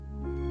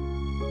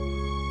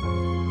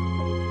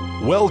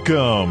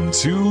Welcome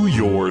to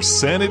your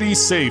sanity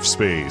safe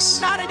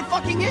space. Not a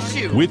fucking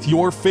issue. With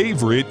your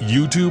favorite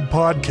YouTube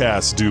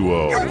podcast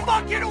duo. You're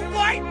fucking a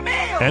white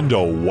male. And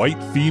a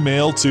white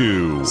female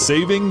too.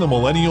 Saving the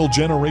millennial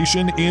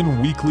generation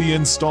in weekly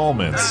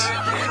installments.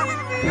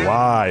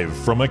 Live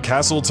from a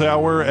castle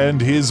tower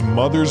and his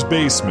mother's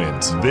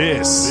basement.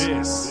 This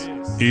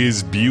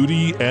is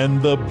Beauty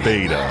and the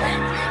Beta.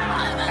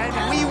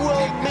 And we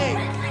will make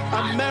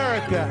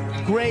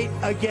America great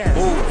again.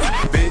 Move,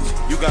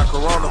 bitch, you got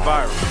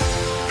coronavirus.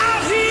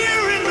 Out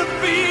here in the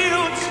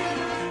fields,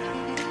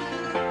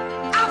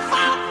 I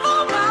fought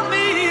for my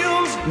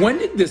meals. When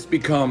did this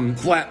become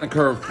flatten the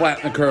curve,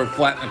 flatten the curve,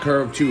 flatten the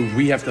curve to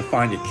we have to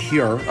find a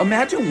cure?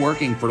 Imagine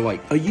working for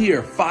like a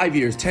year, 5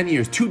 years, 10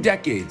 years, 2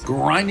 decades,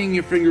 grinding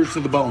your fingers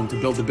to the bone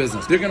to build a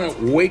business. They're gonna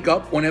wake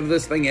up whenever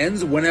this thing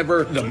ends,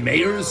 whenever the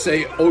mayors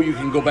say, oh, you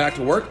can go back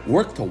to work.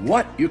 Work to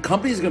what? Your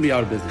company's gonna be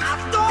out of business.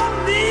 I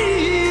don't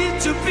need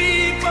to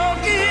be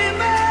forgiven.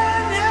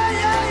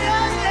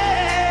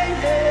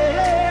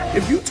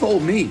 If you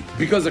told me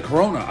because of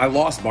Corona I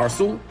lost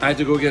Barstool, I had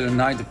to go get a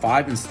 9 to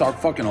 5 and start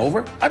fucking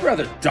over, I'd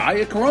rather die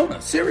of Corona.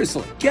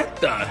 Seriously, get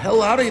the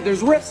hell out of here.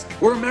 There's risk.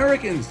 We're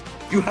Americans.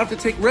 You have to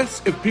take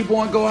risks. If people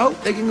want to go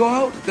out, they can go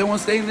out. If they want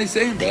to stay in, they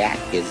stay in. That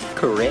is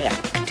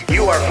correct.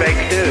 You are fake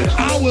news.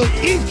 I will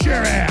eat your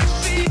ass.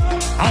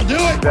 I'll do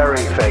it. Very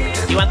fake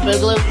news. You want the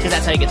boogaloo? Because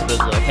that's how you get the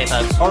boogaloo, okay,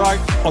 folks? All right,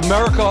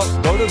 America,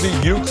 go to the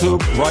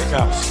YouTube right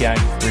now. Jiang,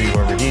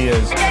 wherever he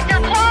is. Get your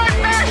clone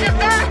fascist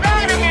ass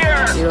out of here.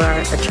 You are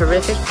a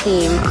terrific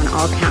team on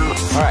all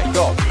counts. All right,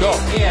 go.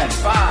 In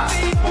 5,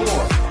 4,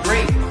 3.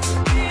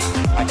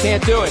 I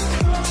can't do it.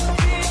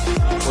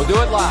 We'll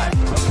do it live.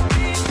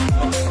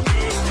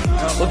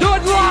 We'll do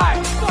it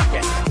live. Fuck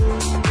it.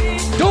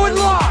 Do it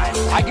live.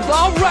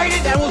 I'll write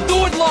it and we'll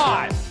do it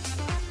live.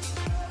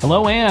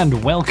 Hello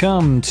and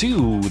welcome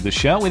to the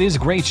show. It is a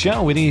great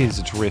show. It is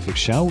a terrific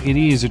show. It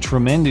is a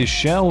tremendous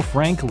show.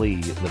 Frankly,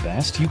 the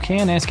best. You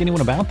can ask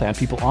anyone about that.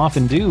 People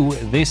often do.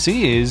 This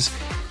is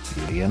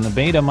Beauty and the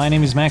Beta. My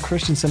name is Matt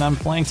Christensen. I'm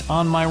flanked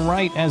on my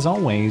right, as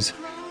always,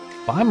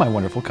 by my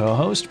wonderful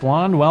co-host,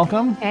 Blonde.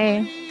 Welcome.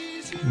 Hey.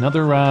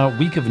 Another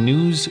week of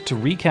news to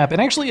recap,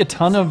 and actually a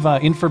ton of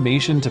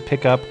information to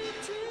pick up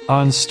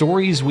on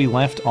stories we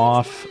left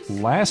off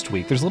last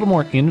week. There's a little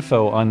more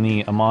info on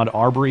the Ahmaud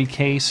Arbery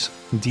case,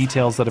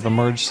 details that have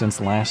emerged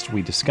since last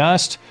we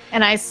discussed.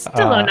 And I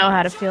still don't know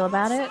how to feel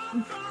about it.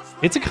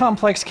 It's a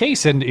complex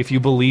case, and if you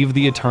believe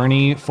the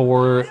attorney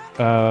for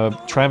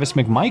Travis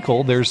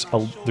McMichael,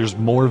 there's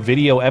more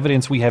video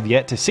evidence we have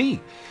yet to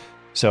see.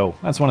 So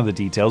that's one of the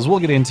details. We'll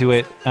get into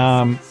it.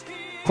 Of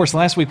course,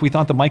 last week we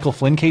thought the Michael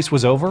Flynn case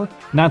was over.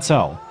 Not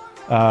so.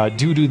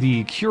 Due to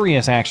the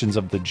curious actions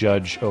of the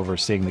judge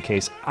overseeing the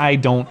case, I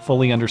don't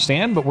fully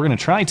understand, but we're going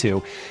to try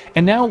to.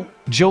 And now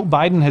Joe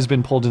Biden has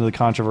been pulled into the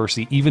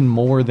controversy even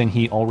more than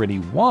he already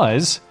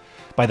was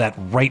by that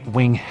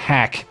right-wing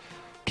hack,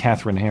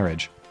 Catherine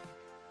Herridge.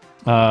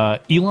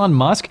 Elon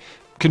Musk,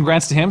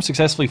 congrats to him,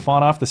 successfully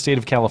fought off the state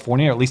of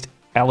California, or at least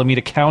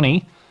Alameda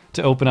County,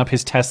 to open up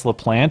his Tesla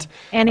plant.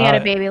 And he had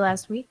a baby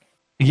last week.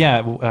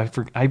 Yeah,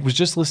 I was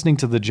just listening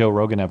to the Joe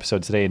Rogan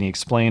episode today, and he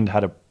explained how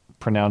to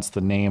pronounce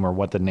the name or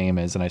what the name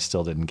is, and I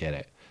still didn't get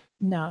it.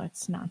 No,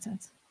 it's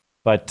nonsense.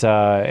 But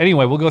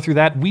anyway, we'll go through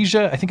that.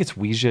 Weijia, I think it's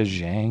Weijia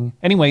Jiang.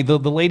 Anyway, the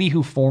lady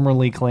who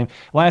formerly claimed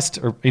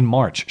in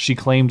March, she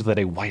claimed that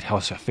a White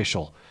House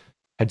official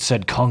had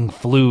said Kung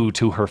flu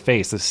to her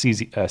face, a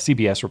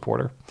CBS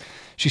reporter.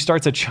 She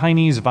starts a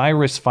Chinese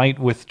virus fight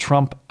with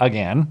Trump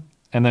again,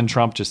 and then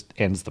Trump just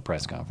ends the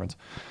press conference.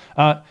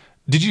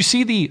 Did you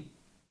see the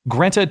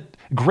Greta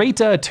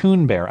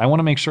Thunberg? I want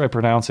to make sure I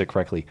pronounce it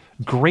correctly.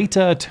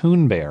 Greta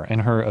Thunberg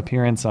and her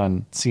appearance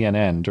on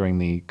CNN during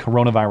the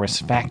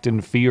coronavirus fact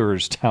and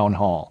fears town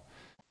hall.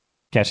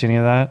 Catch any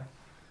of that?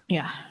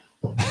 Yeah.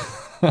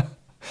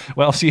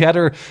 Well, she had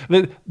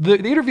the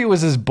interview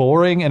was as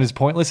boring and as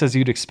pointless as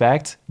you'd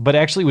expect, but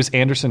actually was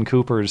Anderson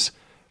Cooper's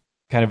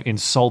kind of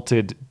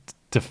insulted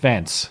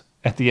defense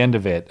at the end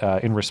of it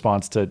in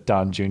response to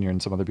Don Jr.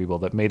 and some other people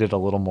that made it a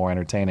little more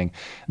entertaining.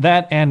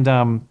 That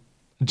and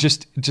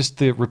just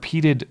the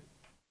repeated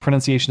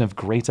pronunciation of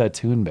Greta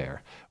Thunberg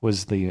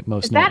was the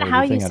most noteworthy thing out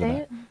of that. Is that how you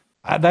say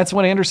it? That's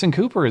what Anderson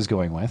Cooper is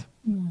going with.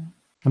 Mm.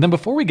 And then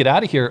before we get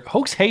out of here,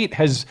 Hoax Hate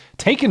has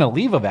taken a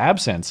leave of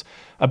absence.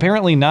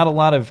 Apparently not a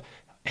lot of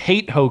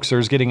hate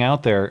hoaxers getting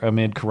out there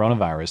amid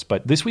coronavirus,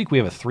 but this week we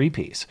have a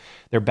 3-piece.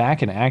 They're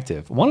back and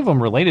active. One of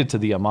them related to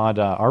the Ahmaud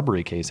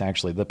Arbery case,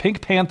 actually. The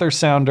Pink Panther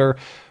sounder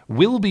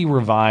will be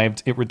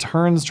revived. It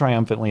returns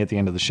triumphantly at the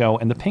end of the show,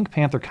 and the Pink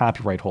Panther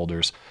copyright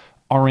holders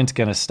aren't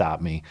going to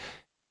stop me.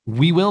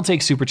 We will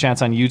take super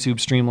chats on YouTube,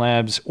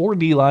 Streamlabs, or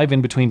D-Live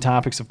in between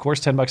topics. Of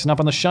course, $10 and up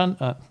on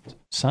the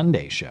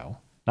Sunday show.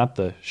 Not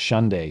the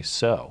Shunday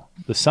show.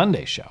 The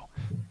Sunday show.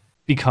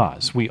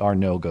 Because we are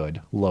no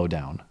good, low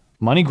down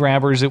money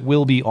grabbers. It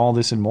will be all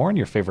this and more in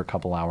your favorite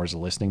couple hours of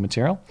listening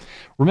material.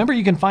 Remember,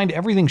 you can find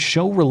everything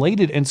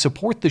show-related and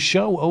support the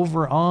show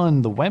over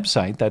on the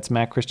website. That's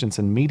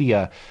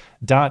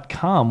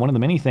mattchristiansenmedia.com. One of the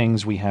many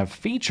things we have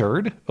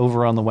featured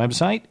over on the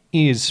website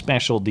is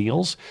special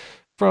deals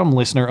from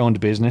listener-owned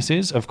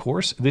businesses. Of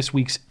course, this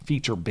week's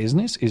feature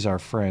business is our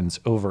friends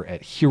over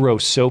at Hero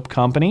Soap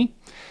Company.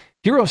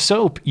 Hero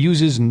Soap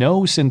uses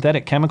no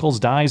synthetic chemicals,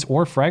 dyes,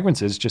 or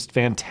fragrances, just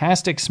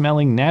fantastic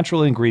smelling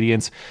natural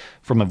ingredients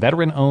from a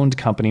veteran-owned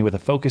company with a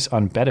focus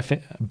on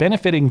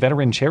benefiting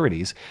veteran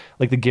charities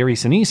like the Gary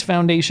Sinise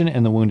Foundation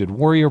and the Wounded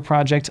Warrior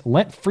Project.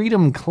 Let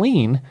freedom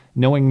clean,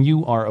 knowing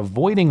you are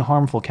avoiding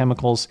harmful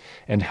chemicals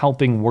and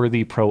helping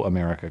worthy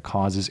pro-America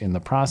causes in the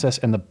process.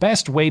 And the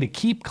best way to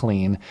keep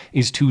clean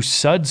is to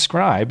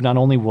subscribe. Not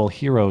only will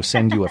Hero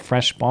send you a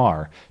fresh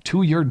bar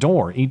to your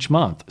door each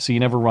month so you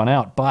never run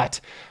out,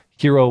 but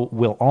Hero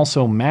will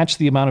also match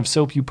the amount of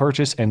soap you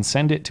purchase and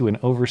send it to an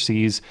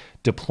overseas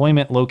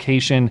deployment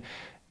location.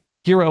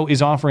 Hero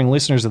is offering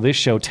listeners of this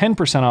show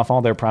 10% off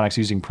all their products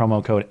using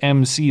promo code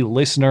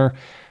MCListener.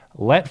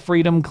 Let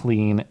freedom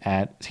clean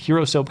at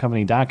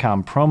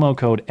herosoapcompany.com. Promo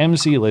code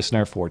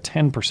MCListener for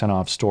 10%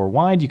 off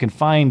store-wide. You can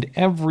find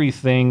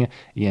everything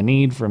you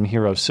need from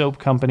Hero Soap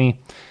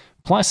Company,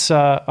 plus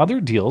other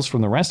deals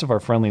from the rest of our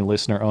friendly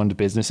listener-owned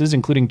businesses,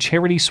 including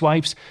Charity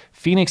Swipes,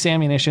 Phoenix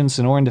Ammunition,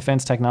 Sonoran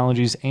Defense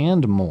Technologies,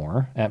 and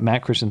more at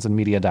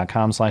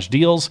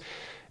mattchristiansenmedia.com/deals.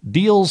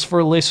 Deals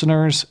for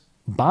listeners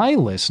by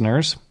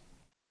listeners.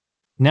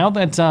 Now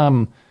that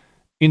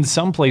in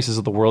some places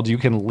of the world you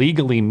can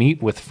legally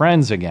meet with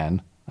friends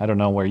again, I don't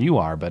know where you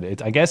are,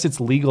 but I guess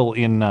it's legal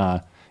in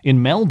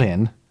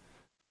Melbourne.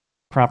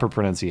 Proper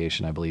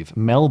pronunciation, I believe.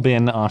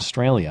 Melbourne,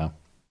 Australia.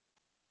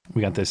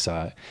 We got this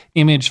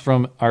image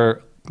from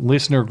our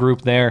listener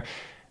group there.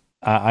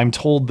 I'm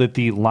told that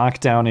the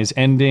lockdown is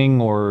ending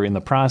or in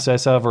the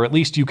process of, or at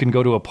least you can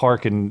go to a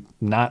park and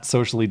not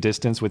socially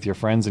distance with your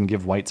friends and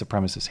give white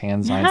supremacist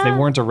hand signs. They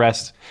weren't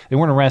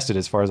arrested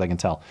as far as I can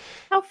tell.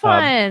 How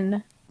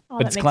fun.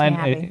 But it's glad,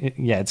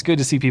 it's good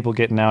to see people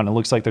getting out, and it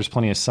looks like there's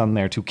plenty of sun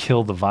there to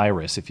kill the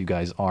virus if you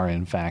guys are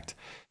in fact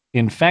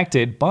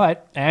infected.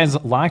 But as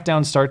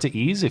lockdowns start to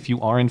ease, if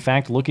you are in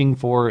fact looking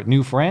for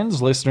new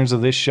friends, listeners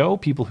of this show,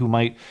 people who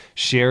might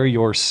share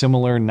your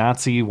similar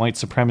Nazi white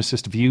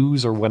supremacist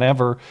views or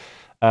whatever,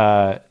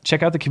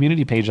 check out the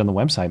community page on the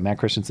website,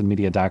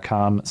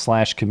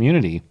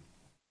 mattchristiansenmedia.com/community.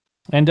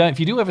 And if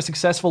you do have a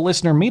successful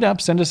listener meetup,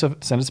 send us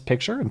a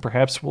picture and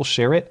perhaps we'll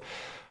share it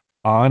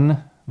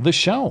on the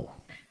show.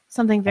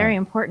 Something very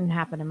important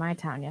happened in my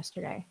town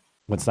yesterday.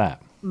 What's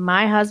that?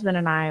 My husband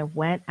and I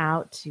went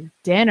out to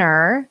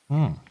dinner.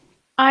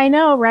 I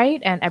know,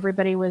 right? And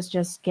everybody was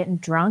just getting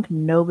drunk.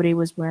 Nobody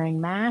was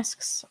wearing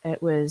masks.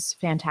 It was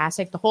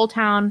fantastic. The whole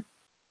town,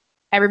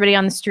 everybody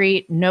on the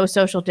street, no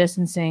social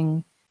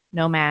distancing,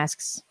 no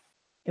masks.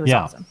 It was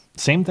awesome.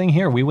 Same thing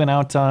here. We went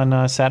out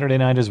on Saturday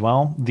night as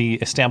well. The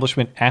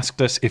establishment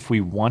asked us if we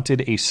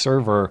wanted a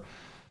server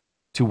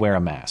to wear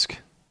a mask,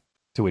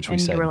 to which we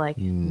said, you were like,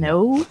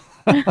 no.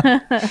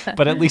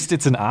 But at least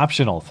it's an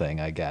optional thing,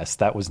 I guess.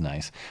 That was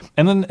nice.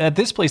 And then at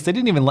this place, they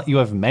didn't even let you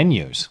have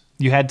menus.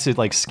 You had to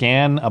like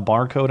scan a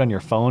barcode on your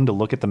phone to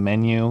look at the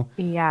menu.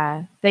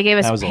 Yeah. They gave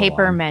us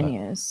paper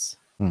menus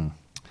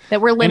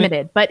that were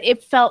limited, but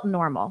it felt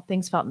normal.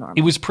 Things felt normal.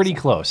 It was pretty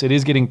close. It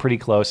is getting pretty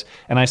close.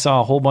 And I saw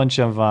a whole bunch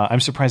of,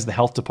 I'm surprised the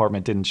health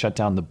department didn't shut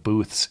down the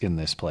booths in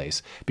this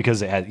place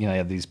because it had, they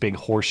had these big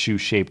horseshoe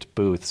shaped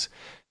booths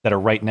that are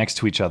right next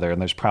to each other,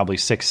 and there's probably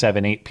 6,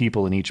 7, 8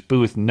 people in each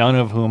booth, none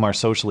of whom are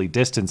socially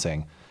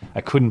distancing. I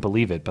couldn't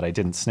believe it, but I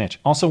didn't snitch.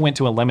 Also went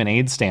to a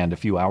lemonade stand a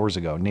few hours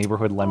ago,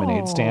 neighborhood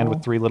lemonade stand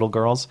with 3 little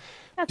girls.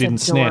 That's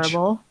didn't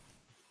adorable. Snitch.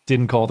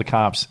 Didn't call the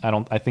cops.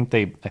 I think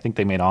they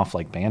made off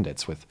like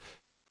bandits with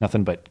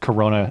nothing but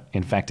corona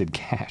infected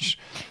cash.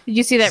 Did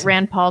you see that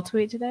Rand Paul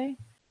tweet today?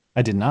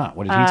 I did not.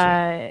 What did he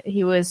tweet?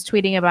 He was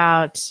tweeting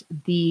about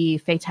the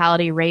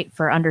fatality rate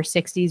for under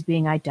 60s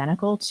being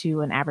identical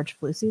to an average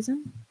flu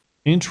season.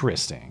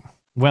 Interesting.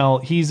 Well,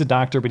 he's a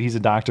doctor, but he's a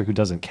doctor who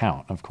doesn't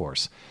count, of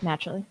course.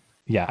 Naturally.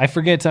 Yeah, I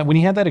forget when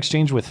he had that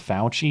exchange with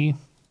Fauci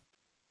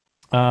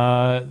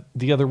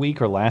the other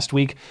week or last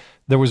week,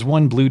 there was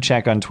one blue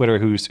check on Twitter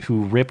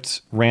who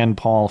ripped Rand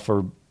Paul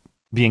for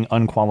being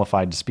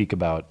unqualified to speak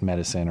about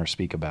medicine or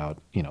speak about,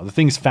 the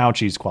things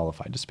Fauci's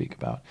qualified to speak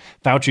about.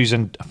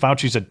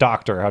 Fauci's a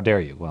doctor. How dare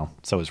you? Well,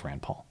 so is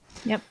Rand Paul.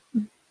 Yep.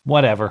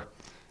 Whatever.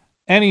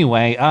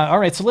 Anyway, all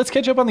right, so let's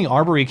catch up on the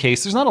Arbery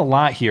case. There's not a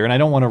lot here, and I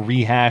don't want to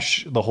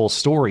rehash the whole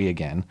story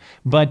again,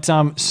 but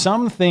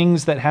some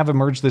things that have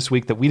emerged this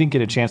week that we didn't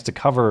get a chance to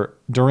cover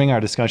during our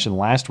discussion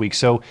last week.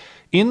 So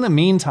in the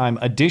meantime,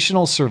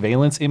 additional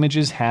surveillance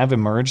images have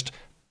emerged,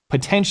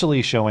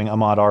 potentially showing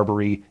Ahmaud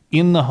Arbery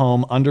in the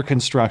home under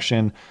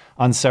construction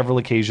on several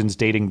occasions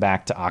dating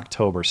back to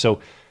October. So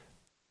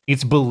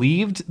it's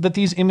believed that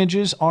these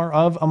images are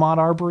of Ahmaud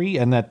Arbery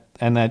and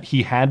that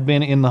he had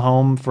been in the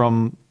home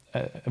from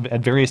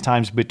at various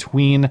times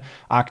between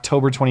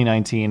October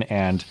 2019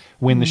 and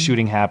when the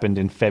shooting happened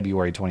in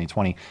February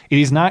 2020. It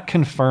is not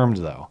confirmed,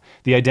 though.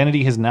 The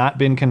identity has not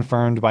been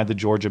confirmed by the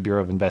Georgia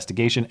Bureau of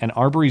Investigation, and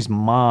Arbery's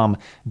mom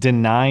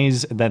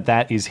denies that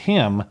that is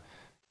him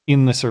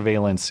in the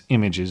surveillance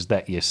images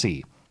that you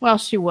see. Well,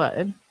 she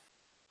would.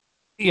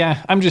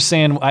 Yeah, I'm just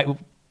saying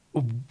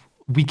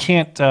we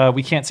can't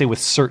say with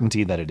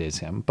certainty that it is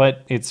him,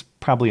 but it's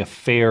probably a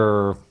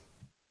fair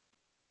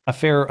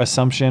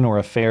assumption or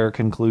a fair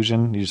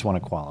conclusion. You just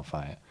want to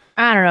qualify it.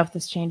 I don't know if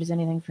this changes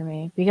anything for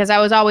me because I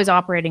was always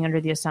operating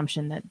under the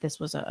assumption that this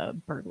was a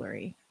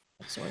burglary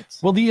of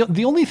sorts. Well,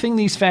 the only thing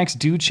these facts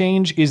do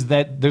change is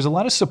that there's a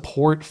lot of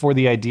support for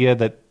the idea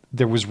that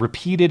there was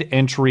repeated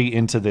entry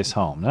into this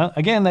home. Now,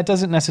 again, that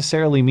doesn't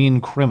necessarily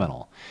mean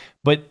criminal,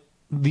 but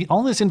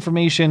all this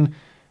information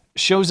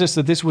shows us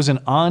that this was an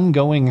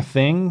ongoing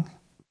thing,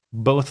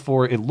 both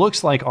for, it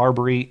looks like,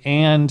 Arbery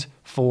and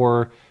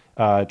for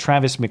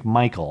Travis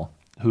McMichael,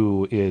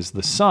 who is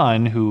the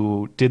son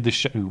who did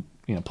who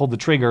pulled the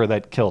trigger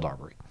that killed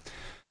Arbery.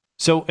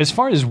 So as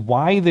far as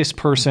why this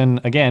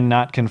person, again,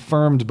 not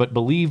confirmed but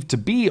believed to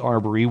be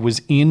Arbery,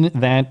 was in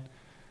that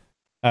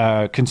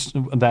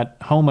that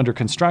home under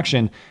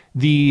construction,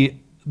 the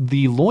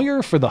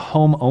lawyer for the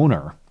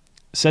homeowner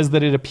says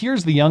that it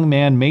appears the young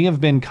man may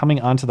have been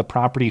coming onto the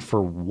property for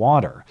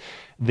water.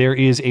 There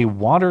is a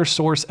water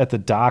source at the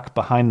dock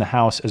behind the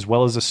house, as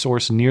well as a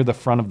source near the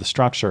front of the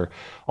structure.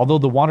 Although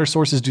the water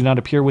sources do not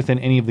appear within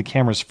any of the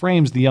camera's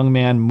frames, the young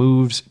man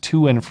moves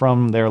to and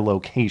from their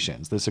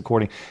locations. This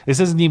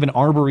isn't even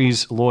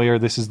Arbery's lawyer.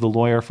 This is the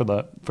lawyer for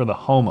the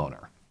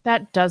homeowner.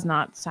 That does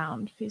not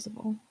sound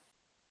feasible.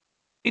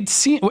 It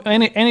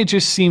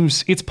just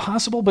seems, it's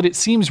possible, but it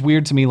seems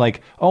weird to me.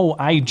 Like, oh,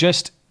 I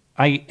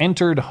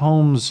entered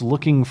homes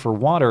looking for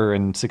water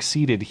and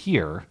succeeded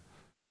here.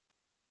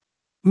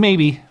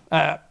 Maybe.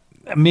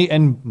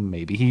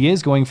 Maybe he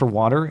is going for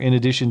water in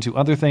addition to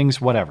other things.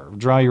 Whatever.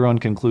 Draw your own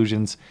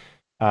conclusions.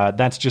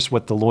 That's just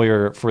what the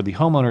lawyer for the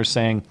homeowner is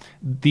saying.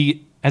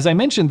 As I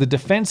mentioned, the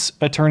defense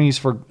attorneys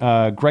for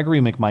Gregory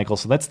McMichael,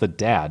 so that's the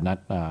dad.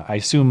 Not. I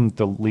assume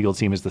the legal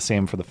team is the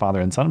same for the father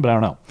and son, but I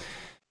don't know.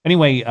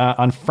 Anyway,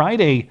 on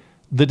Friday,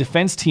 the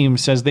defense team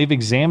says they've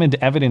examined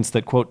evidence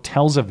that, quote,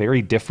 tells a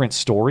very different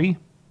story.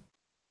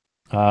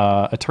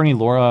 Attorney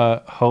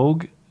Laura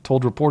Hogue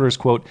told reporters,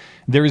 quote,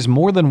 there is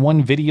more than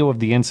one video of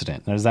the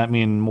incident. Now, does that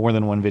mean more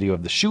than one video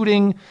of the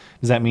shooting?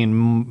 Does that mean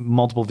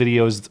multiple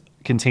videos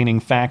containing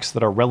facts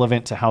that are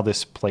relevant to how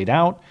this played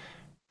out?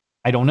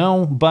 I don't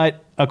know,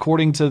 but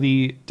according to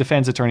the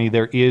defense attorney,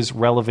 there is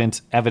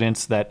relevant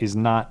evidence that is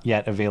not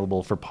yet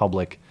available for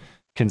public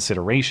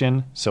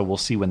consideration. So we'll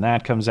see when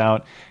that comes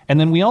out. And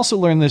then we also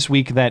learned this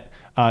week that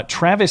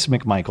Travis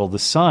McMichael, the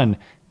son,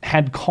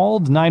 had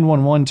called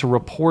 911 to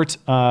report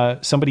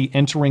somebody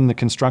entering the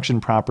construction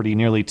property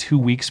nearly 2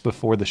 weeks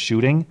before the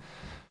shooting.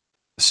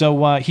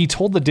 So he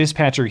told the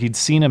dispatcher he'd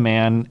seen a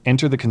man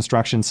enter the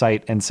construction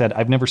site and said,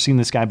 I've never seen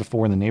this guy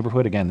before in the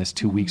neighborhood. Again, this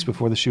 2 weeks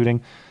before the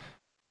shooting.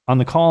 On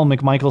the call,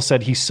 McMichael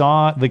said he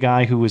saw the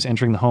guy who was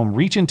entering the home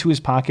reach into his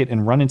pocket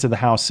and run into the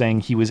house,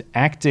 saying he was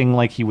acting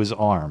like he was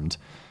armed.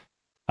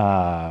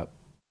 And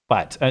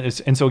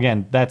so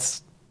again,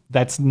 that's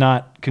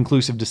not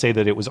conclusive to say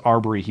that it was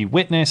Arbery he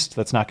witnessed.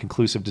 That's not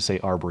conclusive to say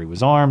Arbery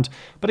was armed.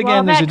 But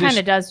again, that kind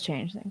of does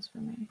change things for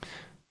me.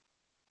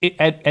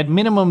 At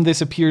minimum,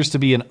 this appears to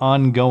be an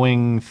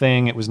ongoing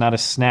thing. It was not a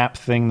snap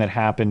thing that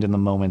happened in the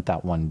moment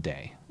that one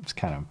day. It's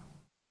kind of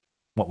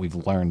what we've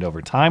learned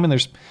over time, and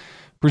there's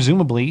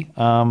presumably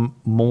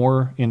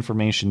more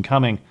information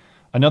coming.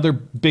 Another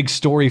big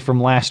story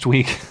from last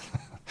week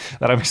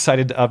that I'm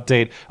excited to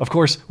update. Of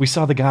course, we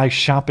saw the guy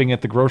shopping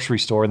at the grocery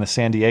store in the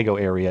San Diego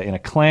area in a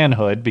Klan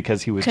hood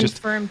because he was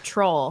confirmed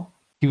troll.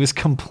 He was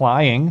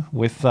complying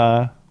with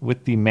the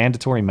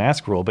mandatory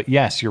mask rule. But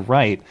yes, you're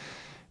right.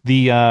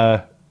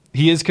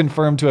 He is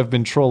confirmed to have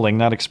been trolling,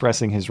 not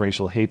expressing his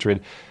racial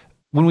hatred.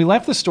 When we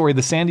left the story,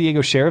 the San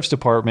Diego Sheriff's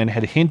Department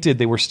had hinted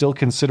they were still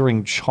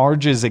considering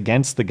charges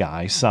against the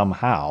guy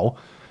somehow.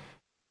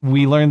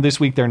 We learned this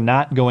week they're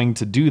not going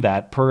to do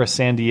that, per a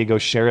San Diego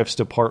Sheriff's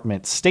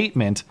Department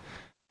statement.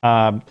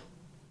 The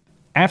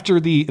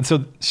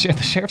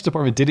Sheriff's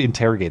Department did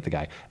interrogate the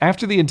guy.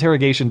 After the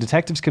interrogation,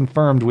 detectives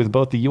confirmed with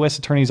both the U.S.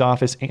 Attorney's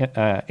Office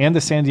and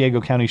the San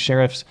Diego County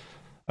San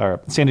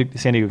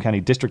Diego County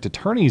District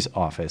Attorney's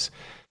Office.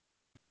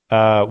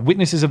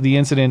 Witnesses of the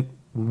incident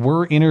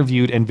were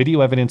interviewed and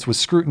video evidence was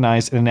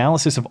scrutinized. An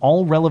analysis of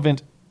all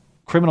relevant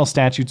criminal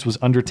statutes was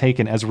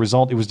undertaken. As a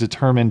result, it was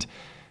determined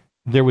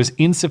there was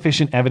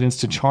insufficient evidence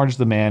to charge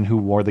the man who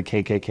wore the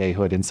KKK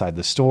hood inside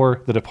the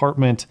store. The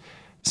department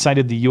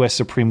cited the U.S.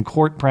 Supreme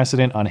Court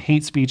precedent on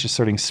hate speech,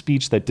 asserting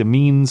speech that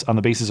demeans on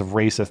the basis of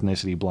race,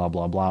 ethnicity, blah,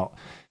 blah, blah,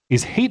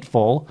 is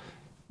hateful,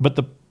 but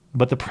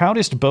the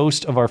proudest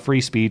boast of our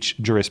free speech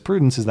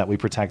jurisprudence is that we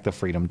protect the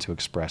freedom to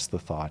express the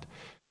thought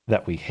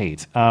that we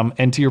hate.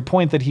 And to your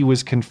point that he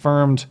was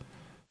confirmed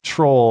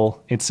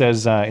troll, it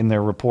says in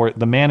their report,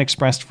 the man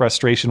expressed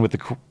frustration with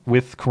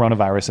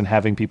coronavirus and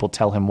having people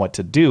tell him what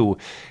to do.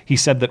 He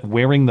said that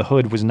wearing the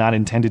hood was not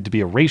intended to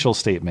be a racial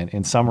statement.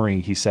 In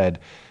summary, he said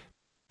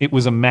it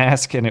was a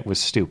mask and it was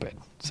stupid.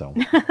 So,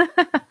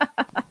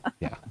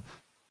 yeah.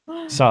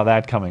 Saw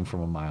that coming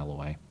from a mile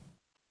away.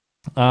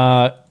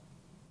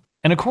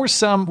 And of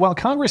course, while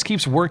Congress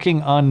keeps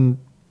working on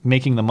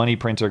making the money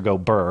printer go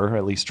burr, or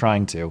at least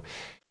trying to,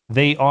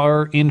 they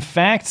are, in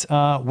fact,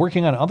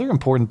 working on other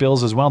important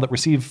bills as well that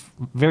receive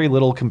very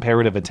little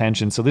comparative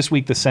attention. So this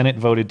week, the Senate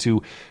voted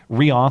to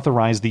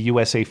reauthorize the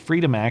USA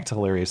Freedom Act,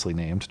 hilariously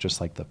named, just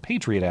like the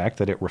Patriot Act,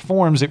 that it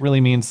reforms. It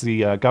really means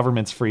the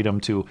government's freedom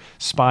to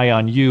spy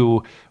on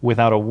you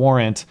without a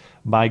warrant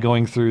by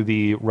going through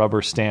the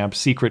rubber stamp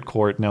secret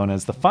court known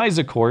as the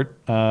FISA court.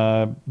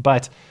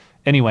 But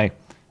anyway,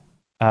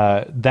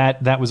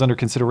 that was under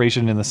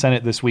consideration in the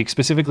Senate this week.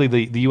 Specifically,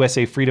 the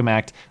USA Freedom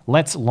Act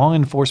lets law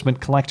enforcement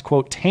collect,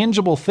 quote,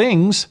 tangible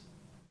things,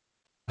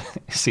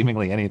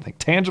 seemingly anything,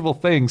 tangible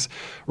things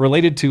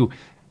related to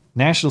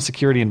national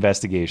security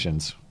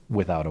investigations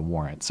without a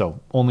warrant. So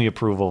only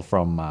approval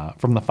from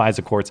the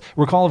FISA courts.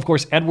 Recall, of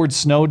course, Edward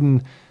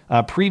Snowden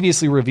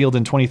previously revealed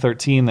in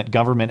 2013 that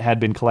government had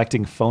been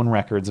collecting phone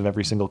records of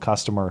every single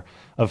customer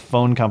of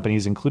phone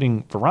companies,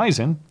 including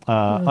Verizon.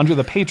 Under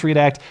the Patriot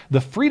Act,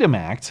 the Freedom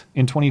Act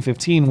in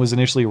 2015 was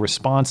initially a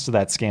response to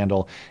that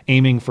scandal,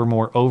 aiming for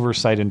more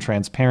oversight and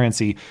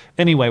transparency.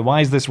 Anyway, why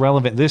is this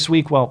relevant this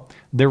week? Well,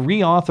 they're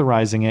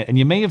reauthorizing it, and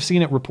you may have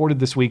seen it reported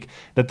this week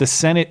that the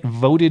Senate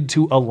voted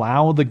to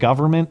allow the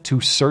government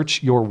to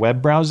search your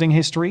web browsing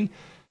history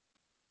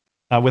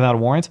without a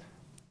warrant.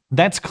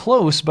 That's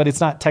close, but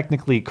it's not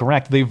technically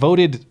correct. They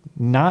voted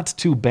not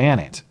to ban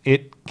it.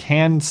 It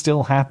can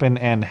still happen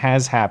and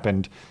has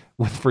happened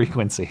with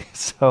frequency.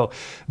 So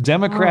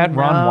Democrat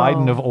Ron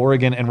Wyden of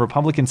Oregon and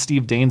Republican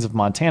Steve Daines of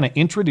Montana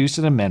introduced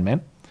an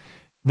amendment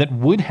that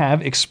would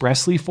have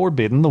expressly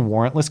forbidden the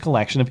warrantless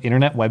collection of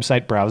internet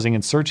website browsing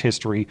and search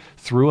history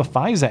through a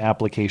FISA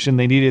application.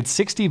 They needed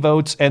 60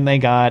 votes, and they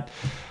got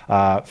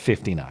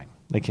 59.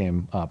 They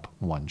came up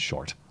one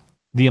short.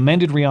 The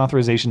amended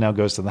reauthorization now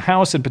goes to the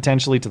House and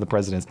potentially to the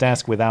president's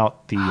desk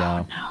without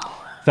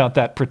without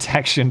that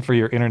protection for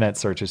your internet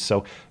searches.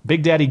 So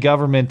Big Daddy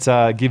government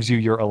gives you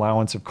your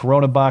allowance of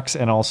Corona bucks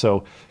and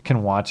also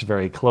can watch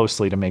very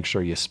closely to make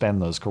sure you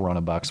spend those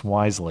Corona bucks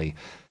wisely.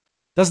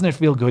 Doesn't it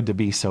feel good to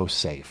be so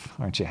safe?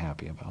 Aren't you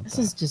happy about this?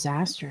 This is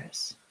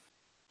disastrous.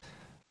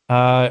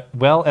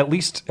 Well, at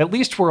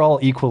least we're all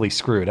equally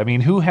screwed. I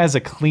mean, who has a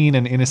clean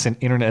and innocent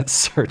internet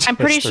search? I'm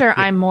pretty sure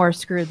I'm more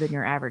screwed than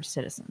your average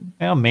citizen.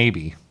 Well,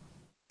 maybe.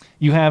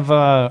 You have,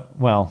 I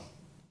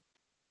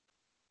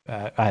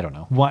don't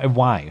know. Why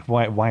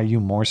are you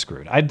more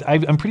screwed?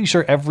 I'm pretty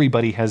sure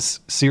everybody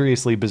has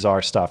seriously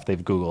bizarre stuff they've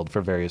Googled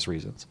for various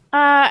reasons.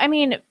 I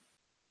mean,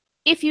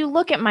 if you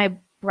look at my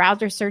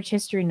browser search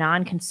history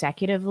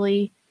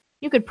non-consecutively,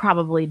 you could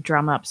probably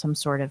drum up some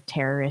sort of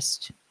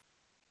terrorist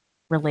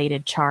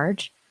related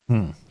charge.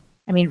 I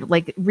mean,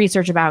 like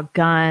research about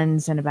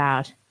guns and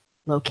about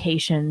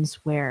locations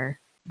where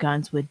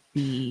guns would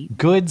be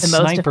good the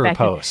sniper most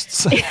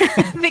posts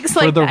things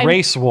for the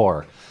race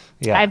war.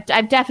 Yeah,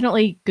 I've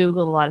definitely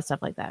Googled a lot of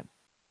stuff like that,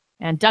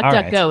 and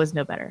DuckDuckGo is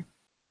no better.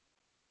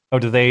 Oh,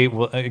 do they?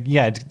 Well,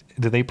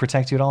 do they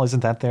protect you at all?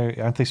 Isn't that there?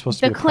 Aren't they supposed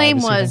to? The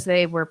claim was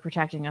they were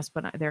protecting us,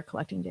 but they're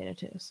collecting data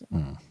too. So.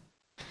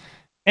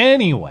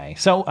 Anyway,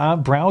 so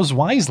browse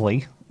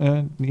wisely.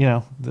 Don't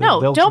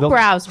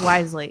browse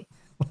wisely.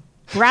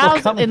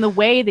 Browse in the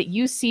way that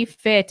you see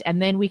fit,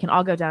 and then we can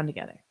all go down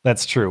together.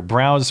 That's true.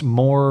 Browse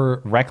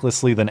more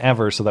recklessly than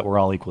ever so that we're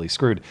all equally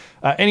screwed.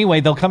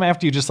 Anyway, they'll come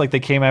after you just like they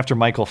came after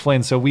Michael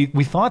Flynn. So we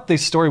thought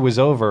this story was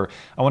over.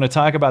 I want to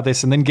talk about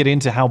this and then get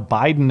into how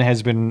Biden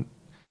has been,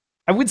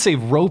 I would say,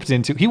 roped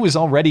into. He was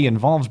already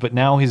involved, but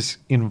now his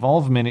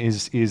involvement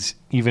is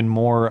even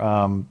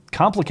more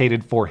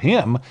complicated for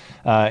him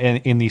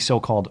in the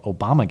so-called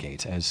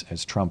Obamagate,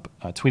 as Trump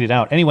tweeted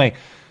out. Anyway,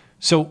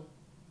 so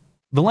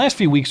the last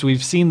few weeks,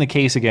 we've seen the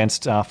case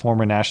against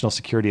former National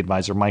Security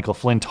Advisor Michael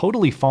Flynn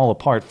totally fall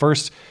apart.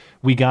 First,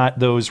 we got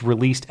those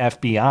released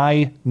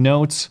FBI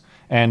notes,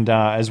 and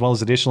as well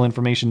as additional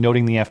information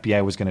noting the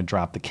FBI was going to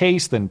drop the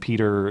case. Then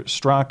Peter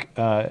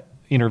Strzok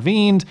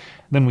intervened.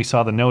 Then we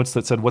saw the notes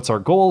that said, what's our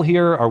goal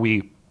here? Are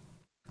we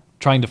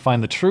trying to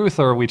find the truth,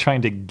 or are we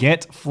trying to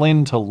get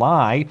Flynn to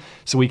lie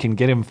so we can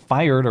get him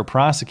fired or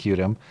prosecute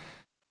him?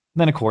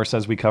 Then, of course,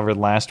 as we covered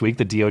last week,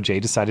 the DOJ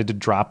decided to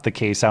drop the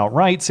case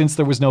outright since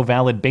there was no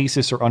valid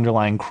basis or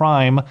underlying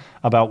crime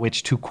about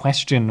which to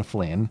question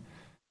Flynn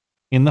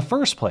in the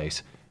first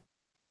place.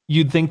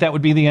 You'd think that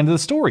would be the end of the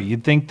story.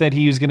 You'd think that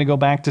he was going to go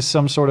back to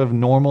some sort of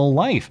normal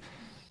life.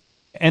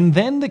 And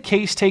then the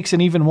case takes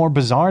an even more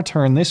bizarre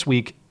turn this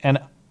week, and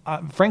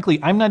frankly,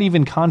 I'm not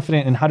even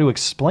confident in how to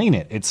explain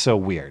it. It's so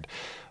weird.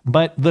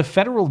 But the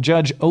federal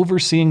judge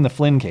overseeing the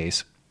Flynn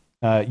case,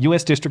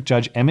 U.S. District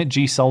Judge Emmett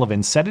G.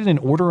 Sullivan, said in an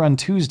order on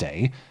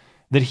Tuesday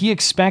that he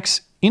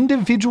expects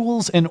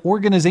individuals and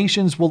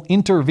organizations will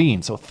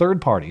intervene. So third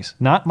parties,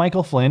 not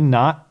Michael Flynn,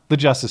 not the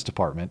Justice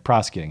Department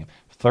prosecuting him.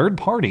 Third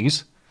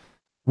parties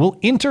will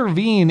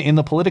intervene in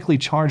the politically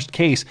charged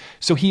case.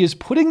 So he is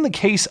putting the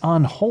case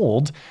on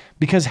hold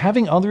because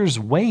having others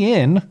weigh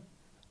in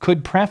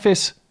could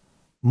preface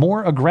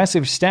more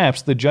aggressive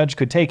steps the judge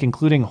could take,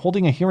 including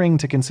holding a hearing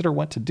to consider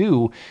what to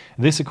do.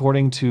 This,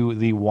 according to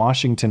the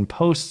Washington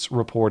Post's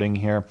reporting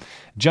here.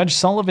 Judge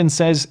Sullivan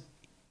says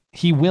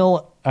he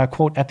will,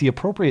 quote, at the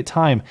appropriate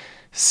time,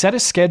 set a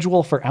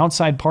schedule for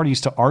outside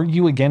parties to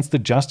argue against the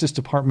Justice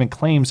Department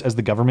claims as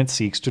the government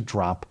seeks to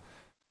drop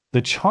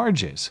the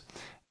charges.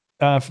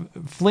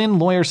 Flynn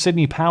lawyer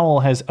Sidney Powell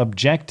has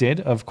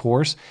objected, of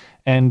course,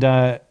 and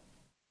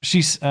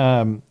she's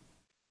saying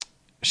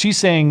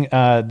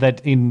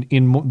that in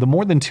the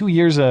more than 2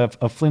 years of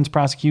Flynn's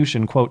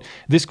prosecution, quote,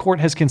 this court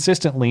has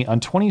consistently,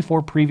 on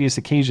 24 previous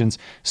occasions,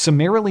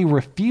 summarily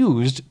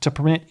refused to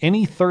permit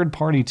any third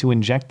party to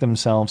inject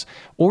themselves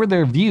or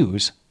their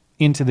views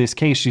into this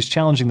case. She's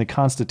challenging the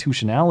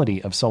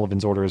constitutionality of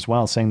Sullivan's order as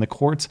well, saying the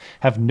courts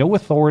have no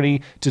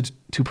authority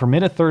to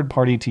permit a third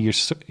party to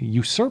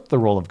usurp the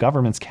role of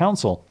government's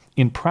counsel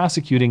in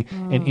prosecuting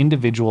an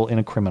individual in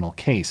a criminal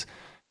case.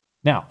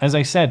 Now, as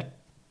I said,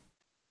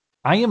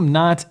 I am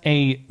not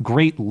a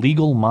great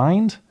legal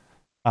mind,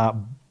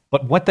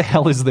 but what the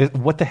hell is this?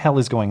 What the hell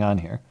is going on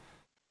here?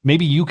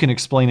 Maybe you can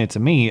explain it to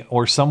me,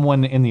 or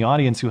someone in the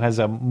audience who has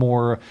a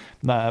more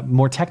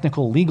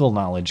technical legal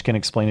knowledge can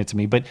explain it to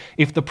me. But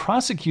if the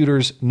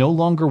prosecutors no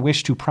longer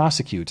wish to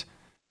prosecute,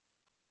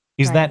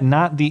 is that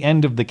not the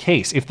end of the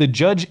case? If the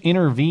judge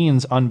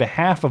intervenes on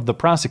behalf of the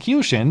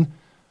prosecution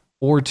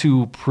or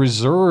to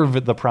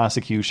preserve the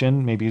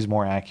prosecution, maybe is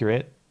more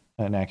accurate,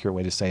 an accurate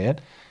way to say it.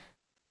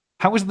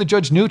 How is the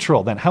judge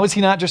neutral then? How is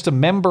he not just a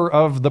member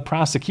of the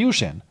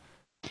prosecution?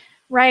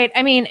 Right.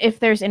 I mean, if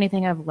there's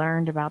anything I've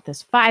learned about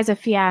this FISA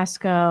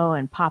fiasco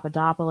and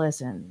Papadopoulos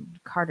and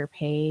Carter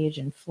Page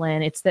and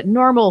Flynn, it's that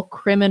normal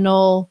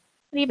criminal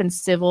and even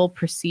civil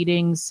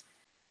proceedings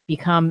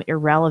become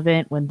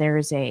irrelevant when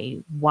there's a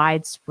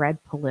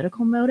widespread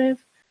political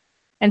motive.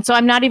 And so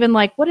I'm not even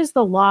like, what is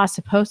the law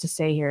supposed to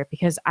say here?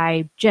 Because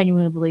I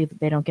genuinely believe that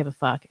they don't give a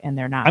fuck, and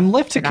they're not. I'm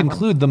left to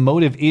conclude the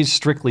motive is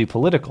strictly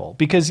political,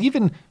 because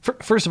even,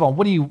 first of all,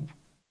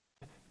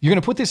 you're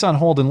going to put this on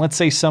hold, and let's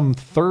say some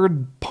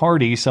third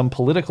party, some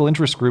political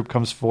interest group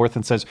comes forth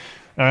and says,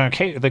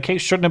 okay, the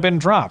case shouldn't have been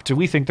dropped. Do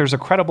we think there's a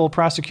credible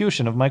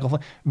prosecution of Michael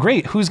Flynn?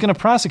 Great. Who's going to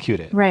prosecute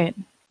it? Right.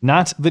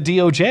 Not the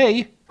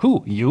DOJ.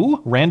 Who?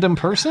 You? Random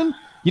person?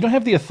 You don't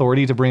have the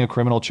authority to bring a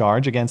criminal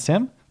charge against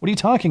him. What are you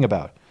talking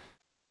about?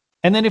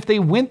 And then if they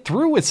went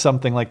through with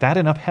something like that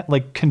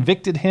and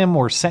convicted him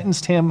or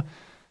sentenced him,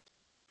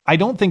 I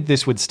don't think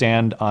this would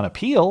stand on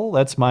appeal.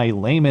 That's my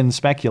layman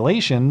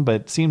speculation,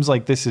 but it seems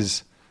like this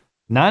is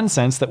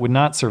nonsense that would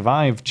not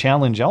survive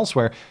challenge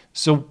elsewhere.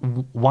 So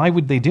why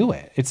would they do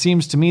it? It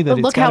seems to me that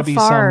it's got to be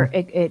some... Look how far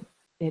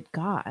it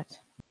got.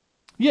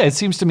 Yeah, it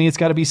seems to me it's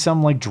got to be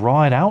some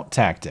draw it out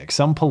tactic,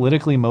 some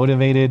politically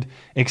motivated,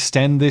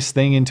 extend this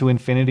thing into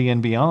infinity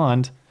and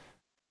beyond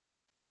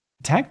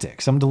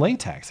tactic, some delay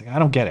tactic. I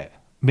don't get it.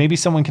 Maybe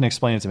someone can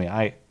explain it to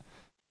me.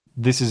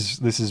 This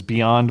is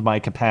beyond my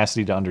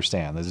capacity to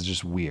understand. This is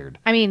just weird.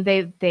 I mean,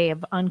 they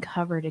have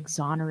uncovered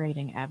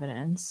exonerating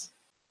evidence.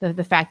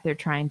 The fact they're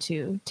trying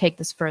to take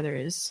this further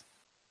is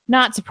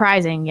not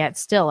surprising, yet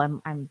still I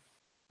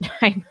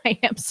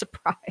am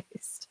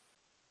surprised.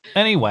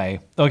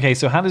 Anyway, okay,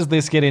 so how does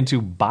this get into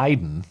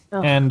Biden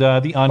and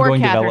the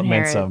ongoing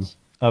developments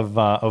of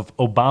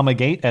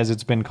Obamagate, as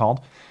it's been called?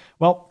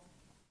 Well,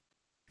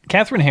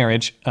 Catherine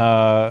Herridge,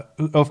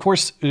 of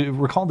course,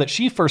 recall that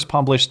she first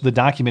published the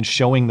document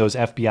showing those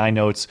FBI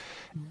notes,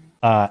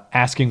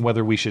 asking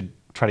whether we should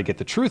try to get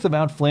the truth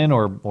about Flynn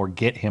or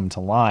get him to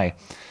lie.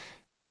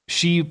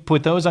 She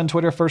put those on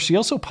Twitter first. She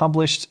also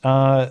published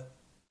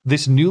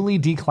this newly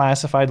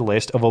declassified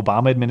list of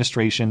Obama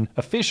administration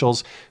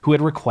officials who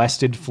had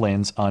requested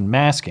Flynn's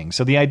unmasking.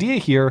 So the idea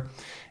here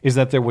is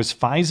that there was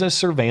FISA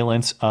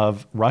surveillance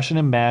of Russian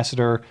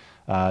ambassador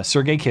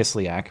Sergei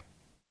Kislyak,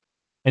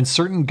 and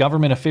certain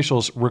government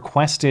officials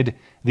requested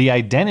the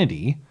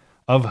identity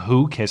of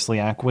who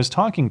Kislyak was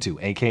talking to,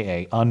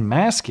 aka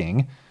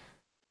unmasking.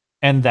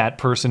 And that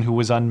person who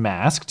was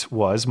unmasked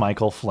was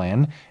Michael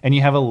Flynn. And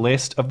you have a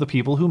list of the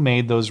people who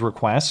made those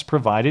requests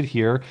provided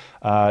here,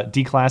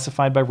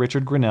 declassified by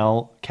Richard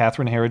Grinnell,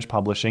 Catherine Herridge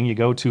Publishing. You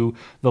go to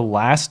the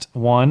last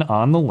one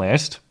on the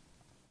list,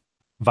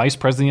 Vice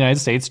President of the United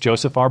States,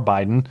 Joseph R.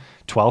 Biden,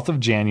 12th of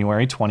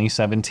January,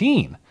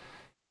 2017.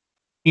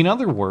 In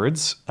other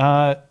words,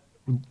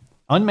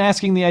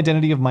 unmasking the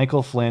identity of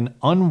Michael Flynn,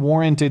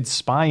 unwarranted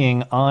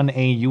spying on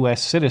a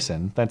U.S.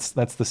 citizen. That's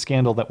the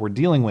scandal that we're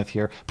dealing with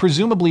here,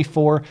 presumably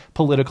for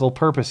political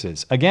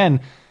purposes.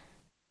 Again,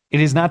 it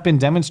has not been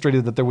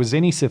demonstrated that there was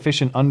any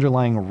sufficient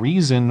underlying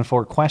reason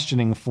for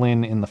questioning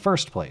Flynn in the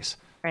first place.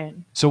 Right.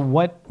 So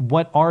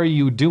what are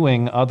you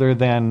doing other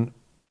than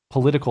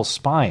political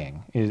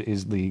spying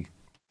is the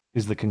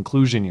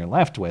conclusion you're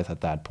left with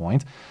at that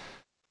point.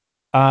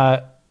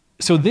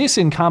 So this,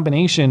 in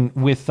combination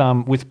with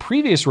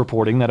previous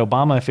reporting that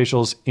Obama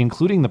officials,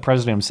 including the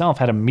president himself,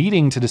 had a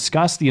meeting to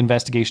discuss the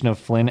investigation of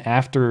Flynn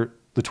after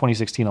the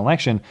 2016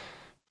 election,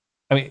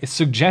 I mean, it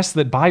suggests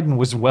that Biden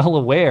was well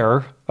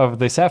aware of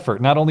this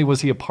effort. Not only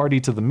was he a party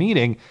to the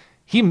meeting,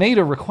 he made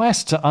a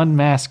request to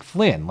unmask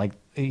Flynn. Like,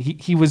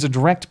 he was a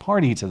direct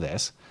party to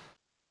this.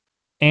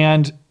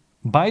 And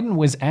Biden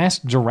was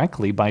asked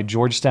directly by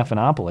George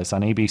Stephanopoulos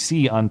on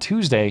ABC on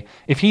Tuesday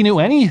if he knew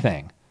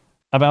anything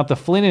about the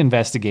Flynn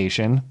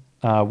investigation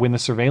when the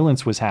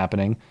surveillance was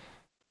happening,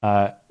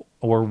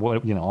 or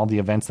what, all the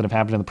events that have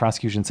happened in the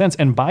prosecution since.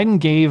 And Biden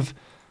gave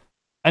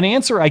an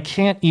answer I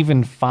can't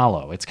even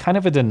follow. It's kind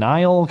of a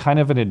denial, kind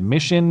of an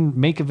admission.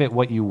 Make of it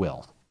what you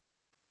will.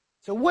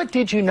 So what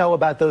did you know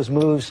about those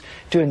moves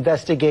to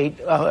investigate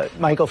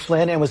Michael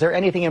Flynn, and was there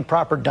anything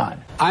improper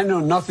done? I know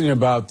nothing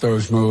about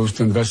those moves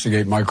to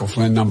investigate Michael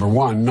Flynn, number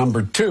one.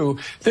 Number two,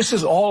 this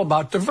is all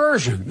about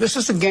diversion. This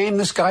is a game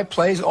this guy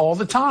plays all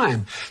the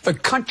time. The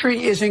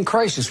country is in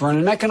crisis. We're in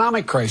an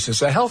economic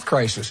crisis, a health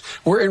crisis.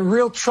 We're in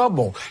real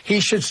trouble.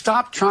 He should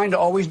stop trying to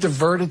always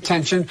divert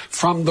attention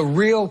from the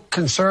real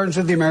concerns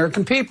of the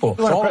American people.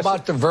 It's all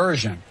about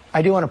diversion.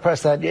 I do want to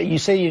press that. You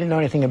say you didn't know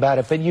anything about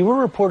it, but you were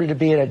reported to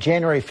be at a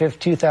January 5th,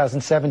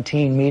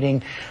 2017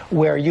 meeting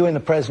where you and the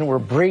president were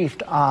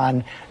briefed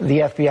on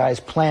the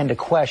FBI's plan to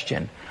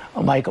question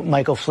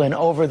Michael Flynn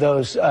over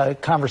those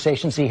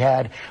conversations he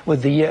had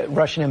with the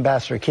Russian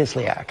ambassador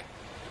Kislyak.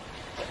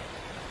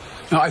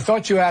 Now, I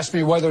thought you asked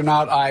me whether or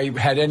not I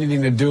had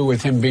anything to do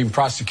with him being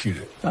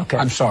prosecuted. Okay.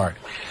 I'm sorry.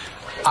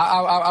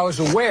 I was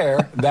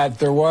aware that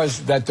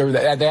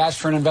they asked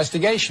for an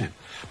investigation,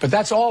 but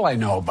that's all I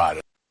know about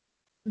it.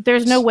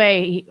 There's no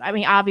way.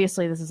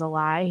 Obviously, this is a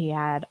lie. He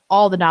had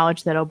all the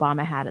knowledge that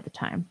Obama had at the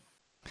time.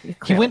 Clearly.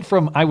 He went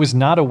from "I was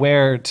not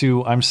aware"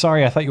 to "I'm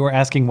sorry, I thought you were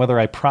asking whether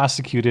I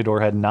prosecuted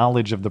or had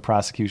knowledge of the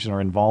prosecution or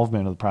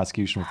involvement of the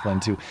prosecution with Flynn,"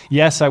 to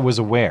 "Yes, I was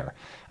aware."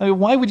 I mean,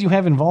 why would you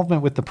have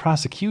involvement with the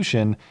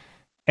prosecution?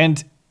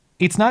 And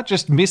it's not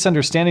just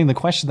misunderstanding the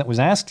question that was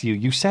asked to you.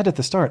 You said at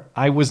the start,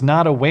 "I was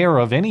not aware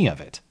of any of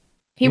it."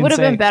 He would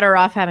have been better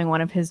off having one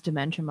of his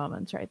dementia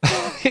moments right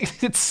there.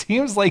 It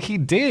seems like he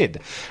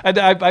did. And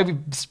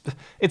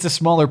it's a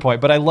smaller point,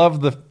 but I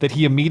love that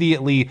he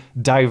immediately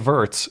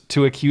diverts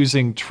to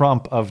accusing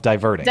Trump of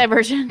diverting.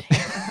 Diversion.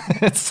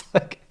 It's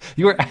like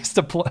you were asked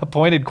a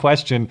pointed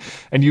question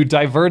and you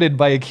diverted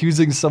by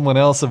accusing someone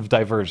else of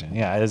diversion.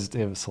 Yeah,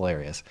 it was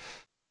hilarious.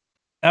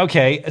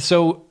 Okay,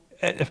 so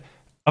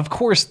of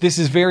course, this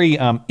is very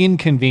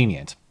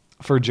inconvenient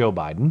for Joe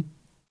Biden.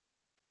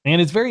 And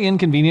it's very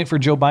inconvenient for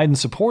Joe Biden's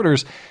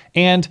supporters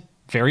and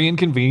very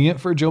inconvenient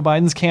for Joe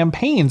Biden's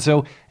campaign.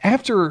 So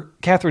after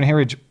Catherine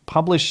Herridge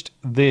published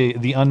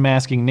the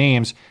unmasking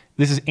names,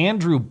 this is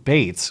Andrew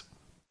Bates,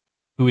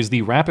 who is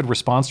the rapid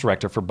response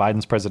director for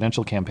Biden's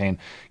presidential campaign.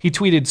 He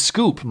tweeted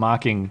 "Scoop,"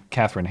 mocking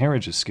Catherine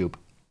Herridge's scoop.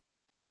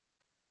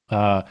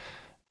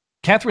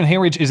 Catherine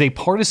Herridge is a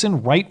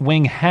partisan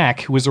right-wing hack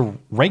who is a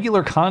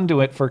regular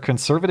conduit for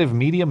conservative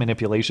media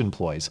manipulation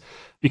ploys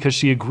because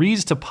she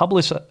agrees to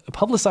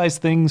publicize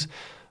things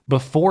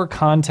before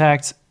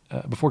contacting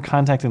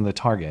the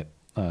target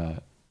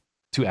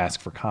to ask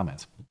for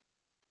comments.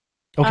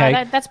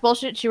 Okay, that's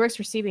bullshit. She works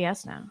for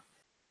CBS now.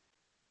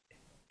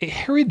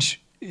 Herridge,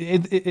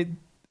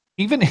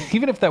 even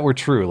if that were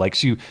true, like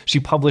she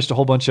published a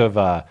whole bunch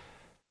of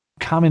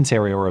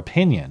commentary or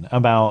opinion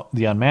about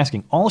the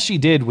unmasking. All she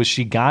did was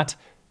she got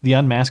the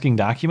unmasking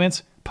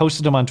documents,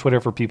 posted them on Twitter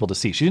for people to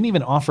see. She didn't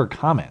even offer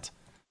comment.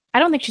 I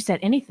don't think she said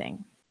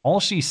anything. All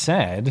she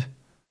said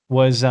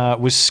was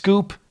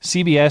 "Scoop,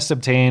 CBS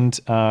obtained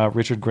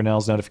Richard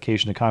Grenell's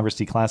notification to Congress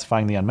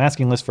declassifying the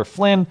unmasking list for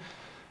Flynn.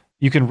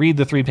 You can read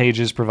the 3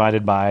 pages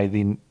provided by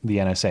the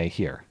NSA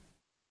here."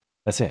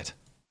 That's it.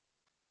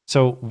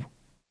 So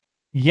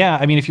yeah,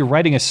 I mean, if you're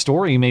writing a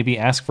story, maybe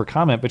ask for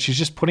comment, but she's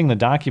just putting the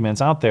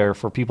documents out there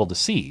for people to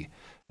see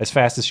as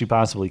fast as she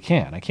possibly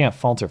can. I can't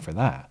fault her for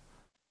that.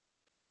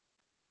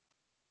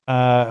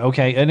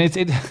 Okay, and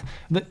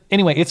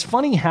anyway, it's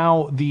funny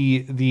how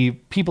the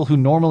people who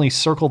normally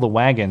circle the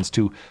wagons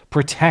to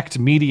protect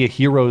media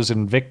heroes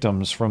and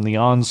victims from the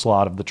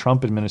onslaught of the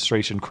Trump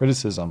administration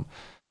criticism,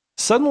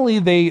 suddenly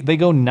they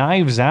go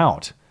knives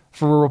out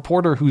for a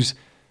reporter who's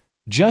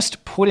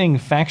just putting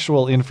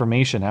factual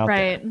information out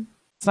there.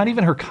 It's not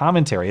even her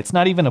commentary. It's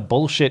not even a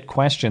bullshit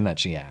question that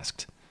she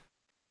asked.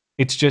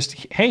 It's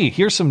just, "Hey,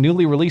 here's some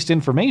newly released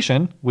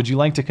information. Would you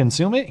like to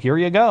consume it? Here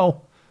you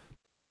go."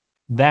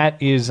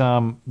 That is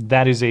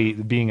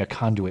being a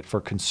conduit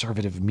for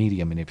conservative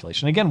media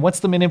manipulation. Again, what's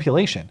the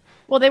manipulation?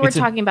 Well, they were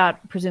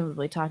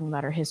presumably talking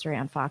about her history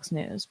on Fox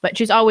News, but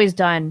she's always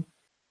done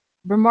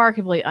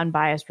remarkably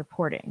unbiased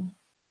reporting.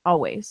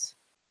 Always.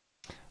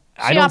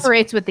 She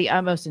operates with the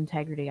utmost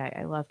integrity.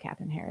 I love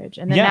Catherine Herridge.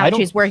 And then now that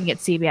she's working at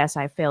CBS,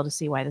 I fail to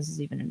see why this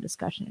is even in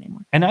discussion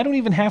anymore. And I don't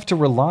even have to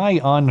rely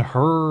on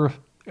her.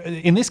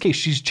 In this case,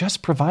 she's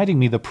just providing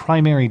me the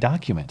primary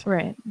document.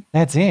 Right.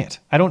 That's it.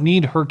 I don't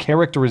need her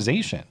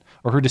characterization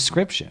or her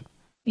description.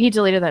 He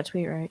deleted that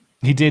tweet, right?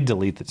 He did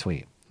delete the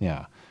tweet.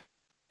 Yeah.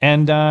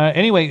 And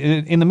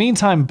anyway, in the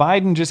meantime,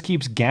 Biden just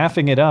keeps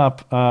gaffing it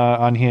up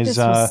on his This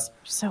was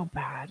so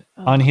bad.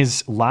 on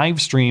his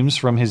live streams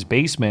from his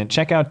basement.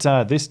 Check out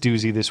this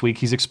doozy this week.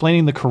 He's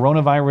explaining the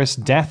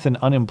coronavirus death and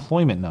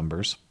unemployment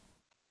numbers.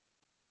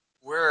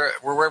 We're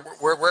in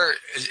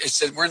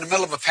the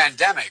middle of a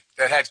pandemic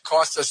that had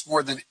cost us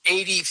more than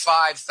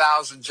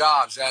 85,000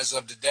 jobs as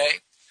of today.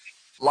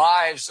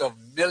 Lives of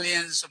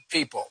millions of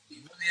people,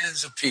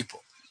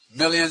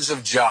 millions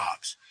of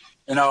jobs.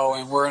 And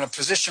we're in a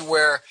position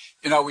where,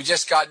 we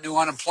just got new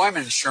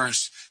unemployment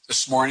insurance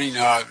this morning,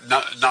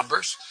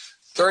 numbers,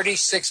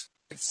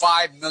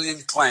 36.5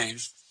 million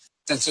claims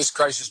since this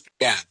crisis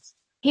began.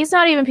 He's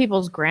not even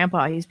people's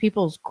grandpa. He's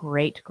people's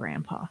great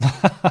grandpa.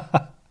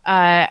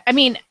 I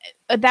mean,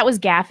 that was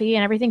gaffy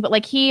and everything, but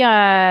like he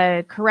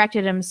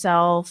corrected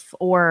himself,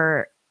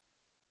 or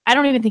I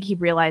don't even think he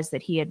realized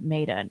that he had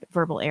made a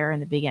verbal error in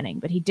the beginning,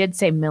 but he did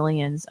say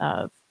millions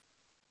of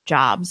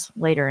jobs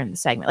later in the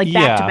segment, like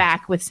back to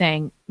back with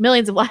saying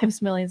millions of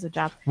lives, millions of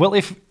jobs. Well,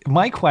 if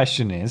my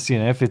question is,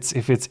 if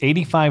it's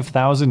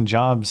 85,000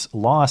 jobs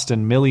lost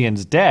and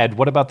millions dead,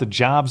 what about the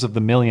jobs of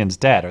the millions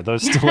dead? Are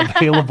those still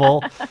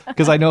available?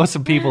 Because I know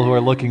some people who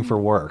are looking for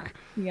work.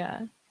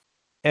 Yeah.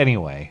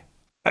 Anyway,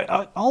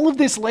 all of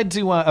this led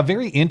to a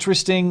very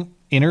interesting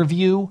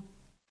interview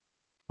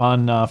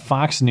on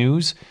Fox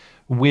News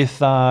with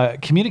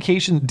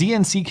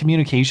DNC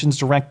communications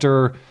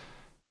director.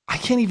 I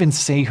can't even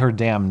say her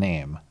damn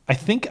name. I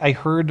think I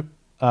heard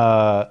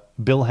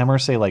Bill Hemmer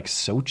say like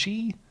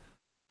Sochi.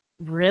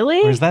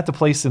 Really? Or is that the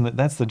place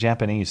that's the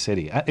Japanese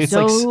city? It's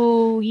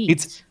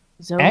it's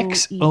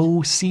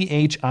Xochitl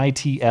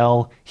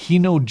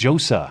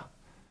Hinojosa.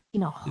 I don't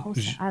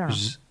know.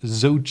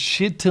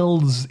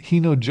 Xochitl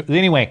Hinojosa.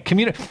 Anyway,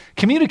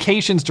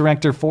 communications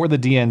director for the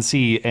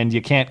DNC, and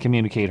you can't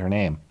communicate her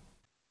name.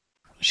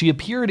 She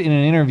appeared in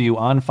an interview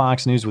on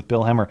Fox News with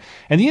Bill Hemmer,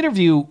 and the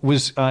interview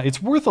was,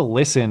 it's worth a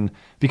listen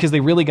because they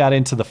really got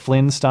into the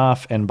Flynn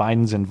stuff and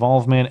Biden's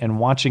involvement, and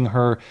watching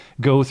her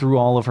go through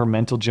all of her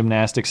mental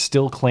gymnastics,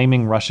 still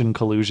claiming Russian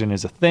collusion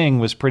is a thing,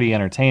 was pretty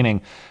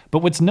entertaining.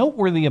 But what's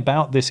noteworthy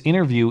about this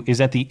interview is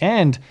at the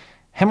end,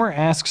 Hemmer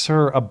asks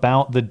her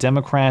about the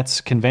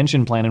Democrats'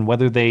 convention plan and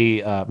whether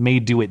they may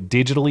do it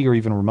digitally or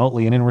even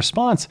remotely. And in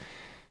response,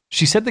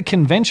 she said the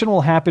convention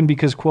will happen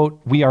because, quote,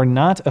 we are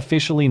not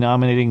officially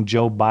nominating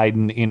Joe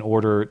Biden in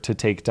order to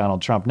take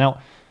Donald Trump. Now,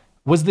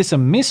 was this a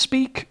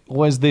misspeak?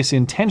 Was this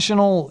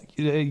intentional?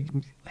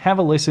 Have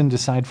a listen,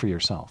 decide for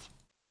yourself.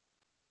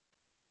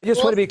 I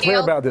just want to be clear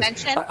about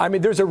this. I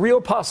mean, there's a real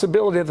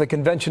possibility that the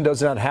convention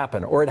does not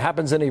happen, or it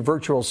happens in a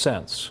virtual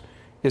sense.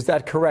 Is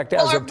that correct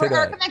as of today?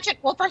 Our convention,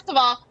 well, first of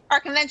all, our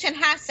convention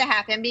has to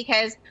happen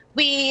because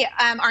we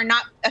are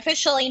not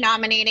officially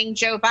nominating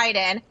Joe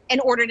Biden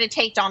in order to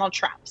take Donald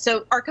Trump.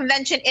 So our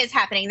convention is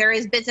happening. There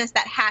is business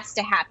that has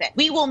to happen.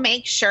 We will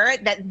make sure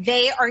that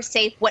they are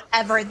safe,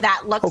 whatever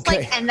that looks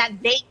like, and that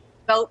they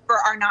vote for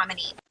our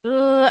nominee.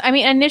 I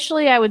mean,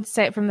 initially, I would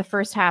say from the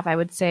first half, I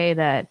would say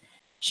that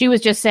she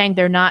was just saying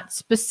they're not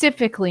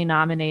specifically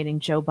nominating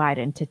Joe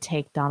Biden to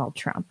take Donald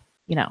Trump,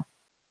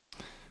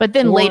 But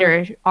then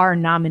later, our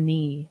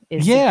nominee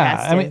is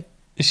suggested. I mean,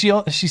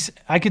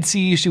 I could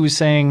see she was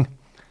saying,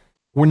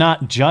 we're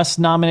not just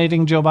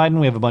nominating Joe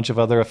Biden. We have a bunch of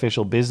other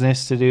official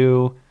business to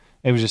do.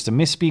 It was just a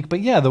misspeak.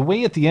 But yeah, the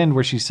way at the end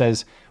where she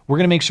says, we're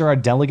going to make sure our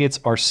delegates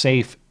are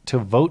safe to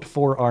vote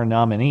for our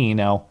nominee.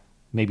 Now,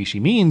 maybe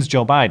she means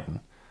Joe Biden,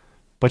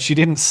 but she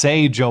didn't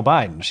say Joe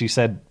Biden. She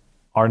said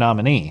our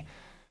nominee.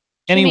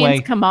 She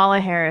means Kamala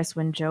Harris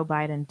when Joe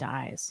Biden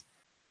dies.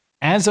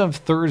 As of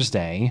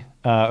Thursday,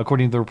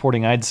 according to the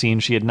reporting I'd seen,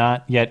 she had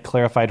not yet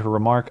clarified her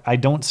remark. I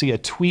don't see a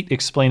tweet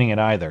explaining it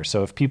either.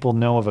 So if people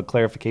know of a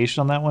clarification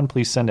on that one,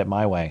 please send it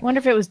my way. I wonder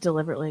if it was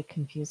deliberately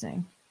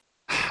confusing.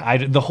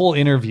 The whole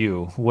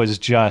interview was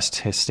just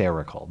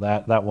hysterical.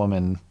 That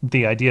woman,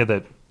 the idea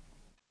that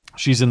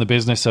she's in the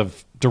business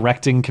of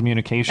directing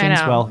communications.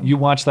 Well, you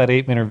watch that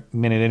 8-minute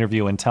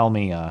interview and tell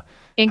me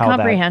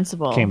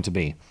incomprehensible how that came to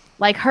be.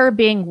 Like her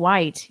being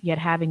white, yet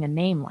having a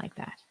name like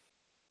that.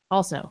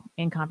 Also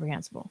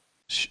incomprehensible.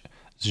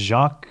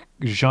 Xochitl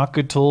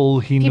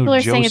Hinojosa. People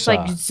are saying it's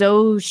like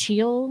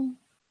Xochitl.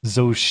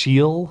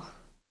 Xochitl.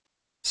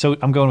 So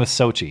I'm going with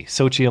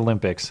Sochi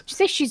Olympics. Did you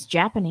say she's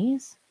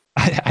Japanese?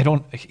 I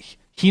don't.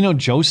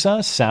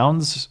 Hinojosa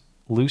sounds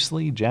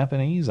loosely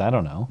Japanese. I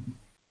don't know.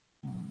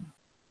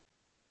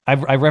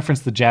 I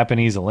referenced the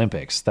Japanese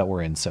Olympics that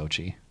were in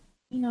Sochi.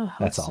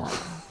 That's all.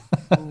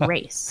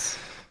 Race.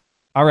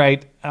 All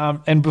right.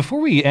 And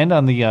before we end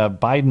on the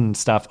Biden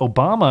stuff,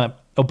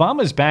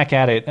 Obama's back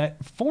at it.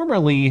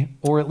 Formerly,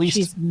 or at least...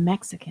 She's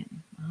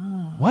Mexican.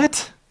 Oh.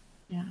 What?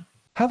 Yeah.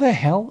 How the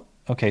hell?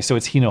 Okay, so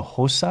it's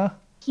Hinojosa?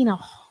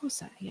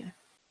 Hinojosa, yeah.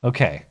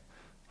 Okay.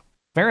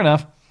 Fair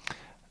enough.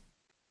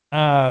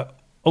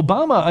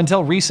 Obama,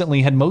 until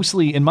recently, had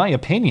mostly, in my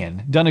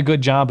opinion, done a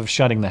good job of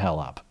shutting the hell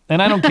up.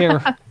 And I don't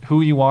care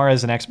who you are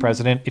as an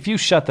ex-president. If you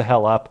shut the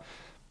hell up,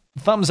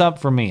 thumbs up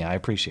for me. I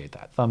appreciate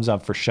that. Thumbs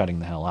up for shutting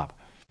the hell up.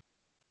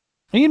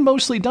 He had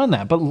mostly done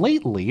that. But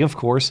lately, of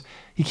course,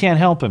 he can't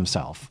help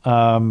himself.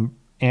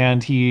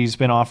 And he's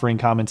been offering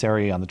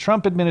commentary on the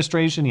Trump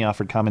administration. He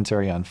offered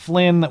commentary on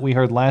Flynn that we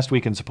heard last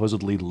week and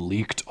supposedly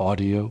leaked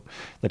audio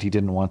that he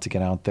didn't want to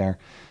get out there.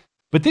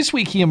 But this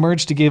week he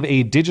emerged to give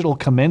a digital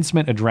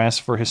commencement address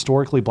for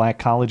historically black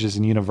colleges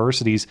and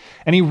universities,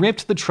 and he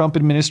ripped the Trump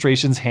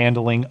administration's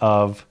handling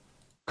of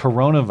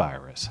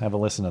coronavirus. Have a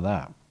listen to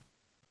that.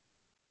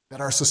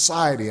 That our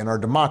society and our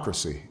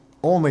democracy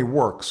only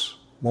works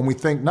when we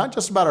think not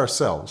just about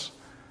ourselves,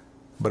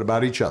 but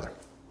about each other.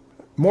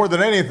 More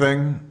than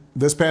anything,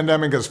 this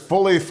pandemic has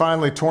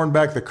finally torn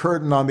back the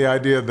curtain on the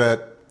idea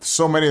that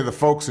so many of the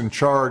folks in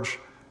charge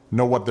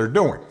know what they're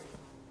doing.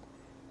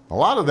 A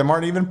lot of them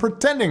aren't even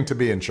pretending to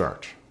be in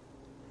charge.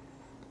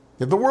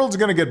 If the world's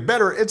going to get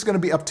better, it's going to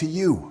be up to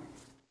you.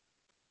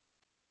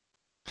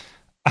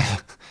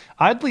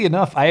 Oddly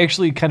enough, I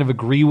actually kind of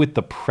agree with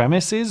the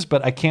premises,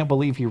 but I can't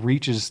believe he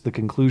reaches the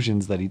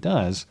conclusions that he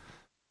does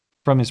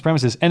from his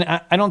premises. And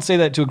I don't say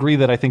that to agree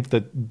that I think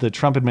that the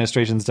Trump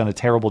administration's done a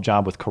terrible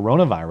job with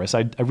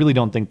coronavirus. I really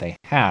don't think they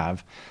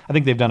have. I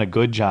think they've done a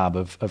good job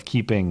of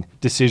keeping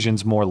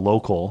decisions more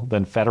local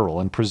than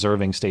federal and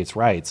preserving states'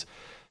 rights.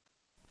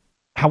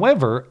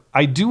 However,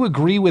 I do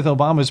agree with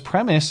Obama's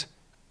premise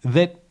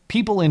that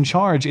people in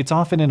charge, it's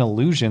often an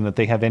illusion that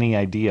they have any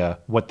idea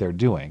what they're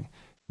doing.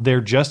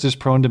 They're just as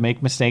prone to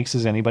make mistakes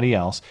as anybody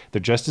else. They're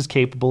just as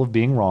capable of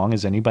being wrong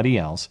as anybody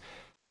else.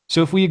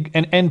 So if we,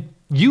 and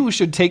you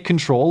should take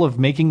control of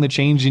making the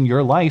change in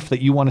your life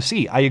that you want to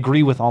see. I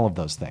agree with all of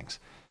those things.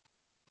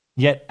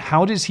 Yet,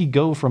 how does he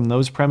go from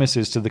those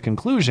premises to the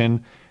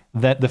conclusion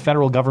that the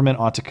federal government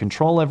ought to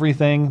control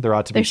everything? There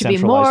ought to be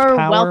centralized power. There should be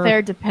more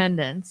welfare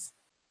dependence.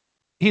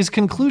 His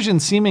conclusion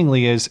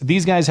seemingly is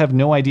these guys have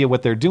no idea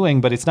what they're doing,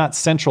 but it's not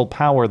central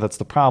power that's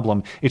the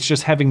problem. It's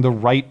just having the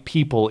right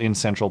people in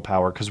central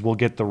power because we'll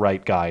get the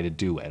right guy to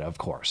do it, of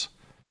course.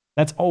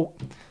 That's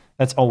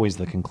always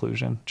the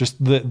conclusion.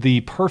 Just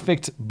the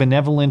perfect,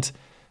 benevolent,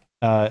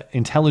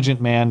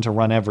 intelligent man to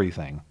run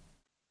everything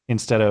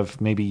instead of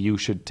maybe you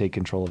should take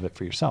control of it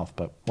for yourself,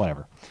 but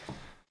whatever.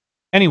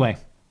 Anyway,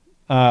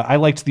 I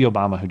liked the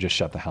Obama who just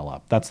shut the hell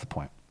up. That's the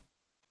point.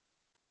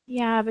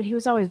 Yeah, but he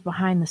was always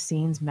behind the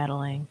scenes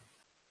meddling.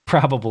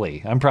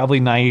 Probably. I'm probably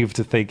naive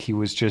to think he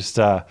was just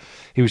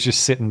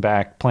sitting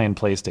back playing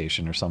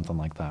PlayStation or something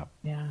like that.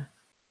 Yeah.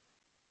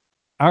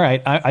 All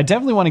right. I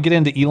definitely want to get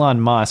into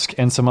Elon Musk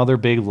and some other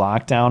big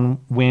lockdown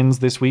wins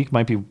this week.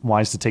 Might be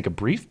wise to take a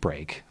brief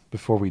break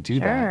before we do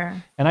that.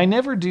 And I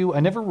never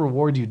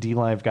reward you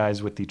DLive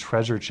guys with the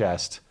treasure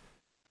chest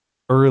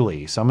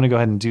early. So I'm going to go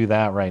ahead and do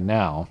that right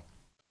now.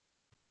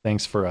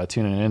 Thanks for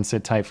tuning in.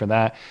 Sit tight for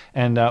that.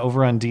 And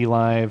over on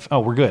DLive. Oh,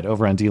 we're good.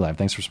 Over on DLive.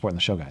 Thanks for supporting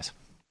the show, guys.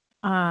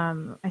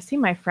 I see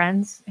my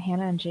friends,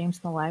 Hannah and James,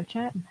 in the live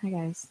chat. Hi,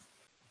 guys.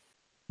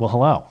 Well,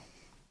 hello.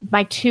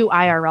 My two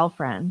IRL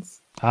friends.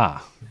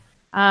 Ah.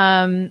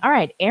 All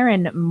right.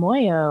 Aaron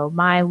Moyo.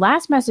 My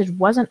last message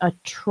wasn't a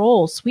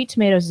troll. Sweet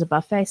Tomatoes is a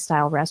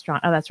buffet-style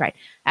restaurant. Oh, that's right.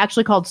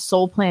 Actually called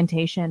Soul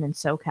Plantation in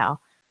SoCal.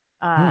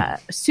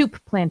 Soup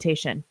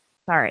Plantation.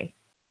 Sorry.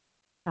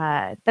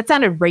 That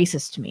sounded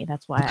racist to me.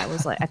 That's why I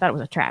was like, I thought it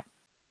was a trap.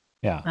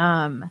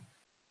 Yeah.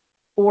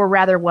 Or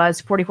rather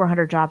was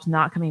 4,400 jobs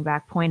not coming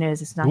back. Point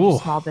is, it's not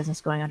just small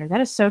business going under. That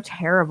is so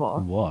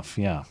terrible. Woof.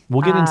 Yeah.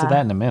 We'll get into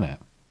that in a minute.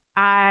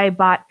 I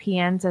bought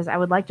PN says, I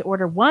would like to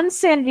order one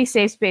Sanity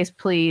Safe Space,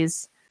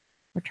 please.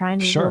 We're trying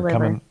to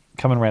deliver.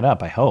 Coming right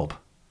up, I hope.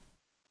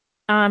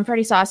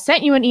 Freddie Saw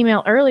sent you an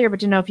email earlier, but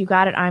didn't know if you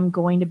got it. I'm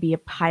going to be a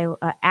pilot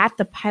at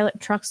the pilot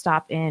truck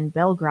stop in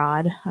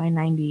Belgrade,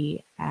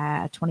 I-90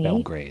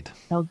 28.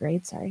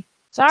 Belgrade, sorry.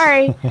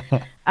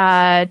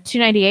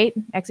 298,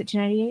 exit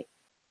 298.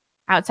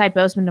 Outside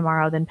Bozeman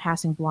tomorrow, then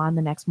passing Blonde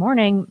the next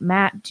morning.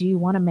 Matt, do you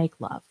want to make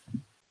love?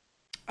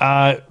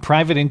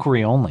 Private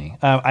inquiry only.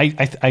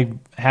 I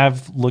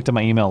have looked at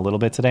my email a little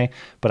bit today,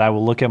 but I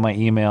will look at my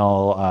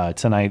email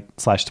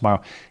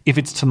tonight/tomorrow. If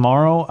it's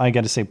tomorrow, I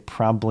got to say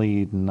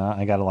probably not.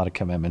 I got a lot of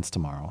commitments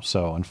tomorrow,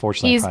 so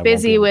unfortunately, he's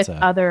busy with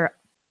other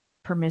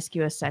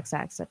promiscuous sex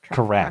acts at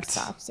truck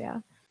stops. Yeah,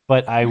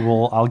 but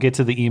I'll get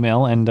to the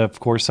email and of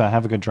course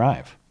have a good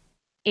drive.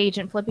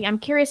 Agent Flippy, I'm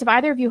curious if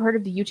either of you heard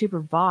of the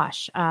YouTuber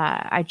Vosh.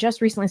 I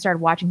just recently started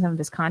watching some of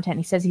his content.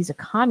 He says he's a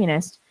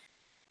communist.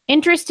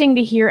 Interesting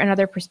to hear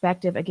another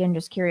perspective. Again,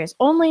 just curious.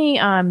 Only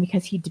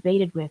because he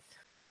debated with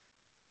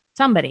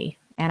somebody,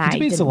 and he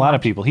debates a lot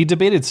of people. He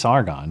debated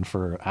Sargon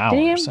for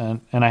hours,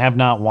 and I have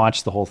not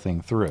watched the whole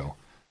thing through.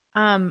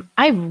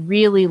 I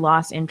really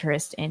lost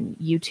interest in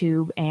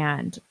YouTube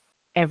and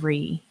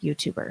every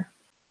YouTuber.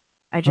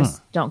 I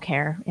just don't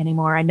care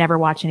anymore. I never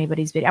watch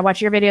anybody's video. I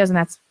watch your videos, and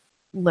that's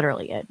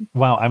literally it.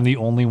 Wow, I'm the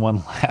only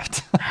one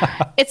left.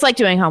 It's like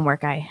doing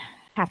homework. I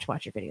have to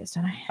watch your videos,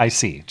 don't I? I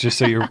see. Just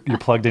so you're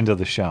plugged into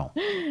the show.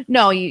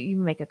 No, you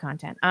make a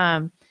content.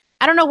 I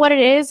don't know what it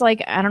is.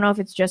 Like, I don't know if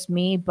it's just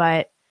me,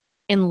 but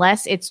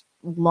unless it's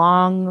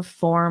long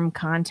form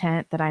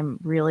content that I'm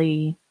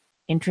really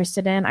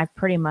interested in, I've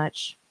pretty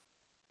much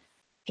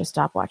just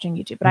stopped watching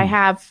YouTube. But I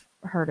have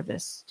heard of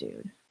this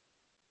dude.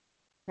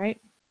 right?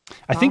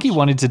 I think he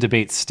wanted to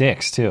debate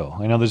Styx, too.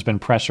 I know there's been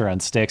pressure on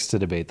Styx to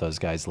debate those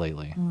guys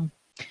lately.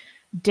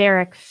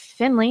 Derek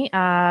Finley,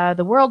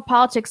 the world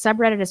politics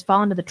subreddit has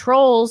fallen to the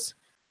trolls.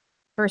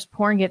 First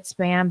porn gets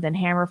spammed, then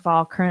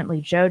Hammerfall,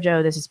 currently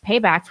JoJo. This is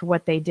payback for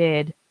what they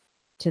did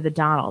to the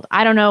Donald.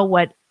 I don't know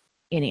what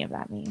any of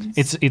that means.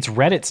 It's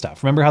Reddit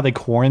stuff. Remember how they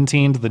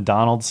quarantined the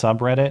Donald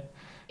subreddit?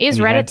 Is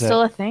Reddit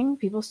still a thing?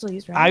 People still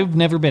use Reddit? I've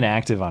never been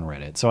active on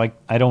Reddit, so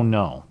I don't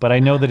know. But I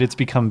know that it's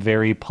become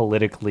very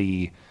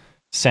politically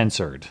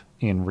censored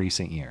in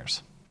recent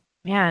years.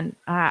 Man,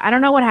 I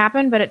don't know what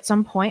happened, but at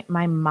some point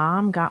my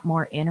mom got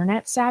more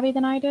internet savvy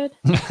than I did.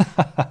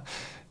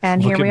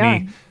 And Look here we at are.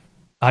 me.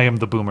 I am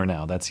the boomer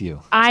now. That's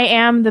you. I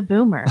am the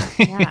boomer.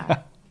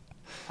 Yeah.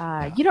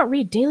 You don't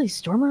read Daily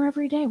Stormer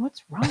every day?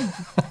 What's wrong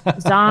with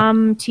you?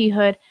 Zom T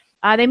Hood.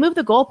 They moved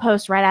the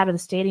goalpost right out of the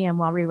stadium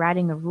while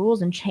rewriting the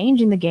rules and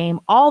changing the game.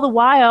 All the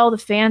while, the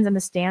fans in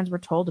the stands were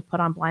told to put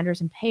on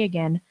blinders and pay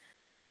again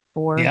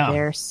for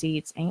their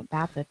seats. Ain't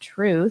that the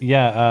truth?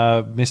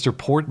 Yeah, Mr.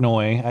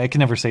 Portnoy, I can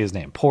never say his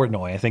name.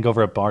 Portnoy, I think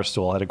over at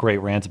Barstool, had a great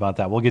rant about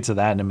that. We'll get to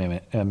that in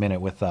a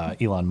minute with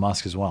Elon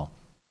Musk as well.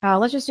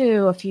 Let's just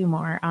do a few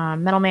more.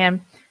 Metal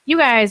Man, you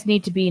guys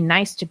need to be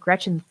nice to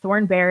Gretchen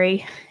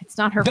Thornberry. It's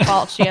not her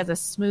fault. She has a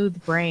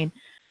smooth brain.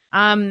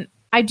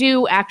 I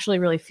do actually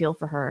really feel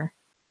for her.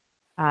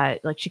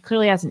 Like, she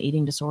clearly has an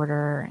eating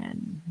disorder,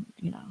 and,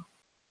 you know.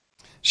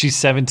 She's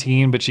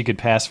 17, but she could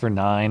pass for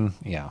 9.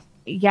 Yeah.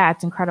 Yeah,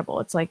 it's incredible.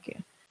 It's like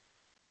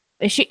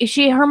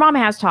her mom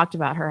has talked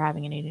about her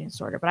having an eating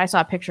disorder, but I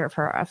saw a picture of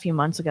her a few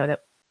months ago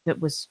that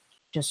was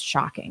just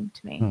shocking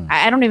to me.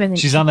 I don't even think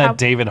she's on that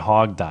David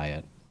Hogg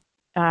diet.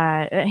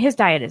 His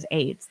diet is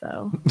AIDS,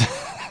 though.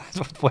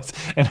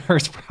 And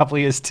hers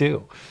probably is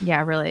too.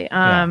 Yeah, really.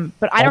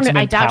 But I don't know.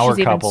 I doubt she's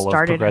even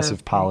started of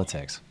progressive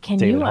politics. Can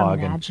David you Hogg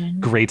imagine?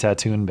 And Greta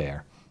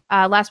Thunberg.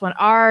 Last one,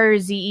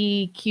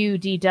 RZEQDW.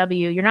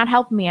 You're not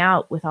helping me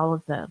out with all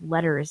of the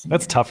letters.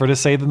 That's tougher to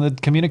say than the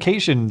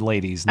communication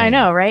ladies' name. I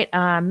know, right?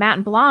 Matt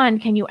and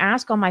Blonde, can you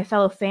ask all my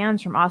fellow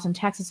fans from Austin,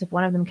 Texas, if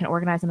one of them can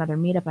organize another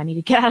meetup? I need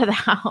to get out of the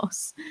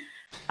house.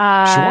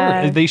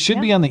 Sure. They should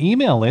be on the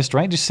email list,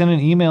 right? Just send an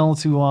email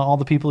to all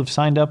the people who've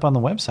signed up on the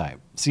website.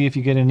 See if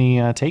you get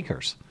any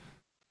takers.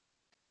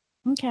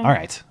 Okay. All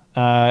right.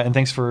 And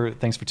thanks for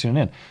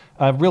tuning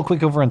in. Real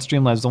quick over on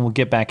Streamlabs, then we'll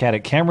get back at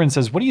it. Cameron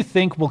says, what do you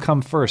think will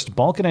come first?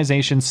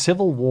 Balkanization,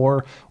 civil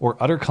war, or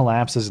utter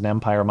collapse as an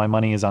empire? My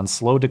money is on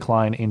slow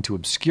decline into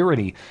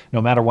obscurity.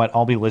 No matter what,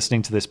 I'll be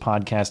listening to this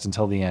podcast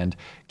until the end.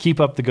 Keep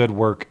up the good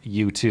work,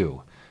 you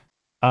too.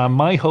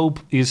 My hope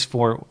is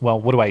for, well,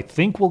 what do I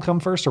think will come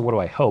first, or what do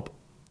I hope?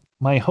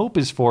 My hope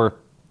is for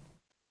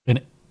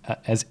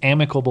as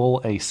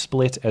amicable a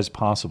split as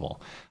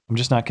possible. I'm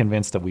just not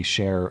convinced that we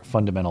share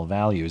fundamental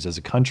values as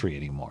a country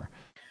anymore.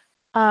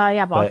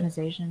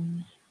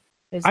 Balkanization.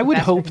 I would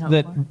hope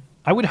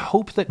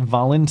that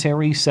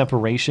voluntary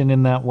separation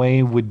in that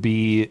way would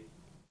be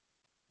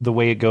the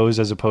way it goes,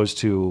 as opposed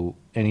to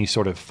any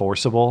sort of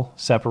forcible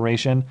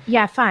separation.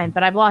 Yeah, fine,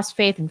 but I've lost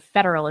faith in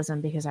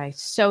federalism because I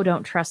so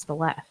don't trust the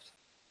left.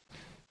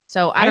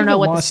 So I don't know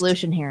what the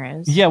solution here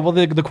is. Yeah, well,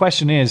 the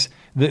question is,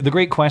 the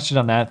great question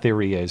on that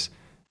theory is,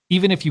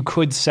 even if you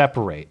could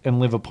separate and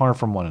live apart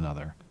from one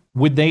another,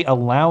 would they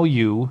allow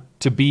you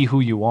to be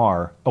who you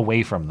are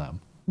away from them?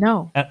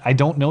 No. I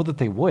don't know that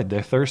they would.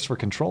 Their thirst for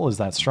control is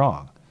that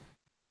strong.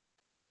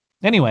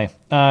 Anyway,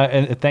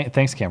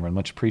 thanks, Cameron.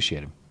 Much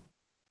appreciated.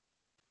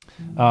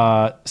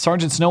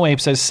 Sergeant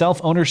Snowape says,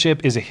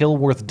 self-ownership is a hill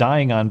worth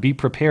dying on. Be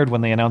prepared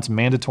when they announce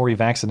mandatory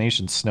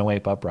vaccinations.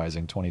 Snowape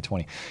Uprising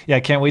 2020. Yeah, I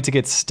can't wait to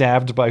get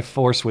stabbed by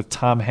force with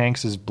Tom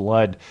Hanks's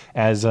blood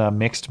as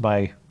mixed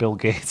by Bill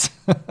Gates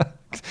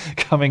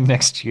coming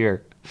next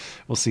year.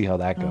 We'll see how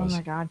that goes. Oh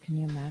my God, can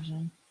you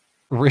imagine?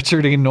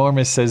 Richard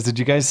Enormous says, did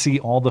you guys see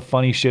all the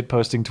funny shit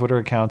posting Twitter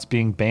accounts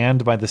being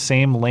banned by the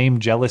same lame,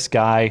 jealous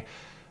guy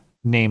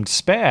named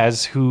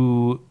Spaz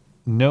who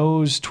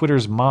knows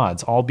Twitter's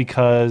mods, all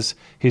because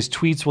his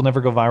tweets will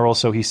never go viral,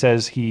 so he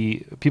says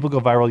people go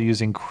viral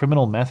using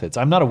criminal methods.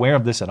 I'm not aware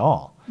of this at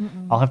all.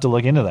 I'll have to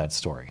look into that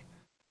story.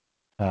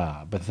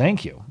 But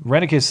thank you.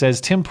 Redicus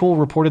says, Tim Pool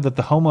reported that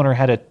the homeowner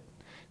had a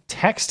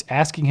text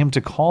asking him to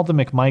call the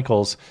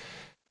McMichaels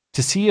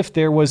to see if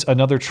there was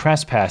another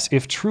trespass.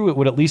 If true, it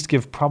would at least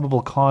give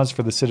probable cause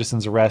for the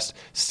citizen's arrest.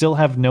 Still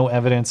have no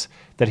evidence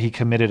that he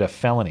committed a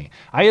felony.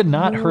 I had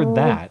not heard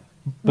that,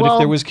 but if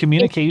there was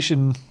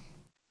communication...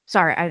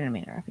 Sorry, I didn't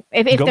mean to interrupt you.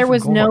 If there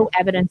was no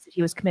evidence that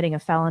he was committing a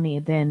felony,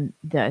 then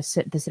the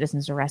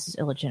citizen's arrest is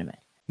illegitimate.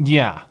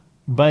 Yeah,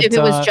 but if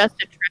it was just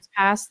a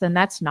trespass, then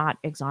that's not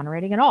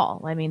exonerating at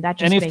all. I mean, that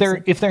just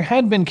if there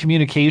had been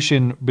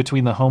communication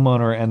between the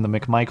homeowner and the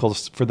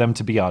McMichaels for them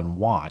to be on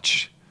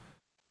watch,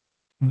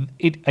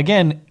 there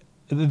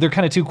are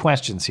kind of two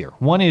questions here.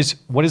 One is,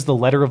 what is the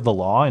letter of the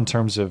law in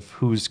terms of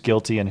who's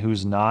guilty and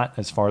who's not,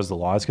 as far as the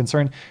law is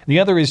concerned? The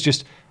other is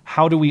just,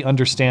 how do we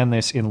understand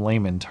this in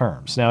layman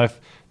terms? Now, if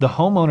the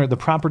homeowner, the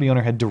property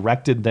owner, had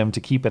directed them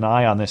to keep an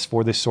eye on this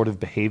for this sort of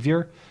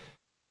behavior,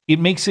 it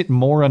makes it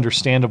more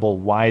understandable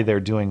why they're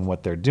doing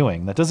what they're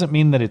doing. That doesn't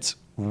mean that it's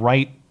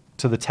right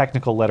to the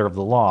technical letter of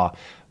the law,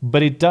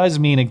 but it does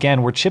mean,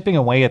 again, we're chipping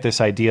away at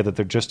this idea that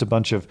they're just a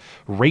bunch of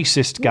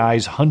racist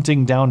guys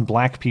hunting down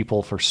black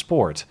people for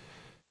sport.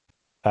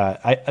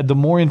 The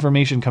more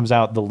information comes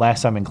out, the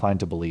less I'm inclined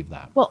to believe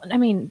that. Well, I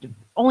mean,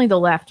 only the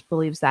left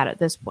believes that at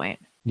this point.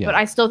 Yeah. But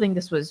I still think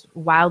this was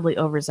wildly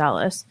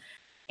overzealous,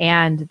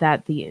 and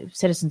that the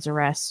citizen's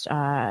arrest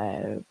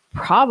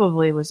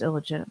probably was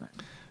illegitimate.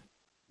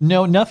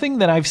 No, nothing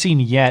that I've seen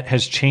yet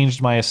has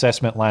changed my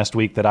assessment last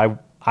week that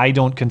I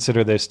don't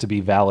consider this to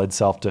be valid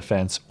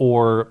self-defense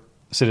or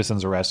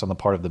citizen's arrest on the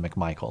part of the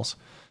McMichaels.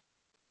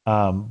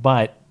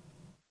 But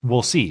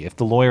we'll see. If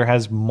the lawyer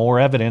has more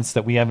evidence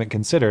that we haven't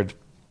considered,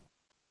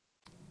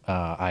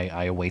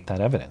 I await that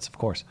evidence, of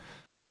course.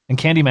 And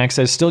Candy Mac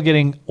says, still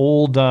getting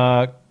old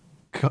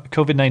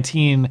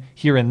COVID-19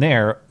 here and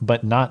there,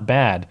 but not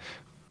bad.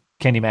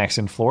 Candy Mac's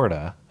in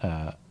Florida,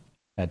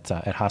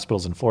 at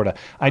hospitals in Florida.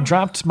 I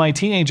dropped my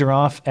teenager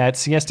off at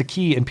Siesta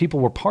Key and people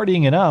were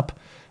partying it up.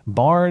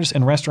 Bars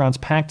and restaurants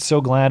packed. So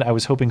glad. I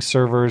was hoping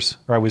servers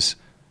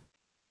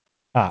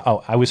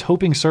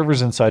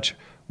and such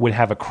would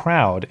have a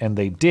crowd, and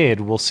they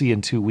did. We'll see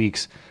in 2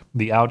 weeks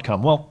the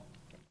outcome. Well,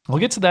 we'll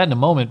get to that in a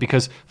moment,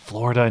 because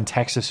Florida and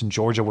Texas and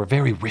Georgia were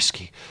very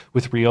risky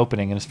with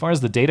reopening. And as far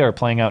as the data are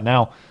playing out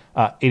now,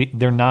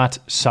 they're not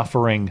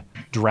suffering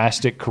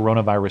drastic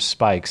coronavirus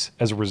spikes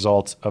as a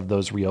result of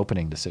those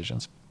reopening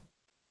decisions.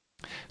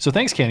 So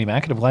thanks, Candy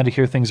Mac, and I'm glad to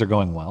hear things are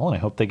going well, and I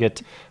hope they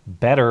get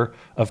better.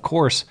 Of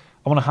course,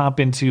 I want to hop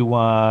into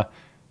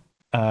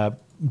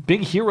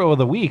big hero of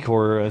the week,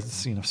 or at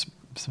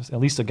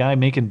least a guy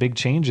making big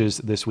changes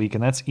this week,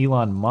 and that's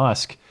Elon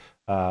Musk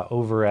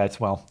over at,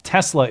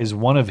 Tesla is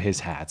one of his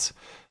hats.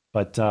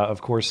 But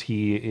of course,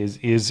 he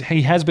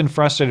has been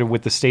frustrated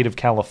with the state of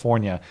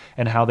California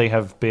and how they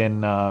have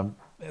been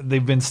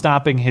they've been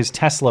stopping his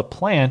Tesla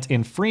plant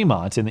in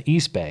Fremont in the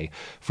East Bay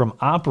from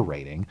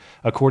operating,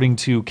 according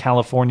to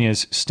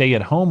California's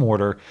stay-at-home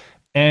order.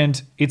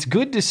 And it's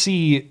good to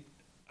see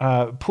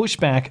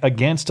pushback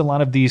against a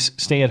lot of these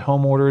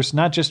stay-at-home orders,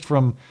 not just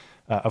from,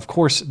 of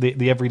course,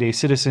 the everyday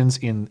citizens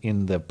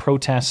in the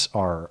protests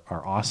are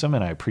awesome,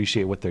 and I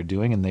appreciate what they're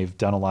doing, and they've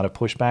done a lot of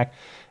pushback.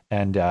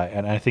 And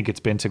I think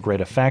it's been to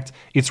great effect.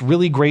 It's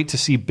really great to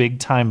see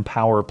big-time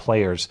power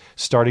players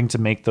starting to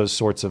make those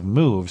sorts of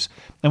moves.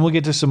 And we'll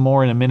get to some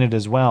more in a minute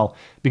as well,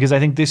 because I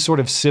think this sort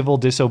of civil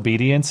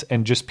disobedience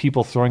and just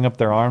people throwing up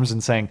their arms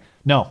and saying,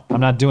 no, I'm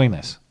not doing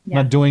this. I'm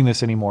not doing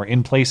this anymore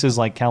in places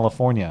like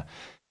California.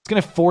 It's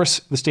going to force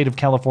the state of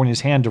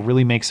California's hand to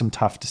really make some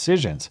tough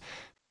decisions.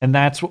 And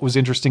that's what was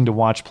interesting to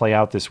watch play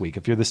out this week.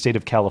 If you're the state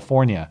of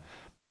California,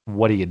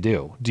 what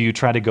do? Do you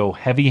try to go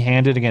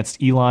heavy-handed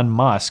against Elon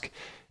Musk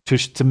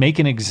to make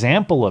an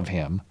example of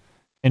him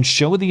and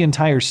show the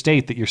entire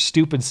state that your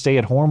stupid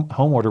stay-at-home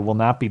order will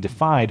not be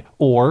defied?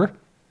 Or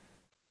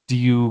do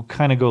you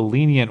kind of go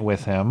lenient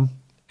with him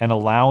and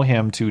allow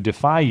him to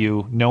defy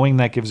you, knowing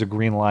that gives a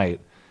green light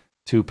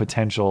to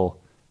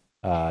potential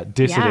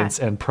dissidents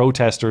and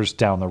protesters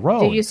down the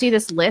road? Did you see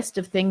this list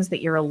of things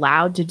that you're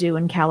allowed to do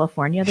in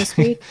California this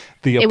week?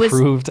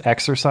 Approved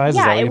exercise?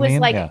 Yeah, is that what it you was mean?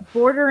 like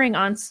bordering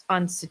on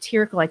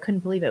satirical. I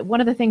couldn't believe it.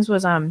 One of the things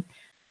was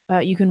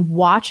you can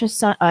watch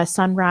a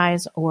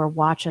sunrise or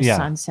watch a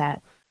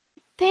sunset.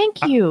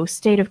 Thank you,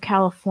 state of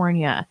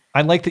California.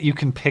 I like that you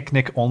can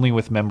picnic only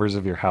with members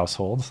of your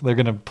household. They're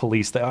going to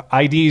police the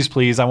IDs,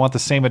 please. I want the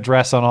same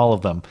address on all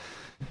of them.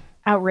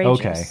 Outrageous.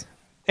 Okay.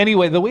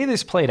 Anyway, the way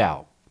this played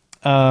out.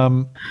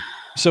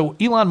 So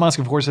Elon Musk,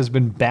 of course, has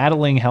been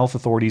battling health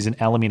authorities in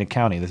Alameda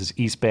County, this is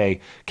East Bay,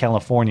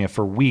 California,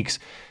 for weeks,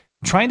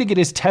 trying to get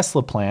his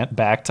Tesla plant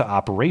back to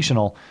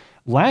operational.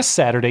 Last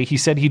Saturday, he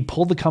said he'd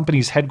pull the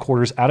company's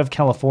headquarters out of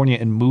California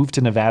and move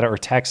to Nevada or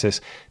Texas.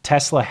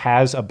 Tesla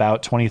has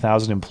about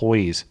 20,000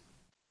 employees.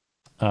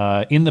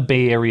 In the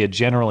Bay Area,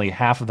 generally,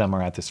 half of them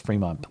are at this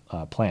Fremont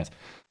plant.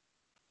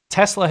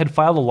 Tesla had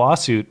filed a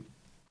lawsuit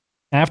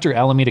after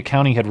Alameda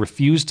County had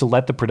refused to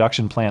let the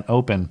production plant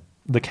open.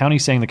 The county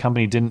saying the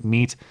company didn't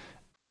meet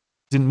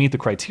the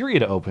criteria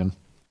to open.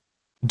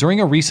 During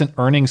a recent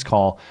earnings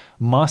call,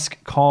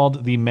 Musk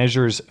called the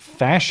measures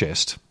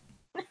fascist.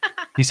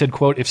 He said,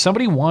 quote, if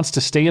somebody wants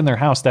to stay in their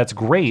house, that's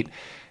great.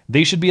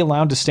 They should be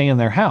allowed to stay in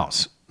their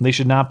house. They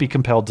should not be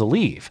compelled to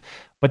leave.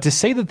 But to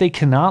say that they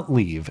cannot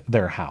leave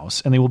their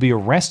house and they will be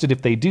arrested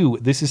if they do,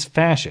 this is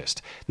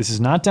fascist. This is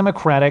not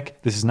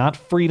democratic. This is not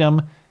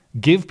freedom.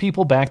 Give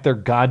people back their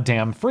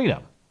goddamn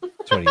freedom.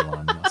 That's what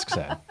Elon Musk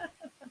said.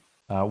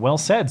 Well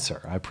said,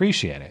 sir. I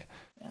appreciate it.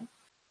 Yeah.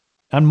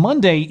 On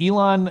Monday,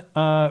 Elon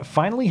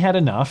finally had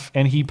enough,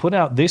 and he put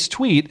out this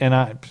tweet,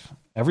 and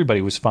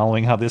everybody was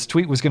following how this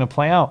tweet was going to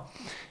play out.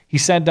 He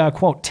said,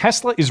 quote,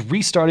 Tesla is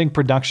restarting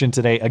production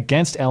today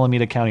against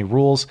Alameda County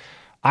rules.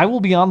 I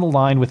will be on the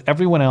line with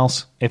everyone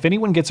else. If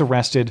anyone gets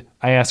arrested,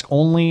 I ask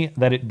only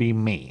that it be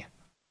me.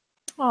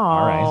 Aww.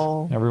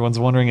 All right. Everyone's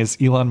wondering, is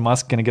Elon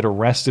Musk going to get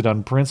arrested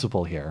on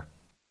principle here?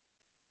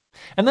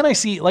 And then I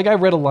see, like, I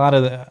read a lot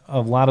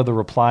of the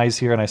replies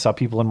here, and I saw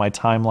people in my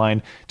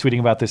timeline tweeting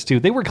about this too.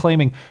 They were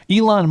claiming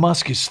Elon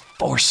Musk is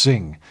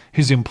forcing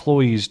his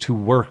employees to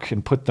work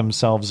and put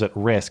themselves at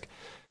risk.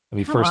 I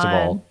mean, first of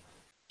all,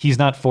 he's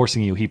not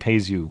forcing you; he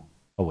pays you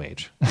a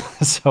wage.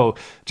 So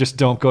just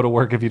don't go to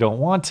work if you don't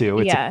want to.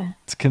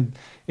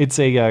 It's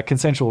a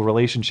consensual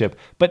relationship.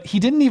 But he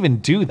didn't even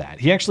do that.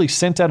 He actually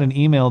sent out an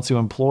email to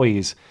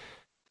employees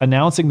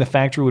announcing the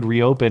factory would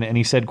reopen, and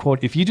he said,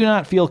 quote, "If you do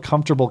not feel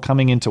comfortable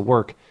coming into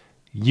work,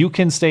 you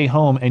can stay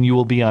home and you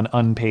will be on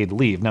unpaid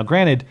leave." Now,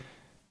 granted,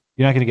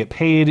 you're not going to get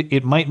paid.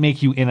 It might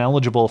make you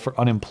ineligible for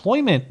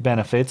unemployment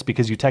benefits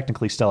because you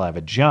technically still have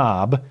a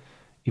job,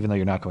 even though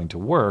you're not going to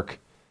work.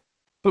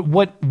 But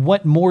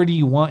what more do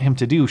you want him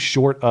to do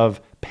short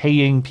of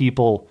paying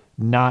people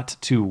not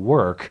to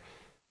work?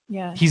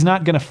 Yeah. He's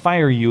not going to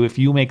fire you if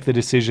you make the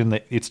decision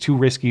that it's too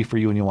risky for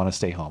you and you want to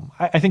stay home.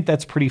 I think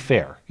that's pretty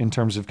fair in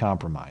terms of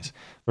compromise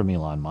from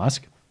Elon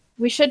Musk.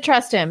 We should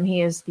trust him.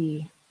 He is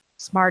the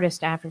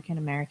smartest African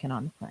American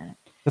on the planet.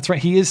 That's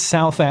right. He is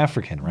South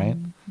African, right?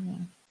 Yeah.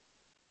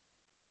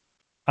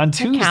 On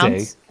Tuesday,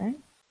 counts, right?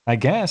 I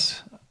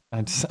guess,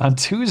 on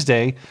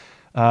Tuesday,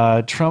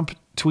 Trump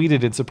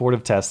tweeted in support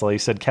of Tesla. He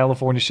said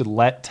California should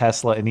let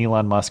Tesla and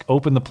Elon Musk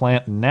open the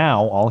plant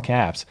now, all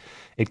caps.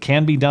 It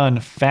can be done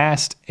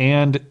fast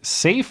and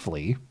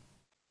safely.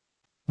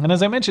 And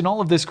as I mentioned, all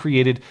of this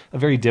created a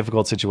very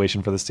difficult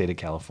situation for the state of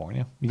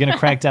California. You're going to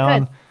crack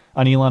down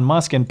on Elon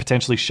Musk and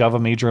potentially shove a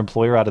major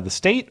employer out of the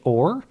state,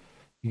 or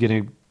you're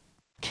going to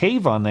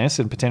cave on this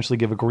and potentially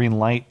give a green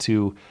light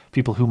to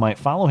people who might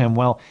follow him.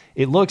 Well,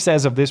 it looks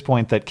as of this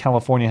point that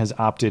California has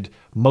opted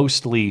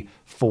mostly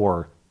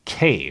for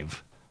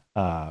cave.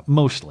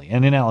 Mostly,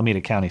 and in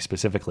Alameda County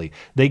specifically.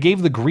 They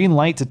gave the green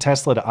light to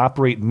Tesla to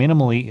operate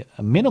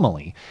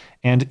minimally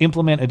and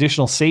implement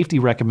additional safety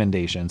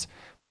recommendations.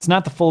 It's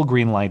not the full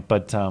green light,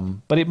 but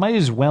it might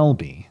as well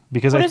be,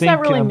 because what does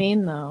that really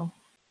mean, though?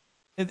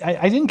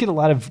 I didn't get a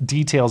lot of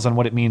details on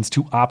what it means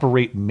to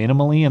operate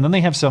minimally, and then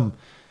they have some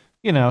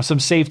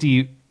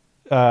safety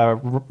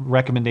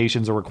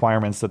recommendations or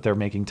requirements that they're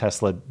making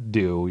Tesla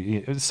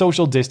do.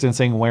 Social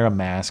distancing, wear a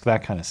mask,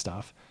 that kind of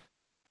stuff.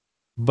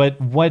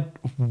 But what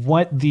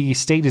the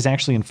state is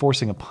actually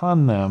enforcing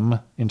upon them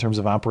in terms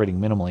of operating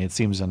minimally, it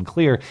seems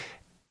unclear.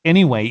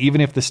 Anyway, even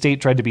if the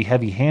state tried to be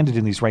heavy-handed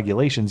in these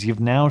regulations,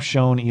 you've now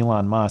shown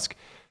Elon Musk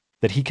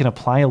that he can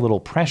apply a little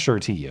pressure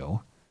to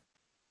you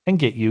and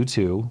get you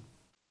to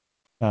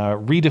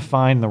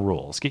redefine the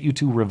rules, get you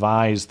to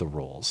revise the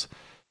rules.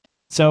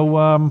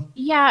 So,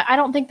 yeah, I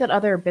don't think that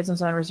other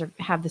business owners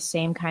have the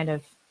same kind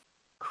of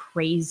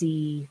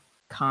crazy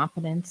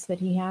competence that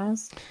he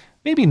has.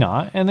 Maybe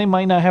not, and they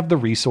might not have the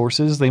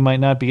resources. They might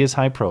not be as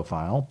high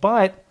profile.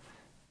 But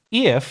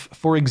if,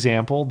 for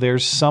example,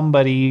 there's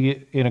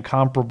somebody in a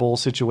comparable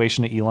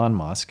situation to Elon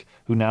Musk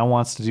who now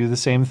wants to do the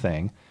same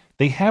thing,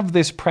 they have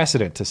this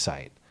precedent to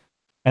cite.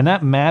 And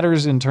that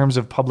matters in terms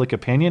of public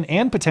opinion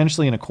and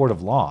potentially in a court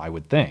of law, I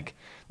would think.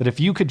 That if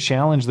you could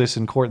challenge this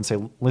in court and say,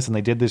 listen,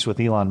 they did this with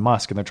Elon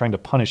Musk and they're trying to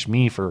punish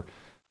me for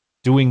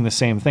doing the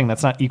same thing,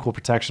 that's not equal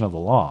protection of the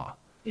law.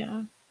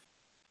 Yeah.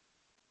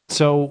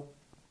 So,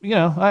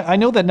 I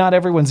know that not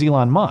everyone's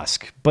Elon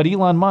Musk, but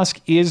Elon Musk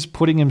is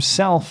putting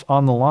himself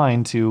on the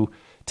line to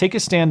take a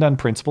stand on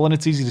principle, and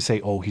it's easy to say,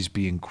 oh, he's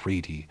being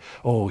greedy.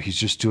 Oh, he's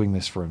just doing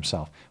this for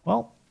himself.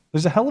 Well,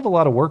 there's a hell of a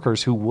lot of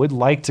workers who would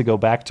like to go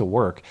back to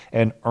work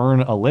and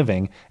earn a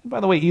living. And by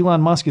the way,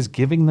 Elon Musk is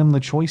giving them the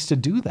choice to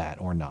do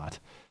that or not.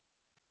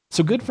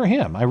 So good for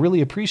him. I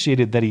really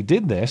appreciated that he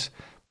did this.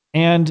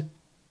 And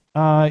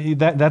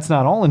that's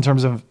not all in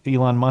terms of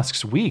Elon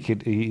Musk's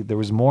week. There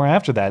was more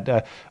after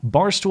that.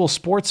 Barstool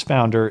Sports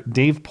founder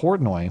Dave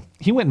Portnoy,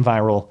 he went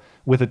viral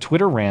with a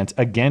Twitter rant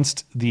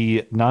against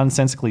the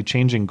nonsensically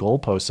changing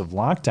goalposts of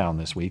lockdown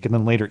this week, and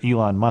then later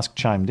Elon Musk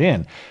chimed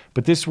in.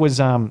 But this was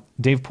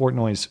Dave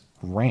Portnoy's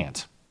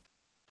rant.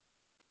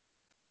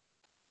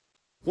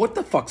 What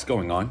the fuck's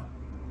going on?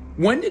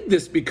 When did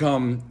this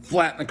become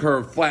flatten the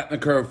curve, flatten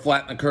the curve,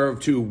 flatten the curve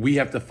to we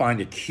have to find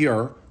a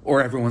cure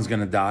or everyone's going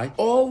to die?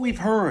 All we've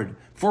heard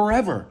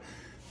forever,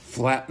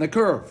 flatten the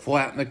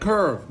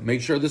curve,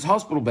 make sure there's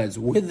hospital beds.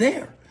 We're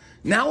there.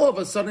 Now all of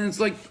a sudden it's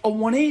like a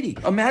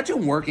 180.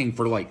 Imagine working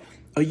for like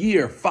a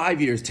year,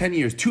 5 years, 10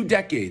 years, 2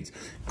 decades,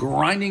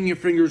 grinding your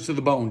fingers to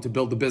the bone to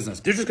build a business.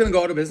 They're just going to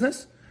go out of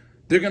business?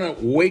 They're going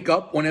to wake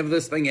up whenever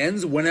this thing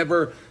ends,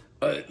 whenever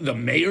the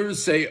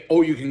mayors say,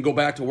 oh, you can go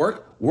back to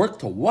work? Work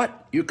to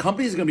what? Your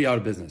company's going to be out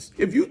of business.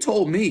 If you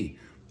told me,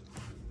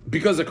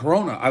 because of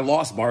Corona, I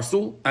lost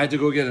Barstool, I had to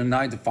go get a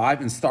 9 to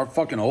 5 and start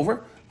fucking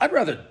over, I'd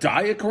rather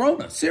die of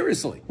Corona.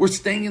 Seriously. We're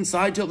staying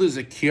inside till there's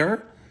a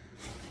cure?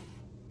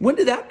 When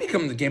did that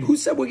become the game? Who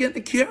said we're getting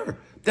the cure?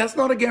 That's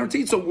not a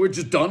guarantee, so we're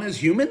just done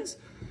as humans?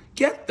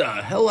 Get the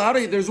hell out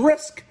of here. There's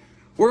risk.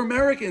 We're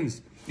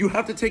Americans. You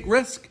have to take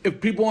risk. If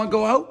people want to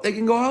go out, they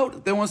can go out.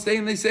 If they want to stay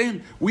in, they stay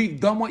in. We've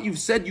done what you've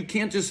said. You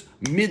can't just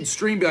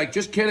midstream be like,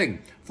 just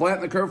kidding.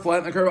 Flatten the curve,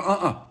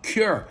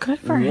 cure. Good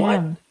for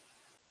him.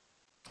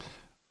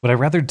 Would I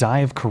rather die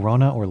of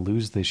Corona or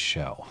lose this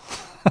show?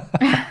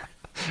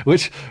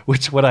 Which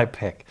would I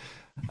pick?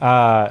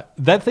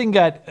 That thing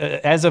got,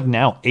 as of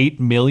now, 8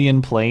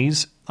 million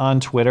plays on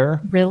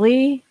Twitter.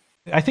 Really?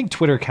 I think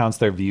Twitter counts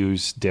their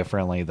views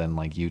differently than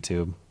like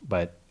YouTube,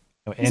 but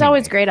he's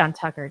always great on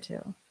Tucker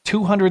too.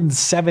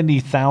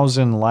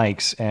 270,000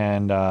 likes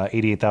and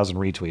 88,000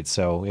 retweets,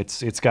 so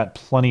it's got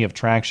plenty of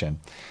traction.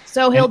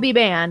 So he'll be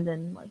banned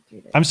in like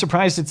 3 days. I'm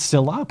surprised it's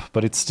still up,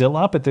 but it's still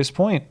up at this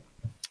point.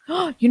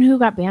 You know who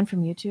got banned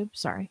from YouTube?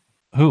 Sorry.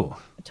 Who?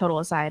 Total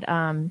aside.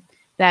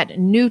 That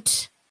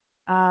Newt.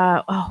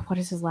 What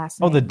is his last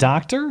name? Oh, the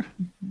doctor?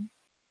 Mm-hmm.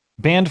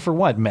 Banned for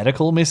what?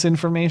 Medical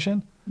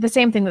misinformation? The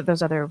same thing that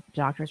those other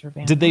doctors were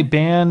banned. Did they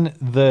ban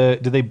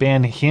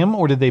him,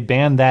 or did they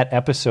ban that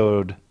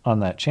episode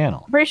on that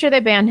channel? I'm pretty sure they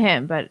banned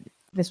him, but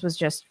this was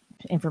just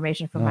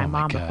information from my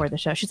mom before the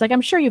show. She's like,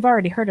 I'm sure you've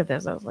already heard of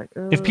this. I was like,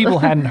 ugh. If people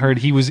hadn't heard,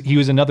 he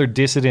was another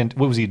dissident.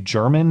 What was he?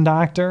 German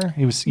doctor?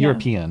 He was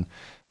European.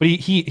 But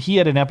he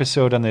had an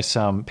episode on this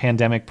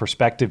pandemic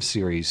perspective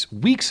series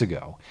weeks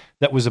ago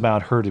that was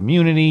about herd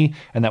immunity,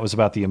 and that was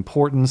about the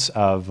importance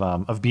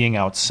of being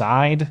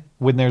outside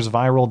when there's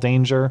viral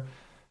danger.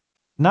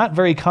 Not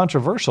very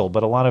controversial,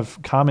 but a lot of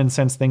common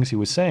sense things he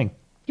was saying.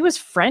 He was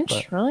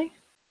French, really?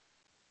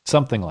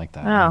 Something like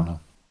that. Oh. I don't know.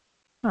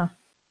 Huh.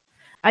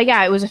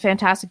 Yeah, it was a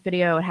fantastic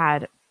video. It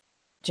had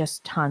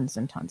just tons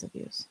and tons of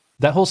views.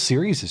 That whole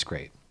series is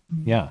great.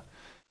 Mm-hmm.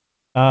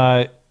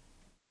 Yeah.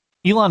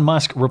 Elon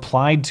Musk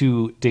replied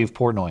to Dave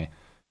Portnoy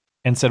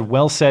and said,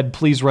 well said,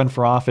 please run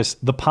for office.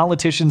 The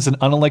politicians and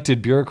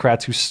unelected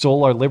bureaucrats who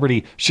stole our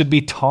liberty should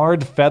be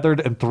tarred, feathered,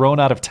 and thrown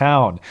out of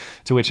town.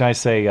 To which I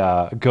say,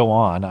 go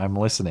on, I'm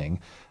listening.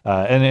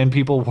 And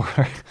people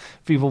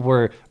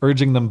were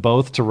urging them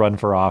both to run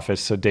for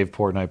office. So Dave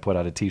Portnoy put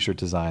out a t-shirt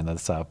design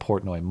that's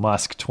Portnoy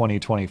Musk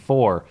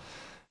 2024,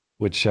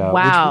 which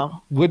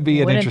would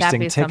be an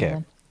interesting ticket.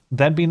 Something?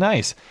 That'd be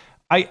nice.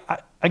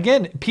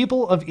 Again,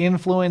 people of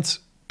influence...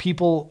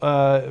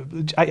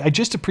 I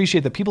just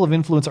appreciate that people of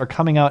influence are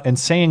coming out and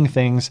saying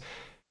things.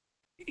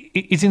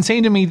 It's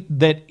insane to me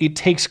that it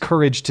takes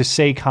courage to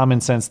say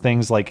common sense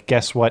things like,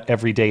 guess what?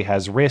 Every day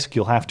has risk.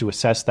 You'll have to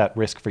assess that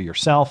risk for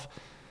yourself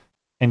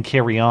and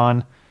carry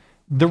on.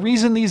 The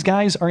reason these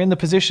guys are in the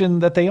position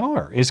that they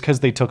are is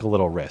because they took a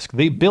little risk.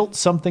 They built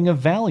something of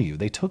value.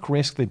 They took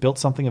risk. They built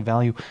something of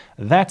value.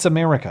 That's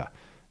America.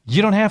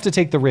 You don't have to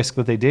take the risk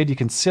that they did. You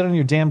can sit on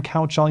your damn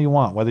couch all you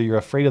want, whether you're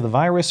afraid of the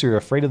virus or you're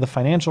afraid of the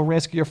financial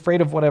risk, you're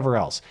afraid of whatever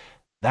else.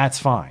 That's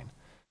fine.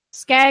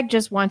 Skag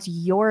just wants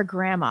your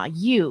grandma,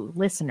 you,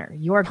 listener,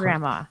 your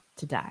grandma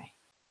to die.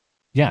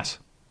 Yes,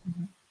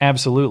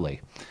 absolutely.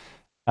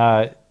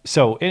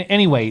 So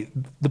anyway,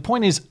 the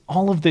point is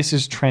all of this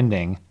is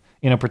trending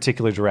in a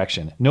particular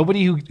direction.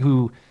 Nobody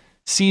who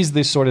sees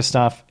this sort of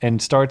stuff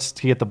and starts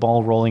to get the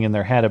ball rolling in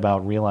their head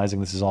about realizing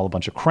this is all a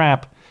bunch of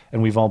crap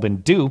and we've all been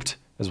duped,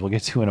 as we'll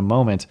get to in a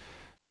moment,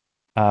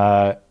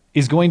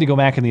 is going to go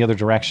back in the other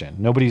direction.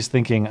 Nobody's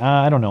thinking,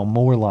 I don't know,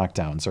 more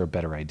lockdowns are a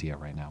better idea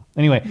right now.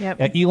 Anyway,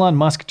 Elon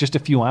Musk just a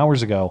few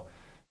hours ago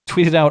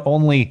tweeted out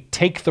only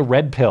take the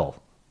red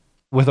pill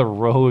with a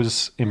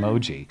rose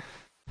emoji.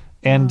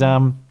 And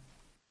I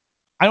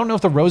don't know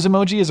if the rose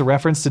emoji is a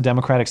reference to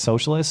Democratic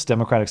Socialists.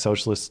 Democratic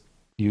Socialists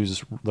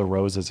use the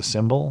rose as a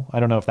symbol. I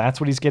don't know if that's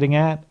what he's getting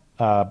at.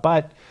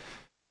 But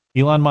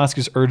Elon Musk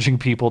is urging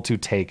people to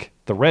take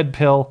the red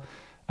pill.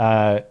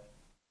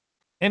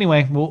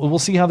 Anyway, we'll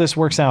see how this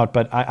works out,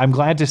 but I'm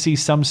glad to see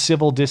some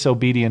civil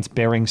disobedience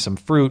bearing some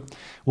fruit.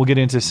 We'll get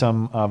into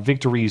some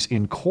victories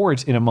in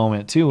court in a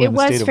moment, too. It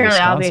was fairly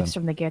obvious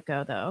from the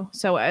get-go, though,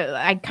 so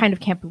I kind of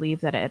can't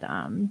believe that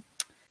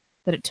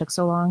it took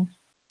so long.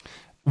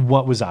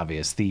 What was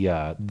obvious?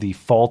 The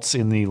faults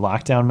in the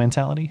lockdown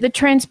mentality? The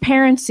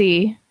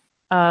transparency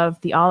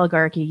of the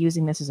oligarchy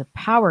using this as a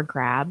power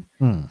grab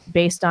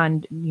based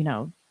on,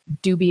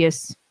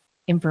 dubious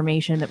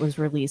information that was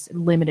released,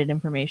 limited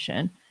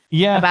information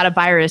about a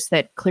virus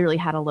that clearly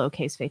had a low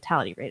case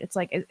fatality rate. It's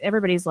like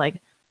everybody's like,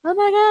 oh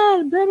my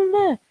God, blah, blah,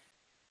 blah.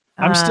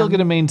 I'm still going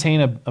to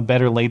maintain a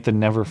better late than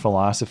never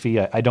philosophy.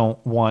 I don't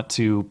want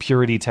to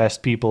purity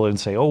test people and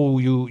say, oh,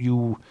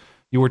 you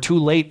were too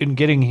late in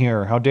getting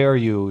here. How dare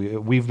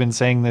you? We've been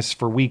saying this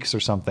for weeks or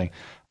something.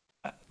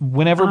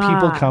 Whenever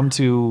people come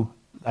to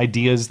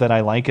ideas that I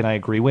like and I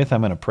agree with,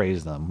 I'm going to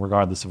praise them,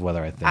 regardless of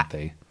whether I think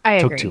they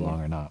took too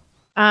long or not.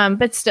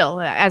 But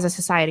still, as a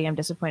society, I'm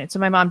disappointed. So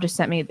my mom just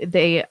sent me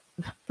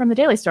from the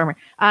Daily Stormer.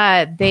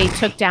 They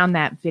took down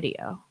that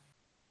video.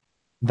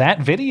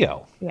 That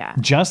video? Yeah.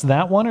 Just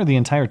that one or the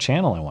entire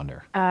channel, I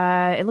wonder?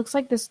 It looks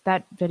like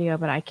that video,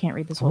 but I can't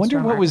read this whole I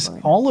wonder what was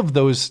all of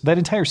those. That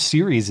entire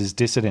series is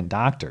dissident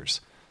doctors.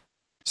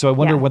 So I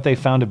wonder what they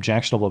found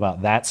objectionable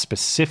about that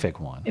specific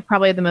one. It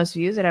probably had the most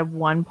views. It had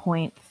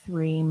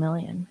 1.3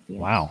 million views.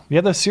 Wow.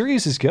 Yeah, the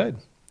series is good.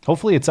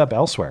 Hopefully it's up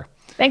elsewhere.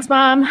 Thanks,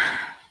 Mom.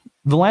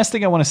 The last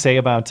thing I want to say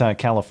about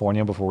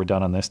California before we're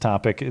done on this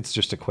topic, it's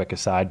just a quick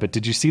aside, but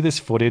did you see this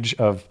footage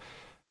of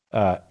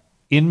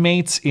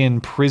inmates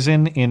in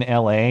prison in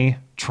LA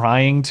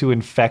trying to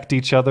infect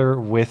each other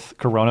with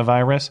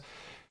coronavirus?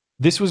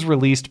 This was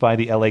released by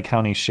the LA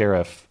County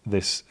Sheriff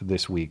this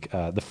week,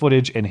 the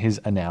footage and his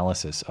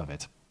analysis of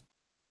it.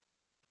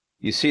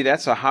 You see,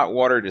 that's a hot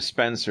water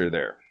dispenser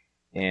there.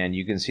 And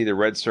you can see the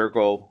red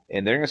circle.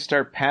 And they're going to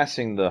start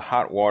passing the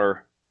hot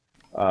water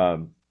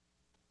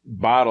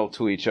bottle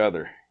to each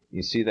other.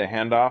 You see the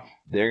handoff?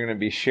 They're going to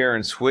be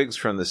sharing swigs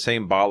from the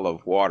same bottle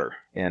of water.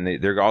 And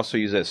they're also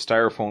use that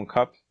styrofoam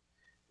cup.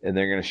 And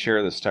they're going to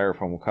share the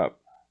styrofoam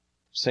cup.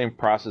 Same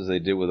process they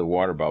did with the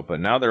water bottle. But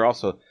now they're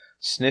also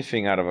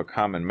sniffing out of a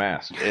common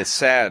mask. It's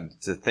sad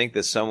to think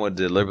that someone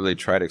deliberately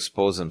tried to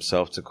expose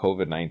himself to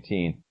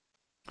COVID-19.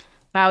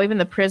 Wow, even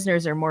the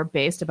prisoners are more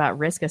based about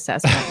risk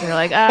assessment. They're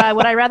like,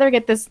 would I rather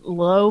get this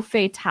low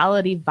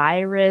fatality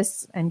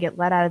virus and get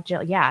let out of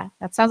jail? Yeah,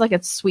 that sounds like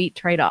a sweet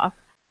trade-off.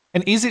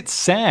 And is it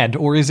sad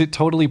or is it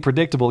totally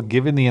predictable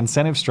given the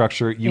incentive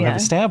structure you have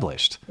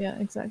established? Yeah,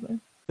 exactly.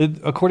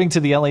 According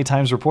to the LA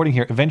Times reporting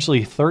here,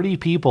 eventually 30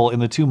 people in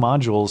the 2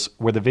 modules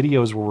where the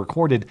videos were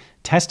recorded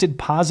tested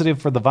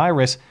positive for the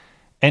virus,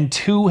 and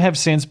 2 have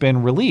since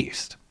been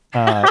released,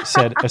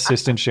 said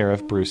Assistant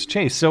Sheriff Bruce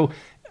Chase. So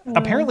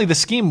apparently the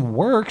scheme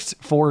worked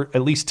for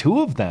at least 2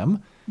 of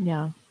them.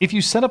 Yeah. If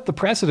you set up the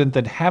precedent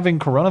that having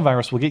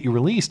coronavirus will get you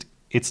released,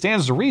 it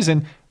stands to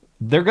reason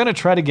they're going to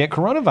try to get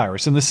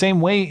coronavirus. In the same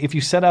way, if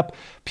you set up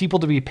people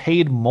to be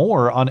paid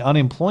more on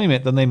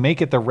unemployment than they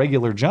make at their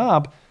regular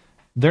job,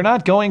 they're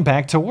not going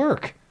back to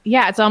work.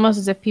 Yeah, it's almost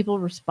as if people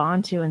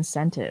respond to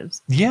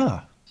incentives.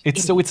 Yeah.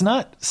 It's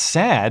not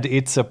sad.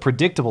 It's a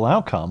predictable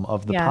outcome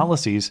of the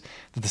policies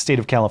that the state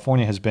of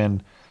California has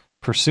been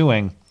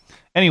pursuing.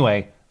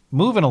 Anyway,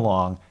 moving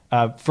along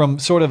from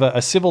sort of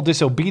a civil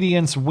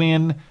disobedience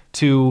win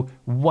to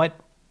what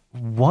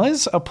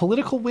was a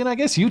political win, I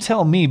guess. You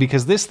tell me,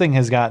 because this thing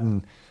has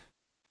gotten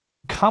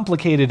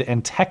complicated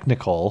and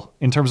technical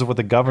in terms of what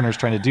the governor's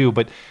trying to do.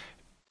 But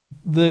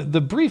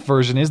the brief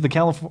version is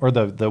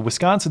the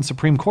Wisconsin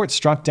Supreme Court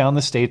struck down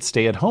the state's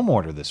stay-at-home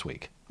order this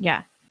week.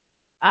 Yeah.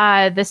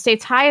 The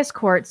state's highest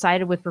court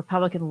sided with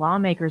Republican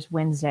lawmakers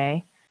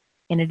Wednesday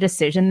in a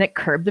decision that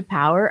curbed the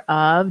power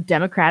of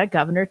Democratic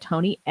Governor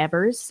Tony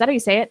Evers. Is that how you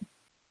say it?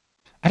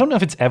 I don't know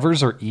if it's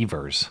Evers or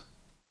Evers.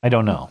 I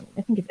don't know.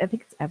 I think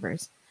it's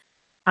Evers.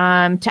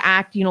 To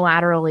act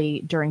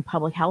unilaterally during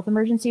public health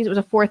emergencies. It was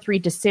a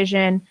 4-3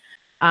 decision.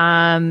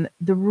 The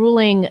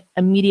ruling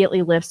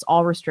immediately lifts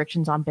all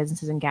restrictions on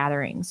businesses and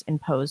gatherings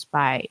imposed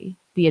by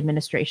the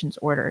administration's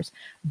orders,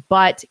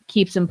 but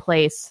keeps in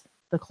place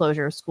the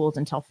closure of schools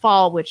until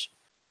fall, which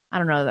I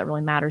don't know that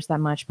really matters that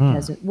much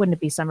because wouldn't it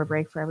be summer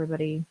break for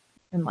everybody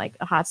in like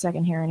a hot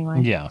second here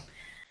anyway? Yeah.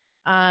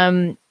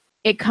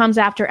 It comes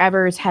after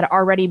Evers had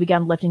already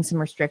begun lifting some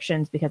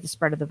restrictions because the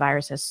spread of the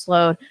virus has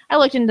slowed. I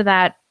looked into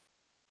that.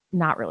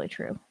 Not really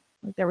true.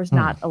 Like, there was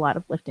not a lot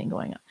of lifting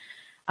going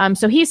on.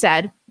 So he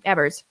said,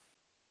 Evers,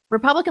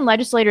 Republican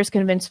legislators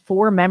convinced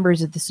 4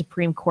 members of the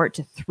Supreme Court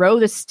to throw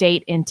the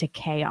state into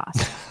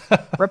chaos.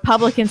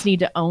 Republicans need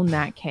to own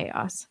that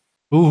chaos.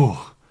 Ooh,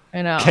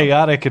 I know.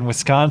 Chaotic in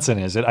Wisconsin,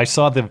 is it? I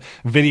saw the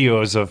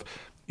videos of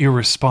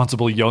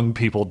irresponsible young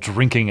people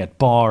drinking at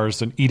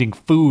bars and eating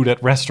food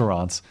at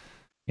restaurants.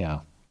 Yeah.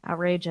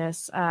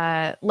 Outrageous.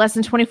 Less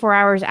than 24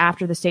 hours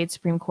after the state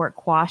Supreme Court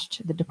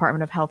quashed the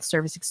Department of Health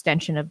Service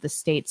extension of the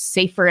state's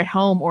safer at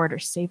home order,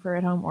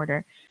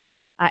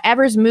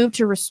 Evers moved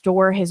to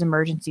restore his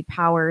emergency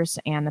powers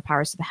and the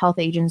powers of the health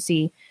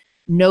agency,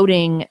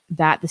 noting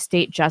that the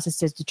state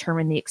justices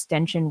determined the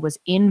extension was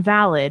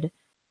invalid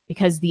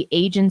because the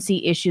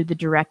agency issued the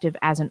directive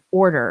as an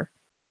order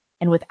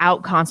and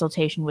without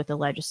consultation with the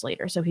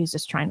legislator. So he's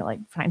just trying to like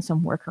find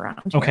some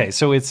workaround. Okay,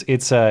 so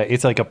it's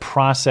like a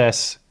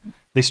process.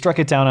 They struck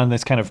it down on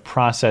this kind of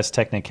process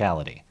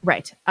technicality.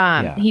 Right.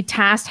 He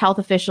tasked health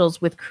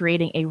officials with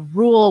creating a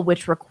rule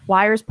which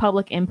requires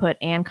public input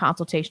and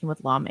consultation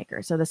with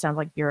lawmakers. So this sounds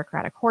like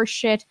bureaucratic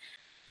horseshit.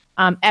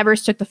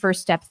 Evers took the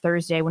first step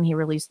Thursday when he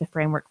released the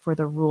framework for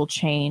the rule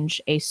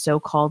change, a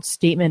so-called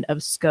statement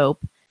of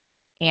scope,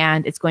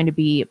 and it's going to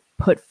be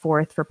put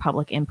forth for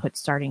public input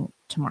starting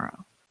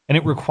tomorrow. And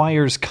it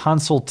requires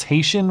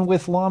consultation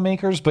with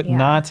lawmakers, but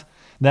not,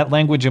 that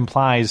language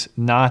implies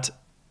not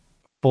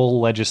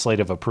full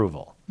legislative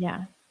approval.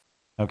 Yeah.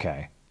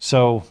 Okay.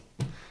 So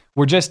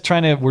we're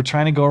trying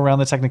to go around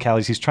the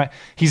technicalities.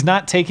 He's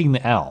not taking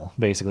the L,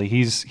 basically.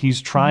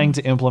 He's trying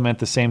to implement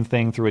the same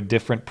thing through a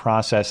different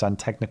process on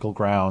technical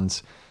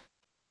grounds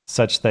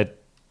such that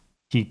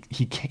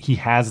he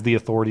has the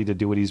authority to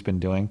do what he's been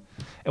doing.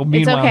 Meanwhile,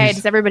 it's okay.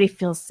 Does everybody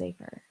feel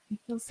safer? He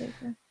feels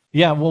safer.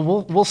 Yeah,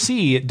 well, we'll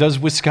see. Does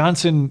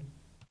Wisconsin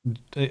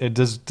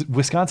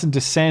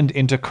descend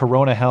into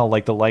Corona hell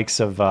like the likes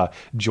of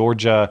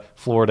Georgia,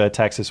 Florida,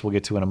 Texas? We'll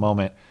get to in a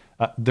moment.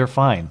 They're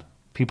fine.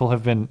 People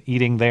have been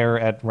eating there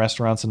at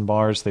restaurants and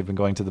bars. They've been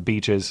going to the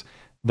beaches.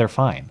 They're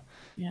fine.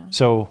 Yeah.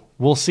 So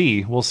we'll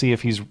see. We'll see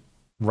if he's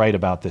right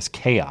about this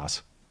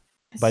chaos.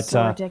 It's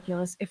so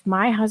ridiculous. If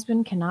my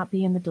husband cannot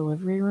be in the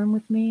delivery room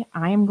with me,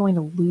 I am going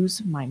to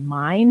lose my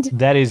mind.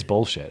 That is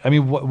bullshit. I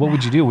mean, what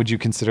would you do? Would you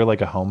consider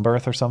like a home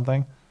birth or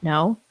something?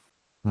 No.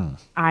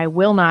 I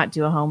will not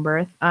do a home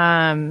birth.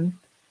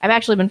 I've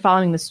actually been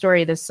following this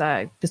story. This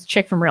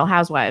chick from Real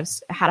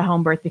Housewives had a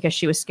home birth because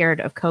she was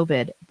scared of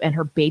COVID, and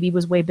her baby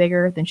was way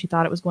bigger than she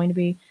thought it was going to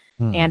be,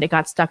 and it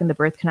got stuck in the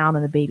birth canal, and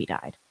then the baby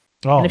died.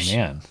 Oh,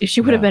 and if she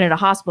would have been at a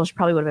hospital, she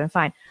probably would have been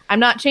fine. I'm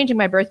not changing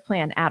my birth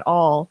plan at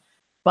all,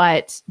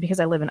 but because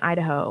I live in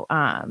Idaho.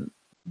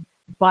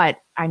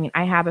 But I mean,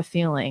 I have a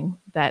feeling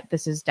that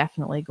this is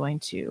definitely going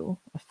to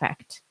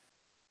affect.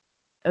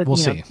 We'll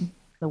see.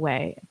 The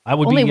way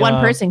only one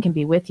person can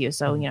be with you,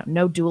 so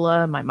no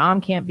doula. My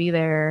mom can't be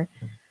there.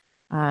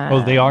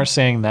 They are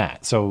saying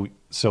that. So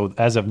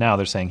as of now,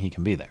 they're saying he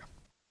can be there.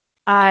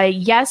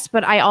 Yes,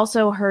 but I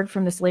also heard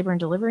from this labor and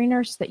delivery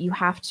nurse that you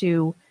have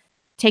to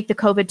take the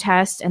COVID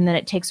test, and then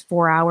it takes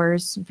 4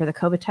 hours for the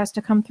COVID test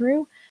to come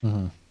through.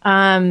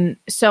 Mm-hmm.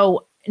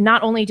 So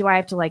not only do I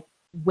have to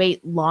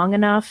wait long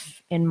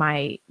enough when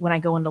I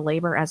go into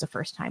labor as a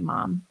first-time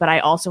mom, but I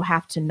also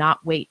have to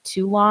not wait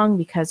too long,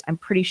 because I'm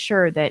pretty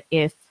sure that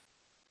if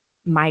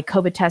my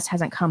COVID test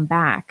hasn't come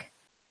back,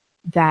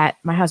 that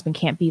my husband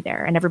can't be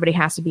there, and everybody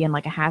has to be in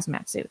a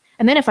hazmat suit.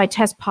 And then if I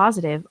test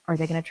positive, are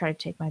they going to try to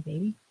take my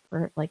baby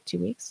for 2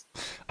 weeks?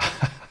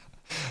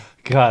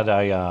 God,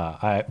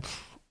 I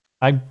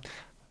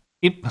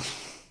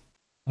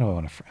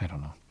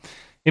don't know.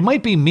 It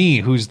might be me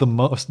who's the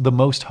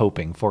most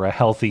hoping for a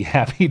healthy,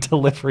 happy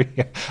delivery.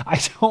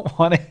 I don't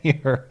want to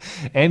hear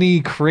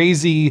any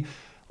crazy,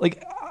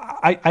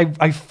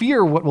 I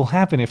fear what will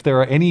happen if there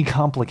are any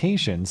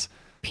complications.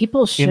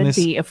 People should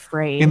be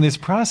afraid in this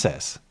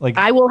process.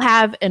 I will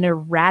have an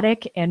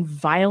erratic and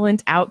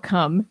violent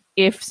outcome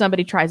if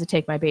somebody tries to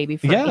take my baby.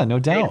 No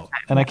doubt.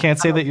 And I can't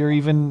say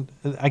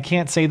that I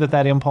can't say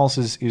that impulse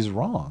is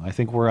wrong. I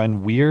think we're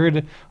in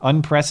weird,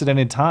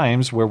 unprecedented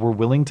times where we're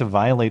willing to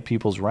violate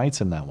people's rights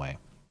in that way.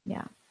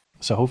 Yeah.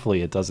 So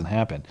hopefully it doesn't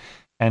happen.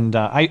 And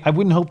I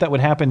wouldn't hope that would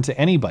happen to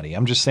anybody.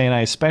 I'm just saying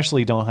I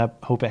especially don't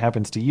hope it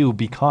happens to you,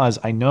 because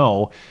I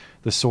know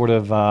the sort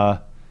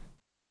of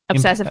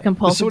obsessive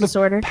compulsive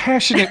disorder,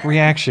 passionate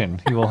reaction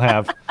you will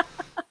have.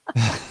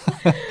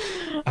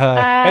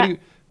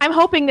 I'm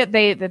hoping that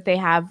they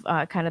have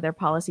kind of their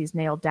policies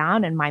nailed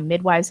down, and my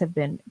midwives have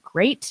been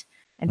great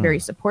and very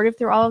supportive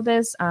through all of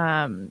this.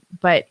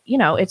 But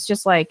it's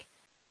just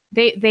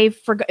they've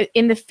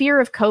in the fear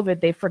of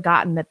COVID, they've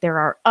forgotten that there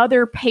are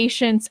other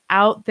patients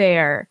out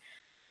there.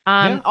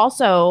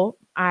 Also,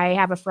 I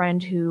have a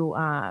friend who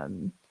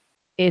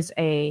is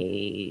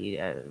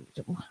a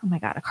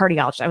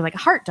cardiologist. I was a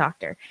heart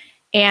doctor.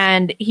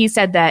 And he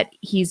said that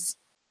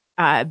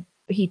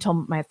he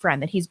told my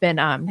friend that he's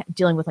been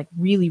dealing with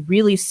really,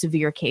 really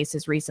severe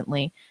cases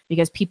recently,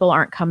 because people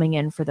aren't coming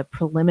in for the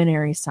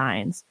preliminary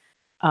signs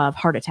of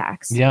heart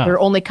attacks. Yeah. They're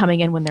only coming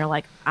in when they're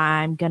like,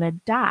 I'm going to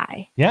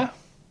die. Yeah.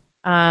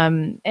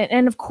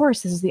 And of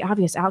course, this is the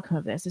obvious outcome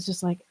of this. It's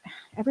just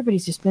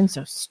everybody's just been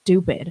so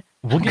stupid.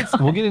 We'll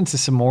get into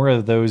some more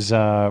of those,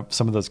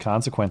 some of those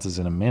consequences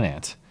in a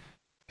minute,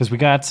 because we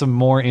got some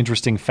more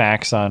interesting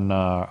facts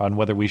on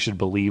whether we should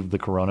believe the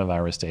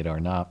coronavirus data or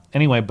not.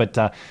 Anyway,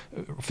 but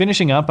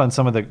finishing up on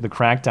some of the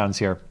crackdowns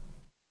here,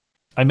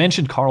 I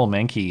mentioned Carl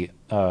Menke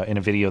in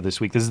a video this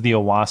week. This is the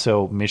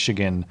Owasso,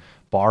 Michigan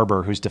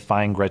barber who's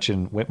defying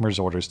Gretchen Whitmer's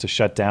orders to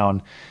shut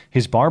down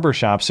his barber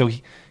shop. So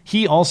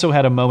he also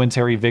had a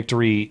momentary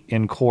victory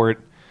in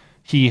court.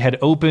 He had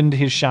opened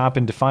his shop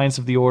in defiance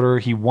of the order.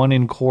 He won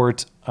in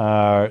court,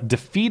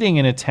 defeating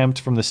an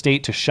attempt from the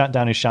state to shut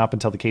down his shop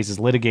until the case is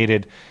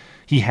litigated.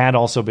 He had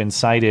also been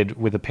cited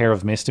with a pair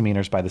of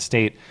misdemeanors by the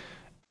state.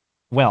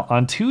 Well,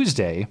 on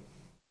Tuesday,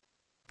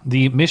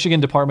 the Michigan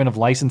Department of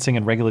Licensing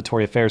and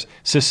Regulatory Affairs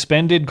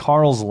suspended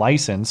Carl's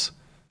license.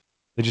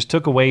 They just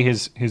took away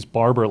his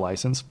barber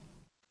license.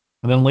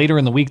 And then later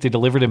in the week, they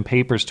delivered him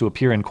papers to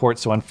appear in court.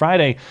 So on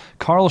Friday,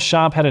 Carl's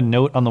shop had a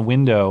note on the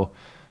window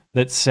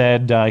that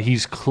said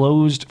he's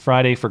closed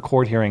Friday for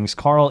court hearings.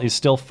 Carl is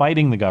still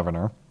fighting the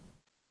governor,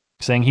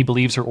 saying he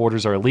believes her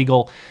orders are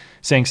illegal,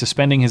 saying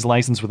suspending his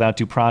license without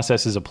due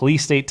process is a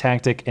police state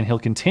tactic, and he'll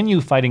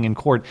continue fighting in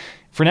court.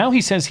 For now,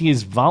 he says he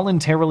is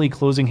voluntarily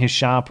closing his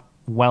shop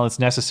while it's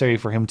necessary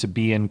for him to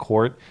be in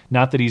court,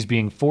 not that he's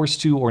being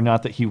forced to, or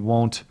not that he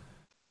won't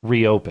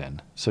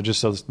reopen. So just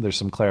so there's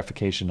some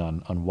clarification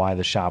on why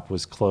the shop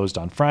was closed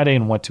on Friday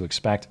and what to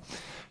expect.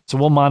 So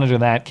we'll monitor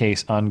that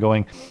case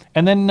ongoing.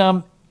 And then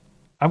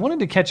I wanted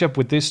to catch up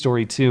with this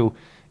story too.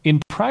 In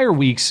prior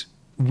weeks,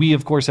 we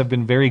of course have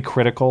been very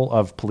critical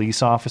of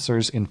police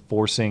officers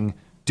enforcing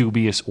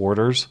dubious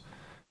orders.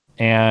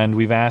 And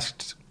we've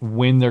asked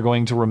when they're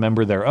going to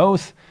remember their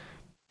oath.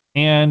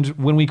 And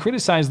when we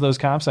criticize those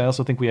cops, I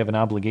also think we have an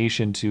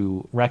obligation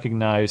to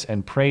recognize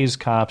and praise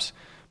cops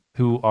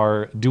who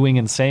are doing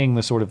and saying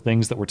the sort of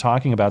things that we're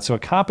talking about. So a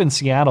cop in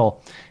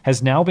Seattle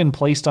has now been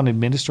placed on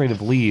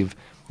administrative leave.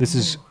 This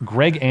is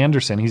Greg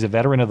Anderson. He's a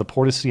veteran of the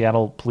Port of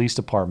Seattle Police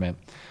Department.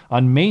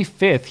 On May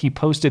 5th, he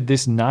posted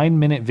this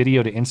 9-minute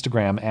video to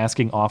Instagram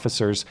asking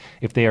officers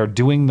if they are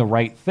doing the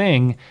right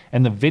thing,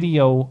 and the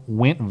video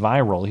went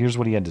viral. Here's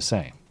what he had to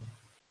say.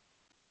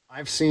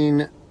 I've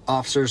seen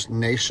officers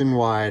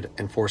nationwide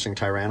enforcing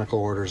tyrannical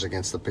orders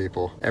against the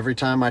people. Every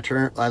time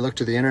I look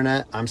to the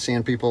internet, I'm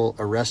seeing people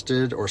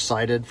arrested or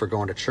cited for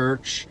going to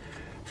church,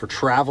 for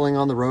traveling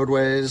on the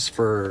roadways,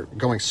 for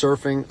going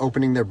surfing,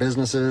 opening their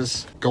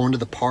businesses, going to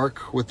the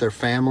park with their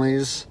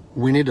families.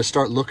 We need to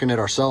start looking at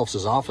ourselves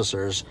as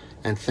officers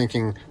and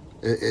thinking,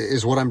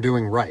 is what I'm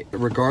doing right?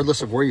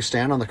 Regardless of where you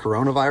stand on the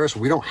coronavirus,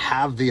 we don't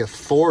have the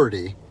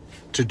authority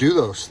to do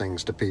those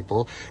things to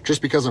people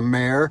just because a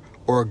mayor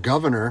or a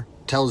governor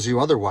tells you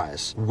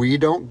otherwise. We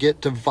don't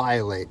get to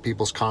violate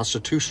people's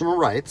constitutional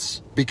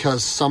rights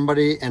because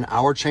somebody in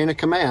our chain of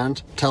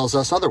command tells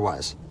us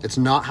otherwise. It's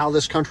not how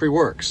this country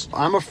works.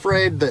 I'm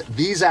afraid that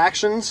these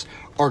actions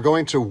are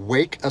going to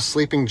wake a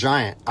sleeping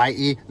giant,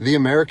 i.e. the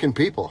American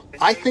people.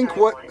 I think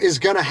what is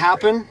going to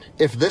happen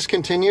if this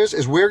continues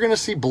is we're going to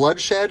see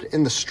bloodshed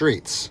in the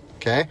streets,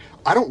 okay?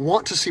 I don't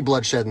want to see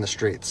bloodshed in the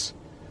streets.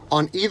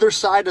 On either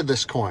side of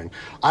this coin.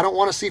 I don't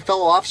want to see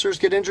fellow officers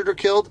get injured or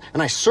killed,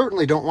 and I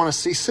certainly don't want to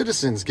see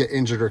citizens get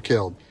injured or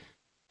killed.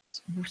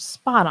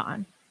 Spot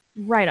on.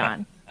 Right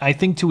on. I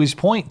think to his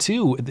point,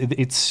 too,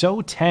 it's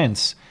so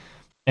tense,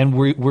 and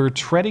we're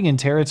treading in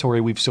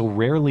territory we've so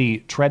rarely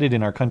treaded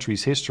in our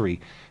country's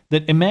history,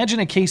 that imagine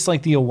a case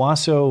like the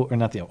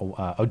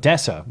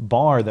Odessa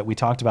bar that we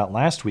talked about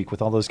last week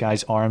with all those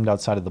guys armed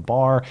outside of the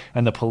bar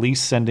and the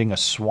police sending a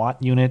SWAT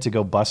unit to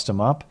go bust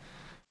them up.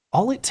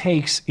 All it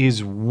takes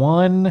is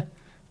one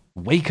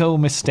Waco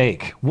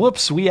mistake.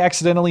 Whoops, we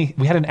had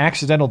an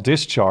accidental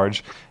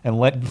discharge and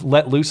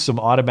let loose some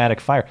automatic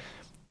fire.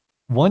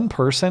 One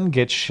person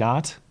gets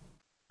shot.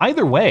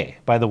 Either way,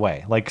 by the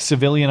way, like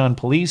civilian on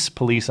police,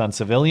 police on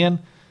civilian,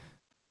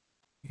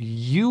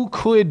 you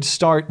could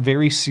start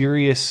very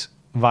serious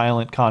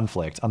violent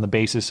conflict on the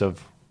basis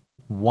of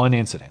one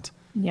incident.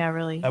 Yeah,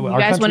 really. You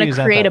guys want to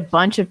create a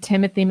bunch of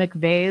Timothy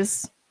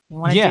McVeighs? You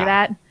want to do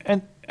that?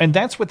 And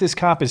that's what this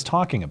cop is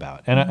talking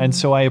about. And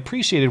so I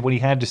appreciated what he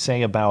had to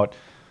say about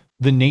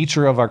the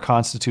nature of our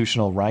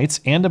constitutional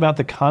rights and about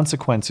the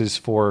consequences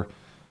for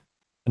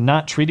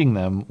not treating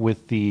them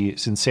with the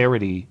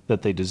sincerity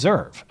that they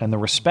deserve and the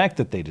respect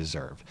that they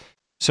deserve.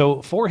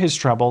 So for his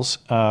troubles,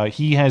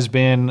 he has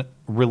been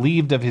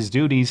relieved of his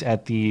duties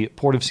at the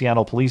Port of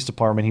Seattle Police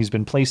Department. He's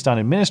been placed on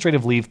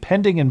administrative leave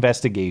pending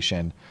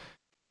investigation.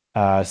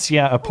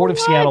 Port of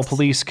Seattle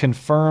Police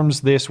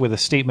confirms this with a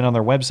statement on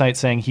their website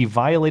saying he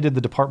violated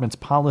the department's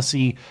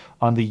policy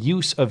on the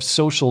use of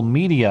social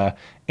media.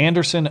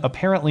 Anderson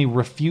apparently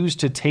refused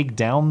to take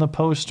down the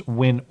post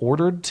when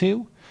ordered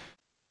to.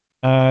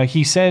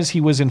 He says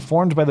he was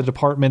informed by the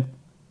department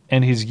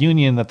and his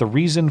union that the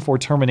reason for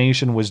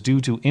termination was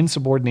due to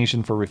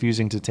insubordination for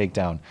refusing to take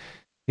down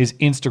his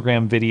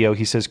Instagram video.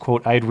 He says,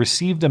 quote, "I had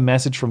received a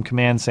message from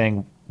command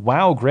saying,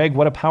 'Wow, Greg,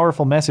 what a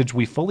powerful message.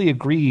 We fully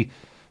agree.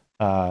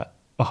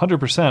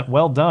 100%.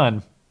 Well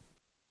done.'"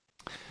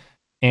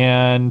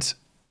 And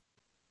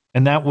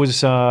that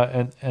was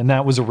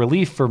a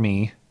relief for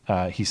me,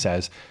 he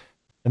says.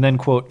 And then,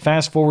 quote,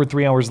 "Fast forward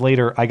 3 hours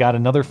later, I got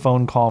another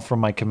phone call from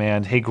my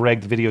command. 'Hey,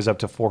 Greg, the video's up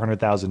to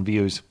 400,000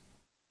 views.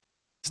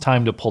 It's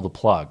time to pull the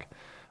plug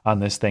on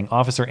this thing.'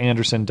 Officer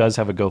Anderson does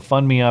have a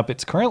GoFundMe up.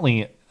 It's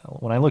currently,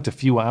 when I looked a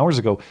few hours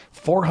ago,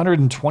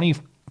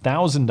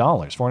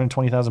 $420,000,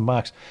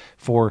 $420,000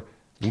 for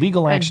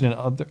legal action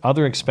and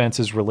other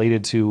expenses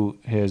related to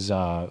his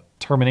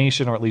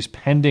termination, or at least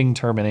pending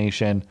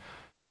termination.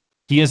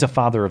 He is a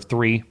father of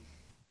 3.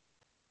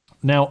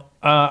 Now,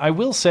 I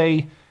will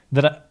say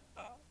that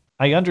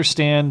I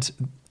understand,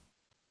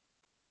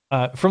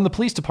 from the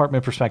police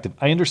department perspective,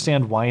 I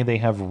understand why they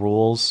have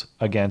rules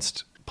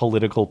against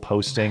political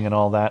posting and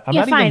all that.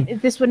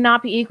 This would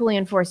not be equally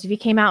enforced if he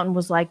came out and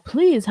was like,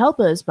 "Please help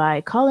us by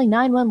calling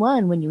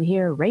 911 when you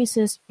hear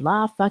racist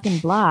blah fucking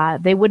blah."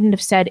 They wouldn't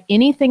have said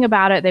anything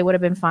about it. They would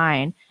have been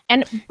fine.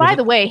 And by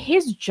the way,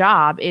 his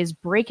job is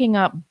breaking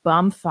up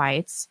bum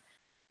fights,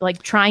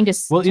 like trying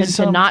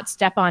to not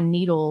step on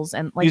needles.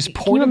 And like,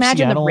 can you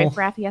imagine the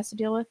riffraff he has to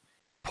deal with?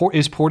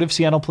 Is Port of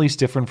Seattle Police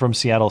different from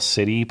Seattle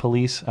City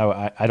Police?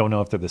 I don't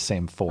know if they're the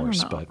same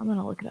force, but I'm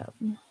gonna look it up.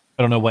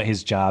 I don't know what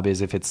his job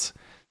is, if it's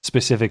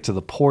specific to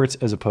the port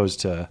as opposed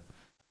to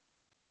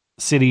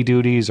city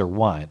duties or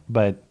what.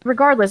 But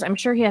regardless, I'm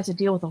sure he has to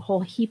deal with a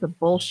whole heap of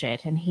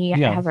bullshit, and he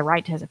has a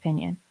right to his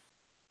opinion.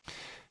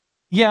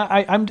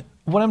 Yeah,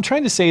 what I'm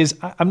trying to say is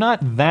I'm not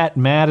that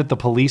mad at the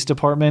police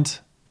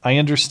department. I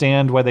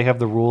understand why they have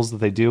the rules that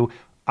they do.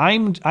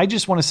 I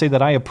just want to say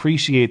that I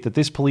appreciate that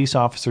this police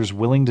officer is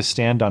willing to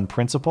stand on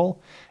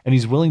principle, and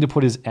he's willing to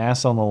put his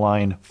ass on the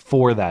line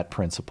for that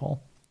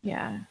principle.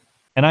 Yeah.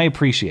 And I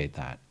appreciate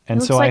that. And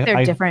it looks like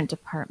they're different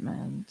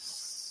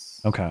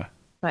departments. Okay.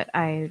 But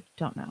I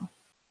don't know.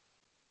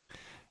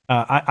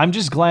 I'm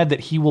just glad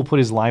that he will put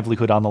his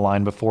livelihood on the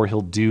line before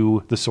he'll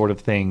do the sort of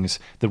things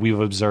that we've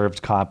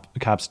observed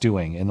cops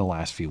doing in the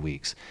last few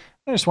weeks.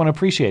 I just want to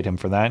appreciate him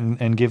for that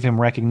and give him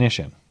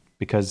recognition,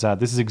 because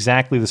this is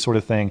exactly the sort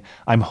of thing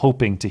I'm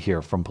hoping to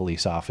hear from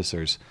police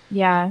officers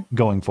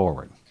going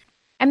forward.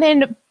 And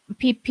then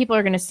people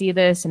are going to see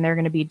this and they're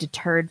going to be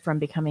deterred from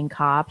becoming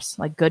cops,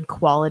 like good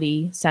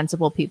quality,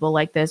 sensible people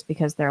like this,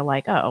 because they're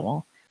like, oh,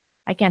 well,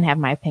 I can't have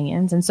my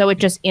opinions. And so it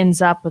just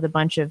ends up with a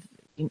bunch of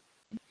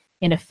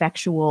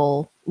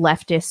ineffectual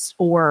leftists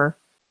or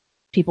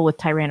people with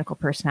tyrannical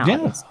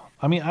personalities. Yeah.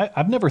 I mean,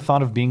 I've never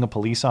thought of being a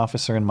police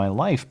officer in my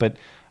life, but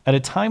at a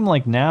time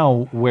like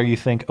now where you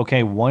think,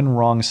 okay, one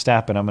wrong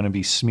step and I'm going to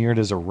be smeared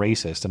as a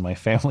racist and my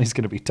family's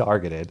going to be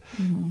targeted.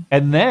 Mm-hmm.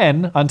 And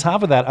then on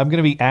top of that, I'm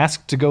going to be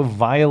asked to go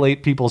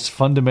violate people's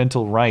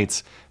fundamental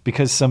rights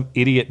because some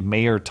idiot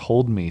mayor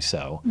told me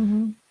so.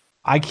 Mm-hmm.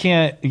 I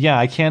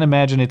can't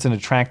imagine it's an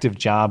attractive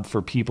job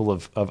for people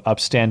of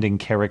upstanding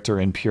character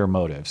and pure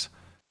motives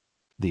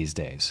these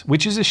days,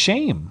 which is a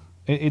shame.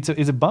 It's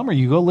a bummer.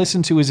 You go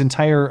listen to his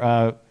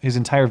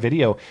entire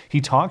video.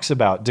 He talks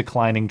about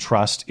declining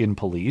trust in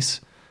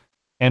police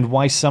and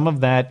why some of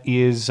that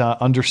is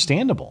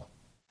understandable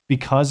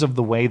because of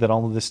the way that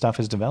all of this stuff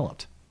has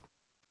developed.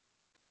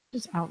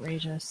 Just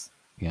outrageous.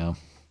 Yeah.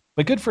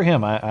 But good for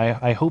him.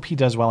 I hope he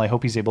does well. I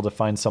hope he's able to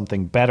find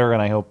something better,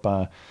 and I hope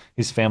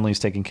his family is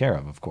taken care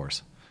of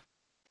course.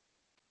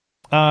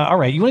 All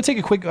right. You want to take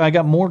a quick... I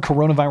got more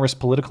coronavirus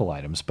political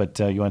items, but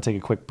you want to take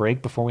a quick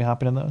break before we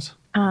hop into those?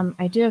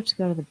 I do have to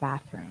go to the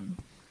bathroom.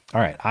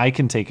 All right. I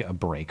can take a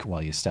break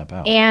while you step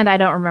out. And I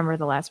don't remember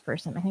the last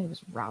person. I think it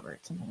was Robert.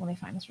 Let me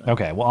find this. Really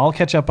okay. Well, I'll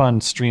catch up on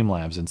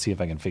Streamlabs and see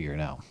if I can figure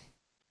it out.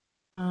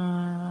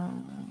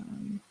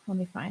 Let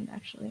me find,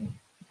 actually.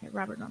 Okay,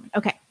 Robert Norman.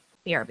 Okay.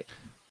 BRB.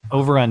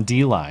 Over on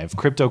DLive,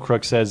 Crypto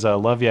Crook says,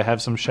 love you.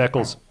 Have some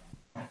shekels.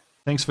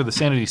 Thanks for the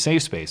Sanity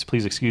Safe Space.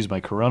 Please excuse my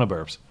corona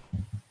burps.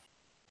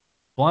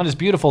 Blonde is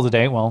beautiful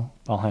today. Well,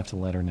 I'll have to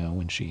let her know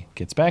when she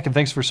gets back. And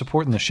thanks for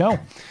supporting the show.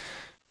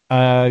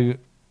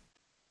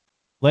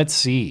 Let's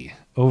see.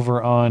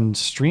 Over on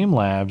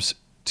Streamlabs,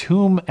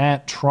 Tomb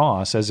at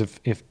Traw says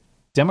if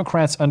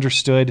Democrats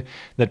understood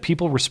that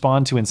people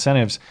respond to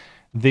incentives,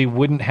 they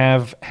wouldn't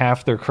have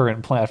half their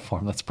current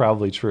platform. That's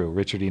probably true.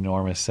 Richard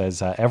Enormous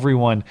says,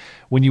 everyone,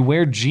 when you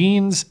wear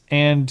jeans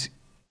and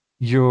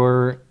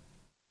your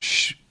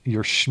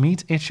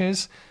schmeat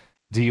itches,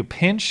 do you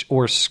pinch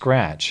or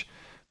scratch?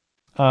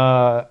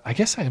 I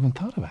guess I haven't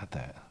thought about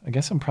that. I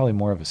guess I'm probably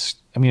more of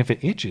if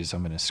it itches,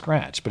 I'm going to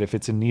scratch. But if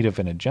it's in need of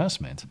an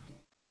adjustment,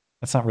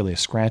 that's not really a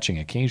scratching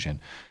occasion.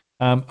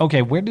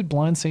 Okay, where did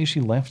Blonde say she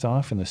left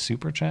off in the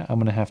super chat? I'm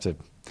going to have to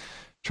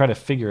try to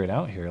figure it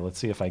out here. Let's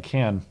see if I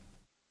can.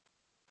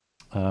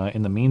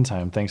 In the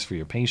meantime, thanks for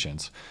your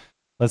patience.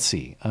 Let's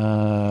see.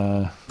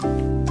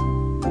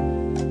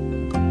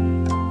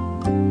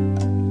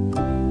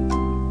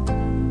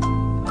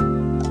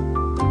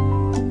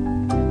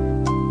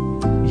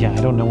 Yeah,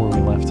 I don't know where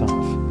we left off.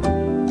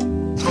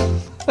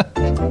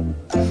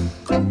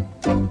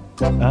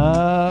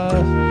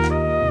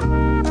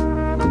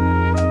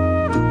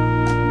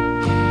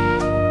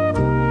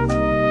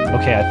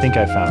 Okay, I think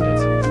I found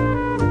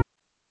it.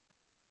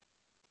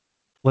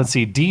 Let's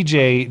see.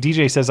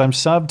 DJ says, I'm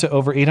subbed to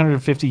over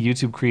 850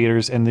 YouTube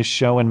creators, and this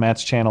show and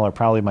Matt's channel are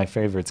probably my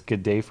favorites.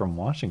 Good day from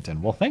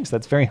Washington. Well, thanks.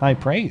 That's very high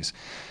praise.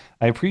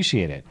 I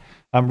appreciate it.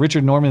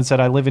 Richard Norman said,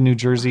 I live in New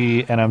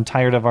Jersey, and I'm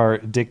tired of our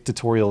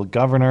dictatorial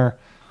governor.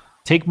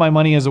 Take my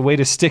money as a way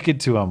to stick it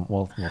to him.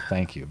 Well,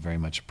 thank you. Very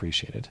much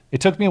appreciated. It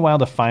took me a while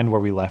to find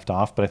where we left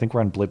off, but I think we're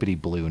on Blippity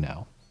Blue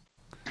now.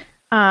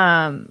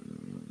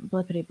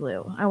 Blippity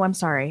Blue. Oh, I'm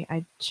sorry.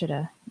 I should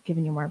have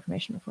given you more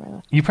information before I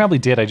left. You probably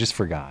did. I just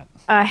forgot.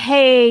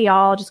 Hey,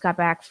 y'all. Just got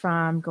back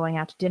from going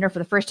out to dinner for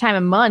the first time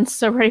in months.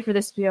 So ready for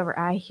this to be over.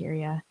 I hear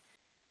ya.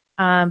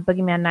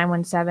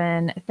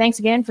 Boogeyman917. Thanks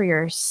again for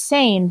your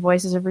sane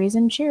voices of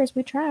reason. Cheers.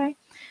 We try.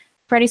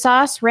 Freddy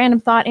Sauce. Random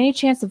thought. Any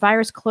chance the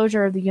virus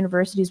closure of the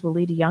universities will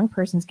lead to young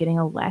persons getting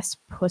a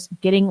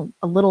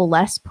little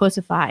less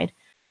pussified?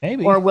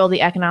 Maybe. Or will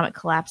the economic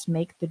collapse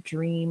make the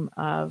dream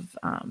of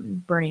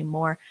burning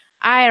more?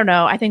 I don't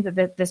know. I think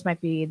that this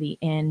might be the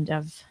end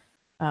of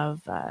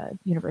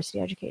university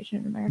education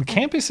in America. The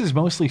campus is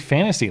mostly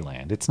fantasy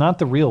land. It's not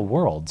the real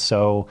world.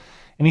 So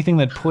anything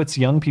that puts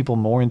young people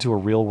more into a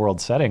real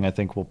world setting, I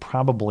think will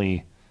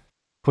probably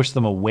push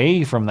them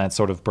away from that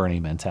sort of Bernie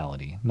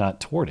mentality, not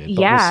toward it.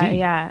 But we'll see.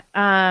 Yeah.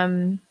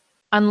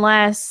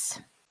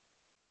 Unless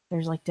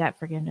there's like debt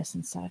forgiveness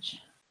and such.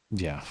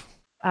 Yeah.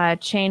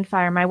 Chain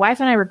Fire. My wife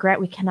and I regret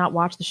we cannot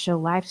watch the show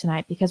live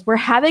tonight because we're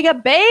having a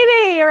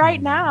baby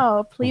right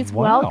now. Please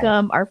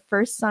welcome our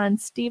first son,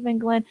 Stephen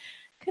Glenn.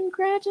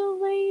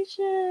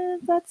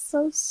 Congratulations. That's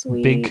so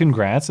sweet. Big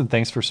congrats, and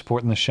thanks for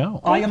supporting the show.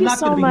 I am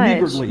not going to be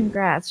niggardly.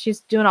 Congrats.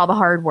 She's doing all the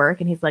hard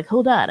work, and he's like,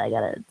 hold on, I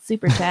got a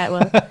super chat.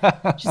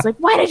 She's like,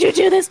 why did you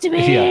do this to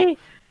me?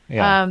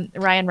 Yeah.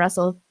 Ryan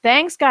Russell.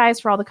 Thanks, guys,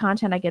 for all the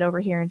content I get over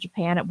here in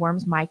Japan. It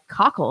warms my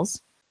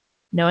cockles.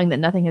 Knowing that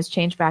nothing has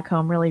changed back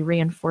home really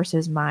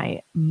reinforces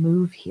my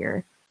move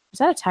here. Is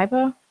that a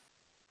typo?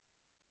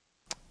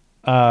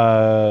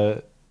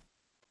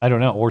 I don't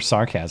know, or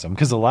sarcasm,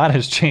 because a lot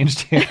has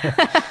changed here.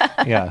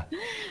 Yeah.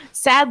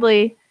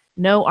 Sadly,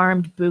 no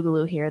armed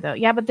boogaloo here, though.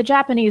 Yeah, but the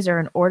Japanese are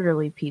an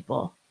orderly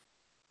people.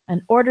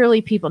 An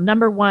orderly people.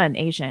 Number one,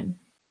 Asian.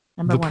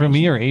 Number the one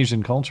premier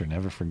Asian culture,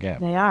 never forget.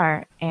 They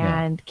are.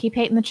 And keep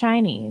hating the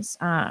Chinese.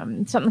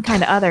 Something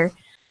kind of other.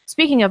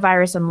 Speaking of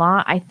virus and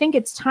law, I think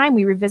it's time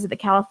we revisit the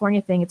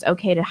California thing. It's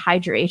okay to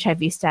hide your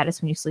HIV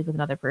status when you sleep with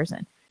another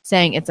person.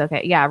 Saying it's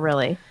okay. Yeah,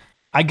 really.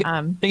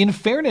 In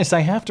fairness, I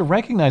have to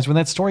recognize when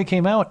that story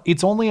came out,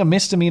 it's only a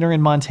misdemeanor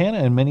in Montana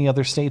and many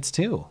other states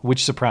too,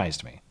 which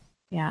surprised me.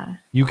 Yeah.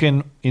 You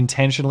can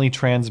intentionally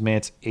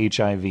transmit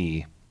HIV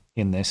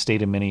in this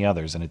state and many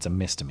others, and it's a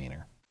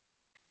misdemeanor.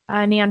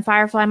 Neon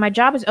Firefly, my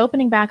job is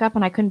opening back up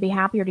and I couldn't be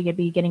happier to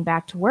be getting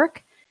back to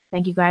work.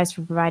 Thank you guys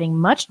for providing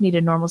much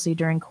needed normalcy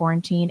during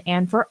quarantine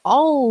and for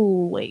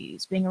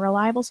always being a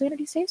reliable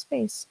sanity safe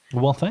space.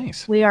 Well,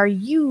 thanks. We are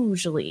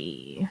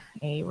usually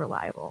a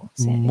reliable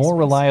sanity More space.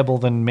 reliable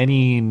than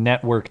many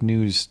network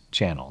news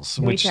channels,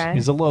 which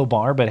is a low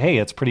bar, but hey,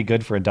 it's pretty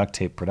good for a duct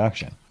tape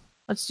production.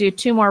 Let's do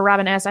 2 more.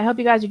 Robin S. I hope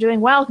you guys are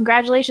doing well.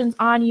 Congratulations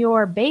on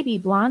your baby,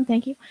 Blonde.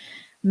 Thank you.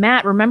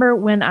 Matt, remember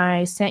when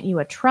I sent you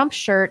a Trump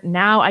shirt?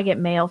 Now I get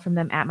mail from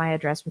them at my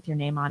address with your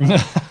name on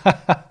it.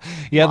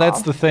 Yeah,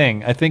 that's the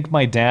thing. I think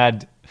my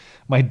dad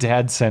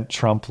sent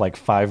Trump like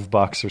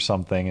 $5 or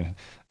something,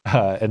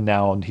 and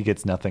now he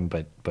gets nothing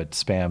but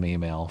spam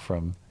email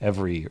from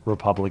every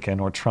Republican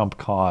or Trump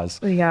cause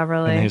Yeah,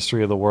 really. in the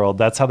history of the world.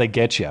 That's how they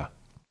get you.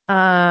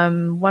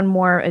 One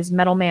more is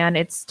Metal Man.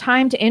 It's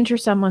time to enter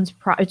someone's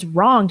it's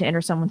wrong to enter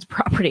someone's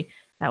property.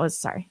 That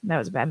was a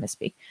bad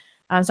misspeak.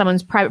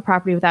 Someone's private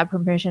property without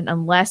permission,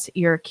 unless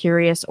you're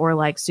curious or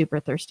like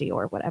super thirsty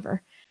or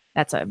whatever.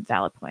 That's a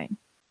valid point.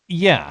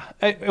 Yeah.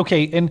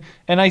 Okay. And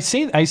I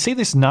say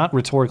this not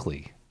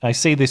rhetorically. I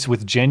say this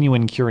with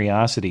genuine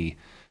curiosity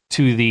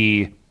to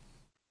the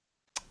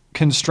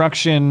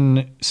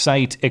construction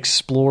site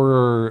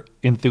explorer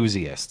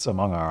enthusiasts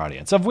among our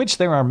audience, of which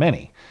there are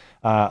many.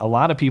 A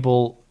lot of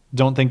people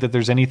don't think that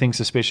there's anything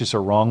suspicious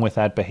or wrong with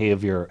that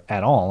behavior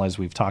at all, as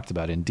we've talked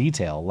about in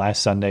detail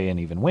last Sunday and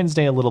even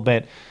Wednesday a little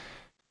bit.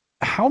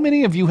 How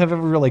many of you have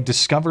ever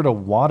discovered a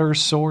water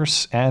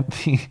source at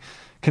the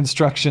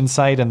construction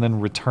site and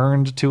then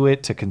returned to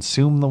it to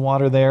consume the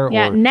water there?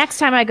 Yeah, next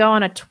time I go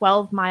on a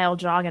 12-mile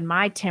jog in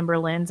my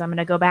Timberlands, I'm going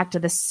to go back to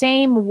the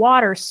same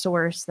water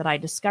source that I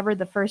discovered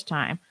the first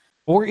time.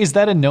 Or is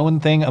that a known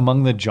thing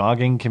among the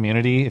jogging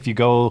community? If you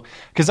go,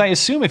 because I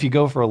assume if you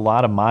go for a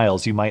lot of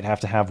miles, you might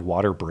have to have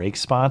water break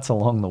spots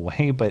along the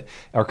way, but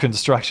are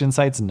construction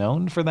sites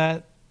known for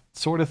that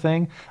sort of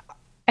thing?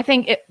 I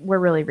think we're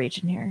really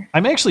reaching here.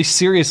 I'm actually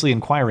seriously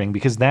inquiring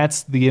because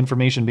that's the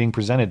information being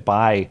presented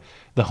by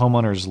the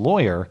homeowner's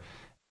lawyer.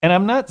 And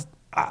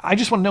I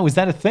just want to know, is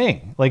that a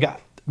thing?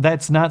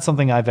 That's not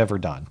something I've ever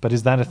done, but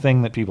is that a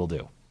thing that people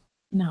do?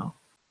 No,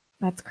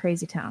 that's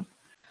crazy town.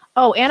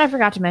 Oh, and I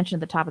forgot to mention at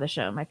the top of the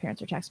show, my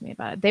parents were texting me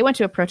about it. They went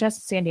to a protest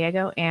in San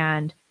Diego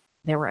and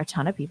there were a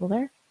ton of people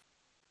there.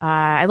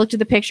 I looked at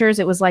the pictures.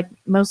 It was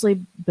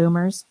mostly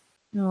boomers,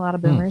 a lot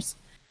of boomers.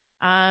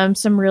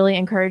 Some really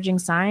encouraging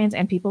signs,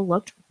 and people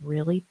looked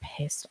really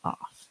pissed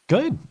off.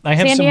 Good. I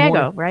have San some Diego,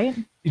 more. right?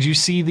 Did you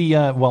see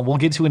well, we'll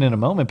get to it in a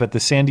moment, but the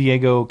San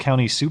Diego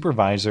County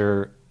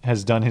supervisor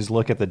has done his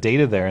look at the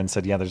data there and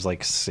said, yeah, there's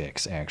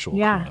 6 actual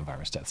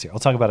coronavirus deaths here. I'll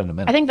talk about it in a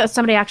minute. I think that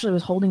somebody actually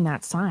was holding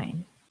that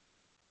sign.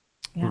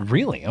 Yeah.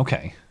 Really?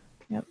 Okay.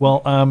 Yep.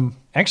 Well,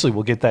 actually,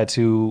 we'll get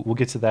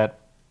to that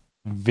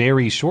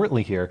very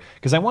shortly here,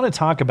 because I want to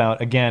talk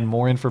about, again,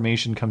 more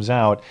information comes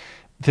out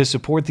to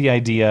support the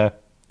idea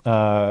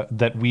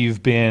that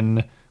we've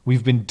been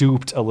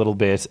duped a little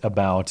bit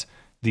about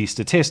the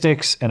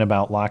statistics and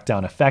about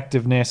lockdown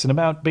effectiveness and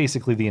about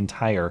basically the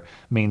entire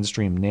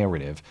mainstream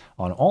narrative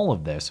on all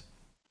of this.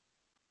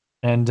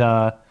 And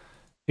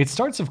it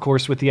starts, of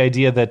course, with the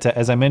idea that,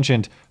 as I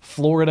mentioned,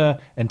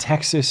 Florida and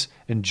Texas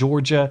and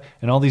Georgia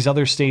and all these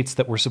other states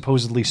that were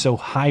supposedly so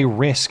high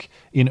risk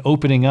in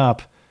opening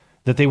up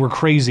that they were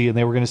crazy and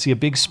they were going to see a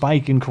big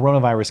spike in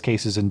coronavirus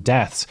cases and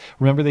deaths.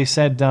 Remember they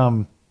said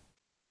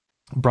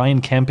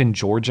Brian Kemp in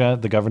Georgia,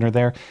 the governor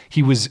there,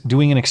 he was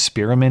doing an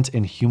experiment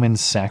in human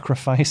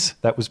sacrifice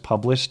that was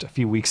published a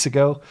few weeks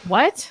ago.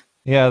 What?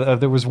 Yeah,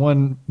 there was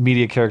one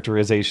media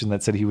characterization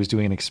that said he was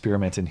doing an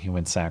experiment in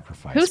human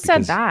sacrifice. Who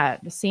said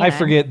that? I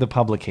forget the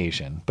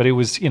publication, but it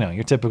was,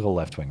 your typical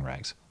left-wing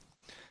rags.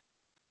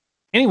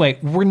 Anyway,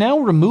 we're now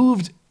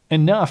removed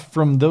enough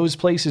from those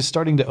places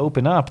starting to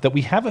open up that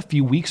we have a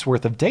few weeks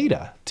worth of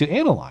data to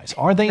analyze.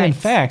 Are they, in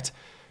fact,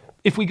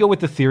 if we go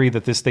with the theory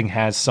that this thing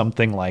has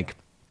something like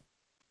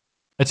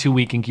a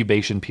 2-week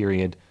incubation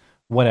period,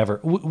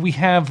 whatever, we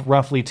have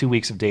roughly 2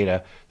 weeks of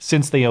data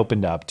since they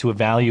opened up to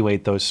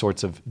evaluate those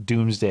sorts of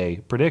doomsday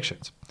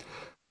predictions.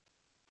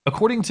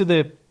 According to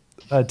the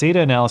data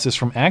analysis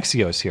from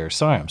Axios here,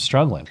 sorry, I'm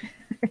struggling.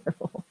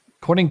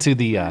 According to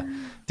the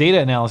data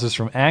analysis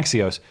from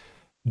Axios,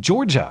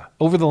 Georgia,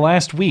 over the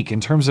last week, in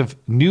terms of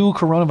new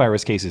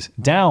coronavirus cases,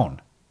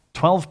 down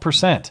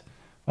 12%.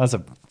 That's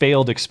a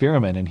failed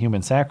experiment in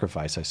human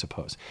sacrifice, I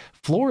suppose.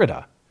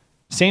 Florida,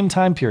 same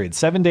time period,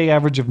 7-day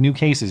average of new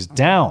cases,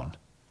 down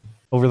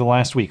over the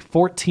last week,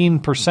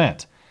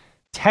 14%.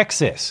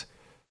 Texas,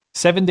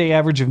 7-day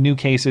average of new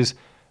cases,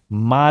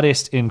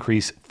 modest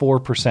increase,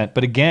 4%.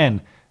 But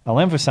again, I'll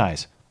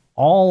emphasize,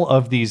 all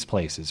of these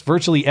places,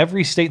 virtually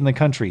every state in the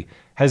country,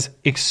 has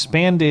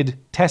expanded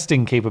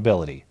testing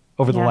capability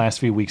over the last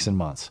few weeks and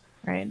months.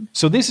 Right.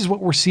 So this is what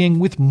we're seeing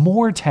with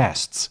more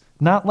tests,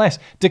 not less.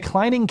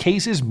 Declining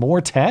cases, more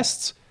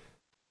tests.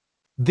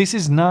 This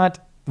is not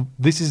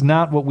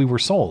what we were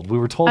sold. We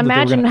were told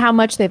imagine how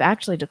much they've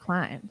actually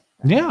declined.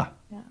 Yeah,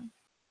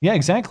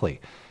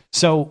 exactly.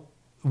 So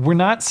we're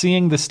not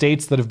seeing the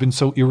states that have been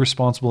so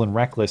irresponsible and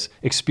reckless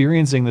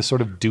experiencing the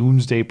sort of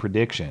doomsday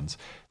predictions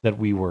that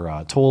we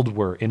were told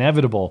were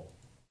inevitable.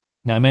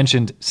 Now, I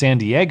mentioned San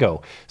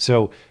Diego.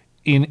 So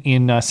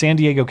in San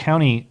Diego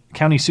County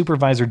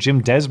Supervisor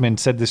Jim Desmond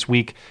said this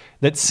week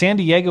that San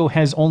Diego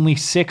has only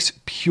 6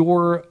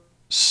 pure,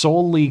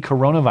 solely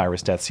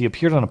coronavirus deaths. He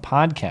appeared on a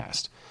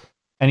podcast.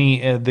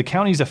 And the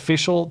county's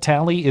official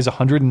tally is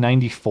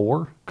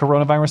 194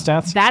 coronavirus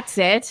deaths. That's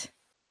it?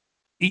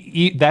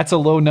 That's a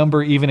low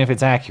number, even if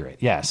it's accurate,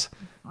 yes.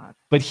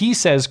 But he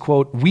says,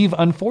 quote, "We've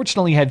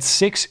unfortunately had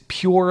 6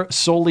 pure,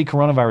 solely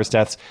coronavirus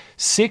deaths,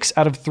 6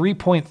 out of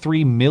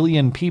 3.3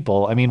 million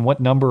people." I mean, what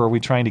number are we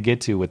trying to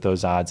get to with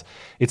those odds?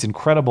 It's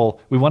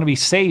incredible. We want to be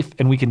safe,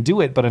 and we can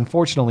do it, but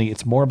unfortunately,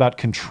 it's more about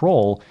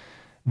control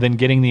than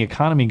getting the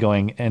economy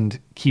going and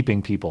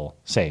keeping people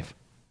safe.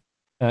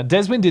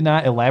 Desmond did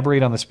not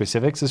elaborate on the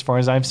specifics as far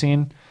as I've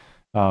seen,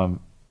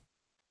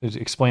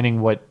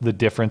 explaining what the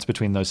difference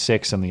between those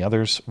 6 and the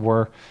others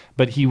were.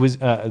 But he was,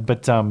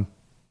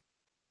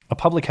 a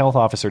public health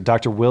officer,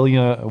 Dr.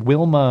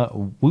 Wilma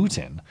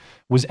Wooten,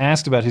 was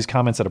asked about his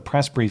comments at a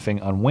press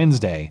briefing on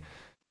Wednesday,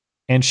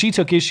 and she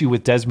took issue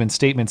with Desmond's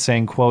statement,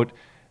 saying, quote,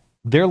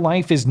 "Their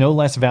life is no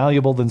less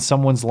valuable than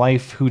someone's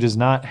life who does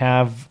not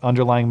have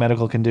underlying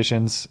medical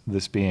conditions."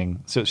 This being,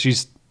 so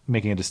she's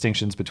making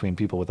distinctions between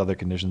people with other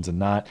conditions and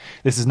not.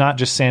 This is not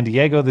just San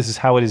Diego. This is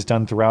how it is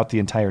done throughout the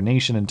entire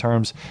nation in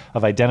terms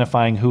of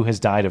identifying who has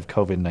died of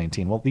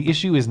COVID-19. Well, the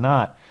issue is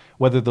not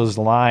whether those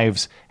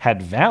lives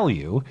had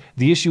value.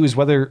 The issue is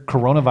whether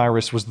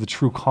coronavirus was the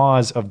true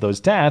cause of those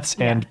deaths,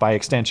 and by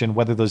extension,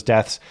 whether those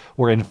deaths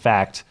were in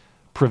fact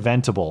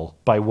preventable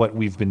by what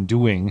we've been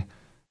doing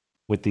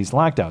with these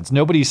lockdowns.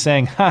 Nobody's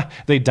saying,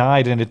 they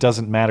died and it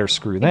doesn't matter,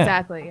 screw them.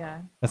 Exactly, yeah.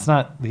 That's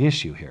not the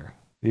issue here.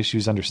 The issue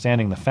is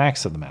understanding the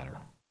facts of the matter.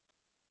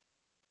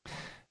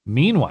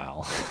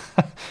 Meanwhile,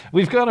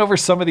 we've gone over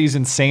some of these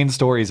insane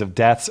stories of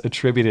deaths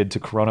attributed to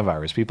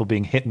coronavirus, people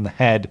being hit in the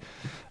head,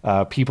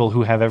 people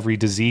who have every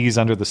disease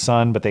under the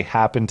sun, but they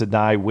happen to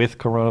die with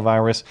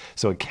coronavirus,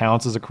 so it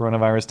counts as a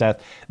coronavirus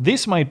death.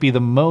 This might be the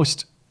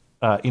most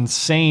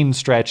insane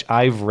stretch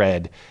I've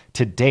read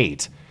to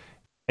date.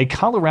 A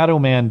Colorado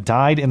man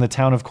died in the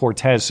town of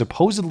Cortez,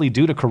 supposedly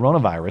due to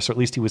coronavirus, or at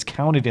least he was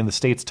counted in the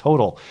state's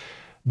total.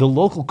 The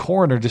local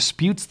coroner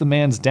disputes the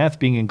man's death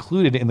being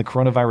included in the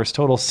coronavirus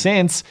total,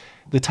 since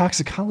the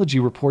toxicology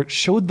report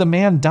showed the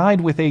man died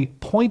with a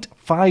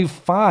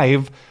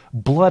 0.55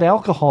 blood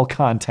alcohol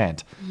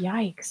content.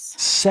 Yikes.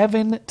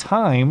 7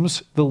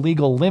 times the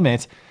legal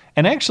limit.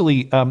 And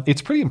actually,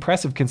 it's pretty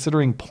impressive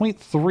considering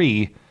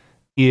 0.3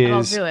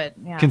 is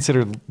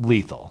considered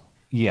lethal.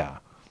 Yeah.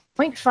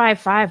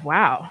 0.55,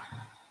 wow.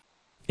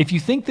 If you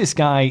think this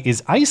guy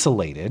is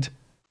isolated,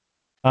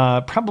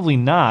 probably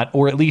not,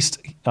 or at least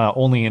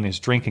only in his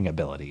drinking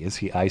ability is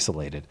he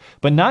isolated,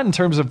 but not in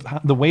terms of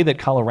the way that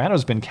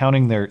Colorado's been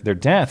counting their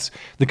deaths.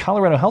 The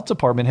Colorado Health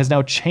Department has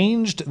now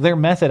changed their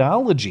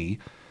methodology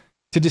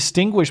to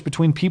distinguish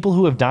between people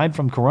who have died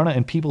from corona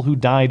and people who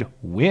died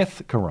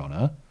with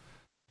corona.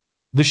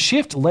 The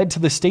shift led to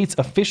the state's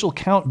official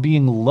count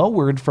being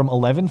lowered from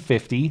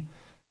 1,150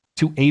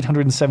 to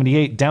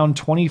 878, down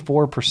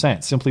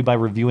 24%, simply by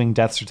reviewing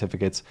death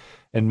certificates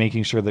and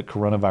making sure that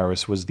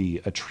coronavirus was the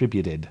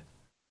attributed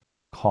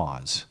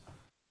cause.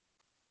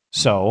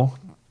 So,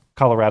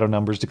 Colorado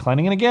numbers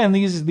declining. And again,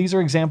 these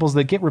are examples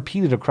that get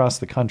repeated across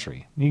the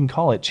country. You can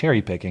call it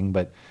cherry picking,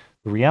 but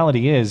the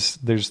reality is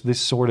there's this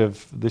sort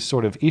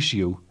of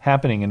issue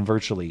happening in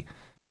virtually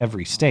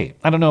every state.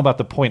 I don't know about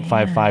the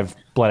 0.55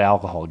 blood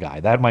alcohol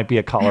guy. That might be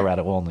a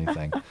Colorado only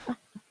thing.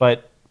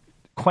 But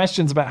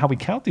questions about how we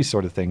count these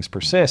sort of things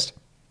persist.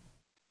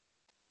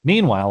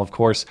 Meanwhile, of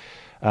course,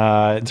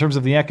 in terms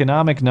of the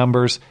economic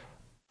numbers,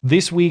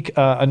 this week,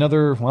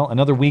 another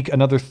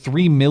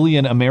 3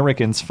 million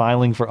Americans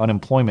filing for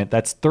unemployment.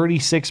 That's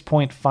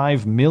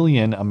 36.5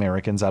 million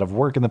Americans out of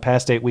work in the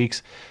past 8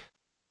 weeks.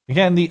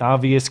 Again, the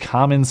obvious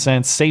common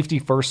sense, safety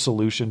first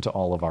solution to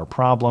all of our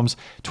problems.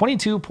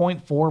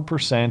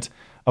 22.4%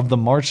 of the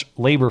March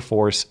labor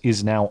force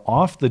is now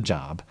off the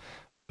job.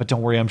 But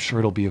don't worry, I'm sure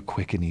it'll be a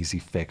quick and easy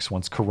fix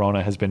once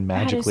Corona has been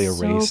magically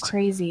erased. That is so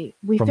crazy.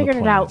 We figured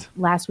it out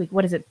last week.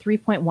 What is it,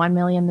 3.1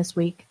 million this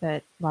week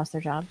that lost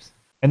their jobs?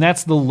 And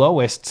that's the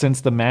lowest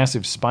since the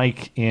massive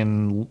spike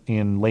in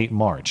late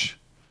March.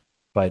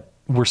 But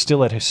we're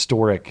still at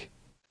historic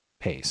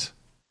pace.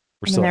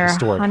 There are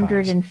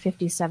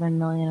 157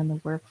 million in the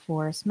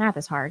workforce. Math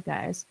is hard,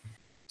 guys.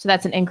 So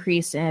that's an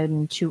increase of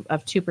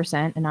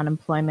 2% in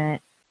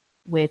unemployment.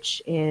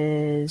 which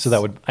is... So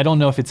that would, I don't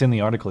know if it's in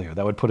the article here.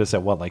 That would put us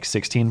at what, like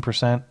 16%,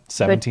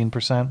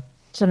 17%?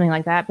 Something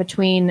like that,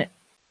 between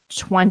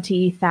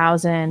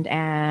 20,000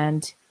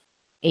 and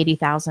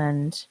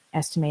 80,000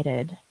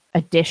 estimated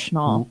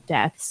additional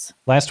deaths.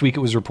 Last week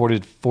it was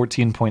reported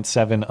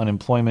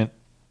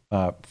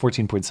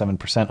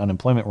 14.7%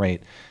 unemployment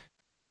rate.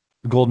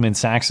 Goldman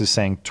Sachs is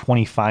saying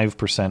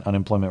 25%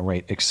 unemployment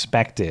rate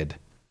expected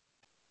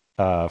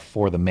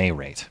for the May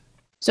rate.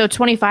 So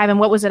 25, and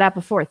what was it at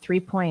before?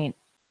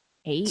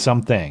 3.8?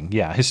 Something,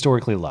 yeah,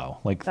 historically low,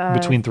 like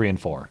between 3 and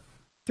 4.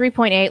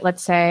 3.8,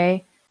 let's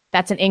say.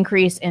 That's an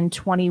increase in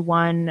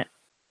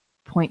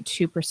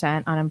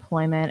 21.2%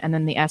 unemployment, and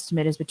then the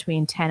estimate is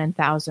between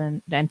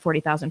 10,000 and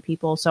 40,000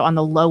 people. So on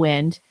the low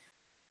end,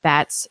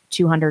 that's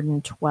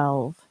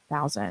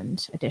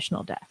 212,000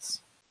 additional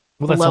deaths.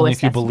 Well, that's only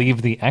if you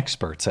believe the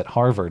experts at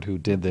Harvard who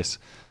did this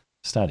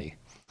study.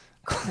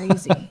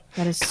 Crazy.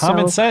 That is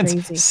common sense.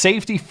 Crazy.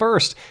 Safety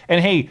first.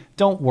 And hey,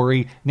 don't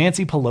worry.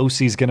 Nancy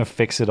Pelosi's going to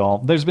fix it all.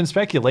 There's been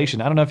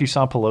speculation. I don't know if you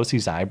saw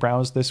Pelosi's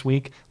eyebrows this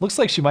week. Looks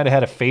like she might have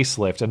had a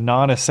facelift, a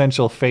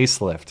non-essential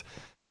facelift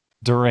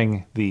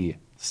during the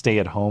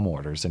stay-at-home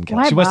orders. And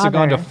she must have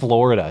gone to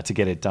Florida to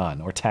get it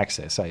done, or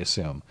Texas, I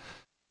assume.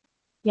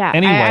 Yeah,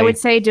 anyway, I would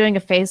say doing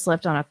a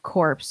facelift on a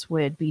corpse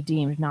would be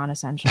deemed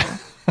non-essential.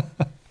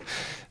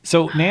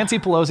 So Nancy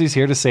Pelosi's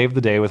here to save the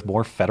day with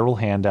more federal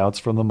handouts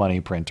from the money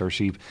printer.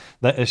 She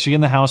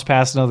in the House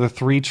passed another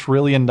 $3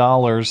 trillion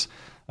or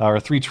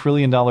 $3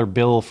 trillion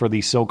bill for the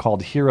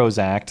so-called HEROES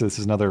Act. This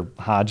is another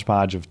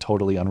hodgepodge of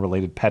totally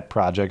unrelated pet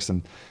projects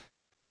and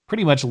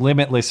pretty much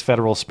limitless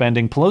federal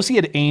spending. Pelosi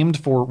had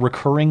aimed for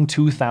recurring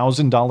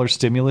 $2,000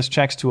 stimulus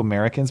checks to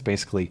Americans,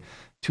 basically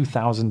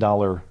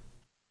 $2,000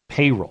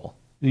 payroll.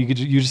 You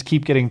just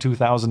keep getting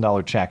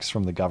 $2,000 checks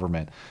from the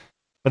government.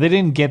 But they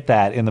didn't get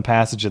that in the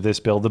passage of this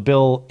bill. The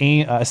bill,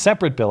 a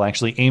separate bill,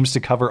 actually aims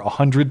to cover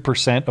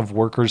 100% of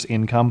workers'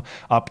 income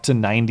up to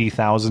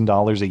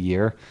 $90,000 a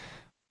year.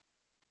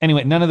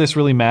 Anyway, none of this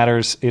really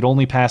matters. It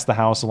only passed the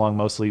House along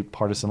mostly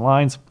partisan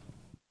lines.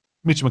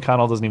 Mitch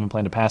McConnell doesn't even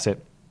plan to pass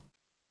it.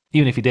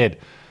 Even if he did,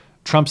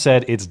 Trump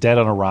said it's dead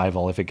on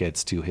arrival if it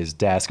gets to his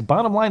desk.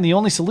 Bottom line, the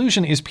only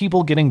solution is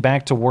people getting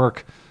back to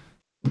work,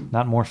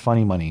 not more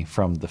funny money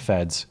from the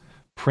Fed's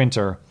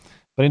printer.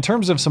 But in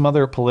terms of some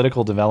other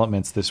political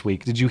developments this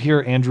week, did you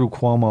hear Andrew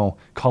Cuomo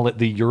call it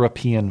the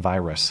European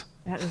virus?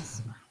 That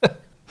is...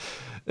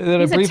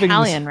 He's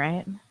Italian,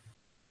 right?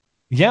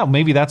 Yeah,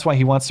 maybe that's why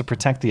he wants to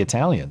protect the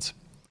Italians.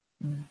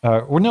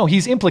 Or no,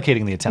 he's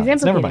implicating the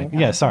Italians. Never mind.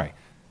 Yeah, sorry.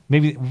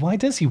 Maybe, why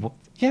does he want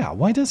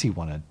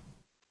to?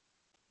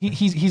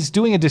 He's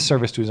doing a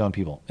disservice to his own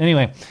people.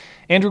 Anyway,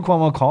 Andrew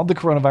Cuomo called the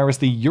coronavirus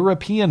the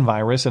European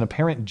virus, an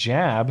apparent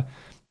jab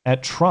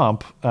at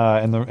Trump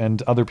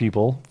and other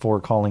people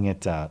for calling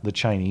it the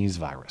Chinese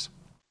virus.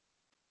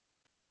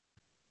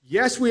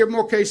 Yes, we have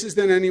more cases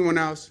than anyone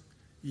else.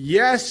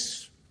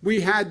 Yes, we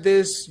had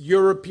this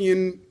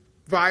European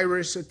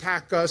virus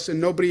attack us and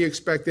nobody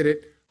expected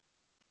it.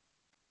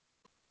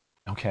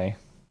 Okay.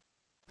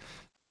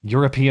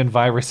 European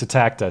virus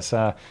attacked us.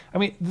 I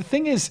mean, the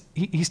thing is,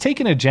 he's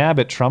taken a jab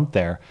at Trump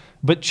there,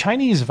 but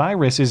Chinese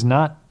virus is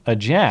not a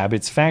jab.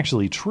 It's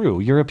factually true.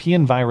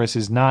 European virus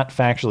is not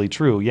factually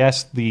true.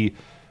 Yes, the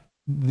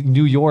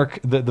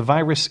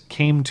virus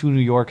came to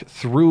New York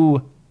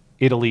through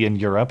Italy and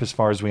Europe, as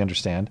far as we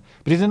understand,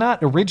 but it did not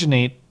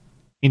originate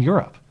in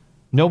Europe.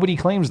 Nobody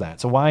claims that.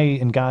 So why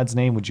in God's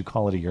name would you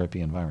call it a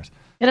European virus?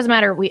 It doesn't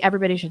matter.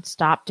 Everybody should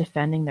stop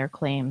defending their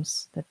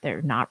claims that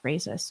they're not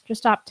racist.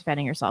 Just stop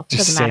defending yourself. It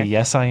just doesn't matter. Say,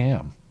 yes, I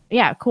am.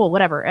 Yeah, cool,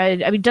 whatever.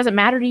 I mean, does it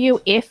matter to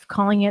you if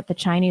calling it the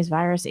Chinese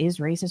virus is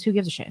racist? Who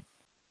gives a shit?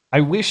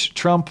 I wish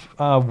Trump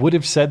would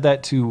have said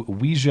that to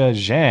Weijia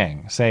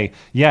Jiang. Say,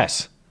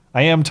 yes,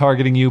 I am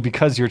targeting you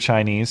because you're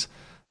Chinese.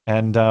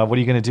 And what are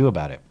you going to do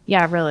about it?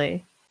 Yeah,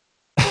 really.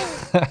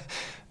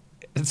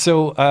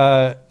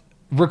 So,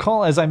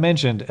 recall, as I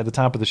mentioned at the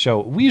top of the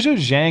show, Weijia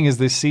Jiang is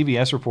this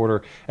CBS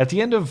reporter. At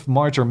the end of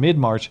March or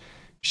mid-March,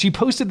 she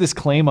posted this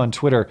claim on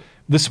Twitter.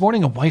 This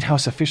morning, a White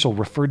House official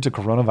referred to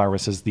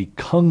coronavirus as the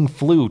Kung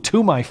flu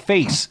to my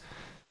face.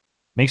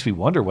 Makes me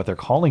wonder what they're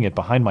calling it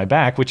behind my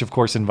back, which, of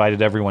course,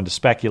 invited everyone to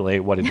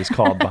speculate what it is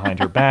called behind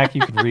her back.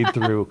 You can read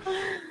through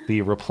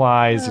the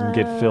replies and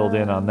get filled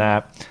in on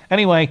that.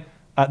 Anyway,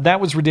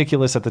 that was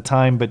ridiculous at the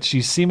time, but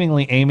she's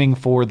seemingly aiming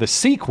for the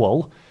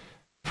sequel,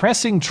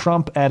 pressing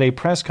Trump at a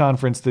press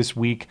conference this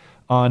week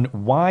on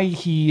why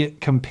he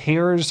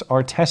compares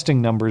our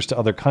testing numbers to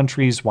other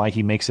countries, why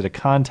he makes it a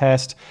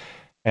contest.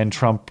 And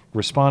Trump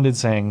responded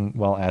saying,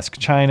 well, ask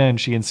China.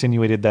 And she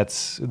insinuated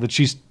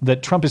that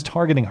Trump is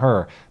targeting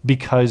her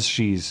because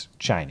she's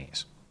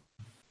Chinese.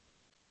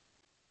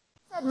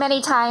 Said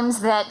many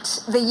times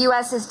that the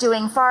U.S. is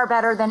doing far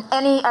better than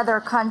any other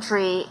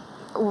country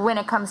when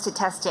it comes to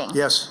testing.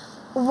 Yes.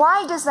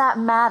 Why does that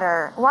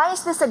matter? Why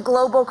is this a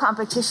global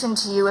competition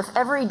to you if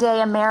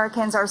everyday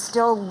Americans are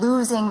still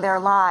losing their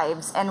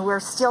lives and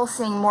we're still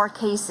seeing more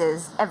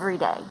cases every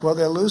day? Well,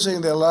 they're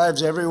losing their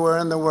lives everywhere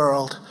in the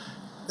world.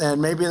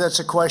 And maybe that's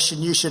a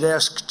question you should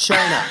ask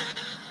China.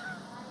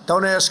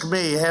 Don't ask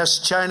me,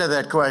 ask China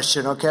that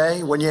question,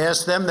 okay? When you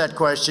ask them that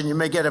question, you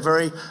may get a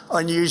very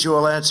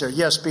unusual answer.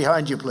 Yes,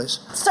 behind you, please.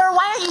 Sir,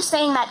 why are you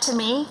saying that to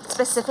me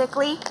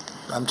specifically?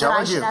 I'm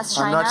telling you,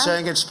 I'm not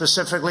saying it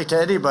specifically to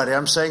anybody.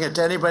 I'm saying it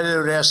to anybody that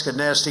would ask a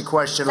nasty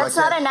question like that.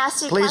 That's not a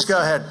nasty question. Please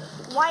go ahead.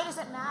 Why does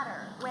it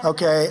matter?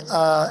 Okay,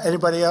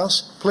 anybody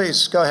else?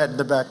 Please, go ahead in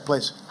the back,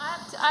 please.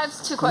 I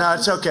have two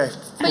questions. No, it's okay.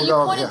 But you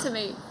pointed to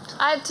me.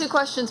 I have two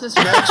questions,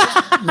 Mr.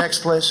 President.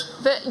 Next, please.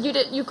 But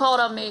you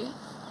called on me.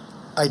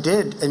 I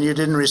did, and you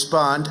didn't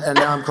respond, and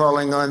now I'm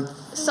calling on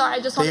Sorry, I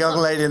just the young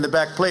lady in the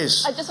back,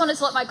 please. I just wanted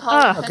to let my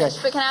colleague finish, Okay.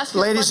 but can I ask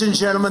you Ladies and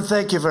gentlemen,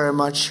 thank you very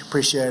much.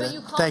 Appreciate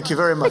it. Thank you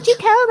very much. But you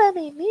called on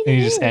me. And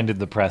he just ended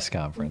the press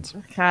conference.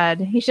 God,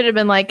 he should have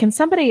been like, can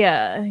somebody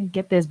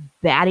get this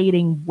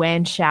bat-eating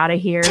wench out of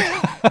here?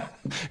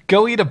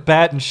 Go eat a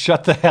bat and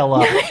shut the hell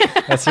up.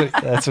 That's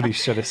what he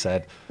should have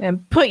said.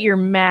 And put your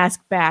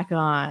mask back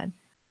on.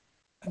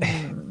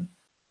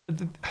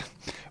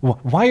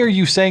 Why are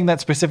you saying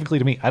that specifically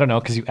to me? I don't know,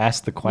 because you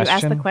asked the question. You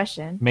asked the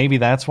question. Maybe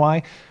that's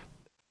why.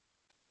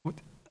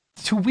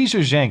 To Weijia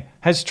Jiang,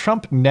 has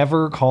Trump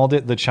never called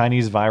it the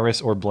Chinese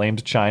virus or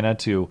blamed China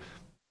to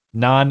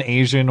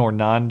non-Asian or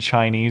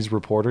non-Chinese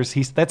reporters?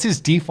 That's his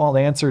default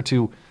answer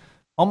to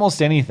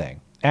almost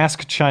anything.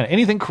 Ask China.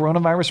 Anything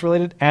coronavirus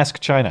related,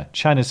 ask China.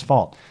 China's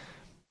fault.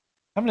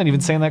 I'm not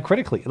even saying that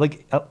critically.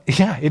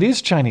 Yeah, it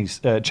is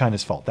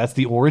China's fault. That's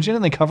the origin,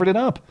 and they covered it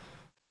up.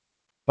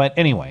 But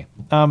anyway,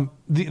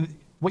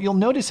 what you'll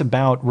notice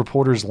about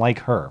reporters like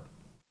her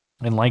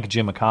and like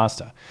Jim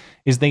Acosta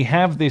is they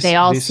have this... They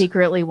all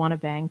secretly want to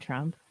bang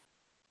Trump.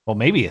 Well,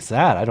 maybe it's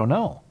that. I don't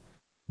know.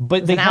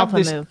 But they have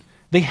this... Move.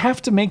 They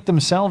have to make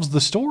themselves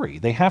the story.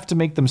 They have to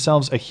make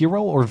themselves a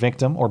hero or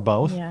victim or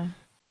both. Yeah.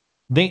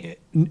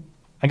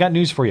 I got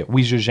news for you,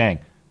 Weijia Jiang.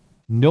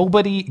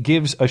 Nobody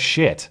gives a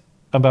shit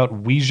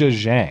about Weijia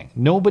Jiang.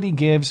 Nobody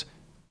gives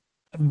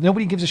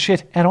a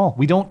shit at all.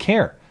 We don't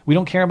care. We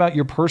don't care about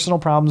your personal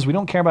problems. We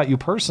don't care about you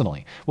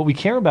personally. What we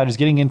care about is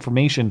getting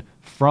information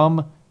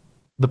from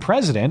the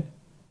president,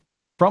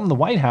 from the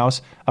White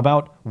House,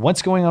 about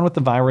what's going on with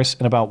the virus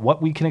and about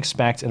what we can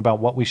expect and about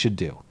what we should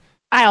do.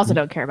 I also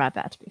don't care about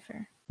that, to be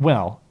fair.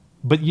 Well,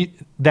 but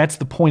that's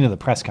the point of the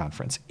press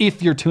conference.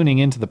 If you're tuning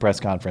into the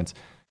press conference,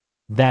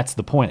 that's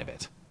the point of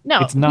it. No,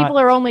 people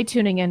are only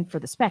tuning in for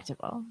the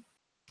spectacle.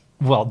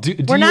 Well,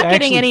 we're not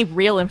getting any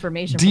real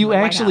information. Do you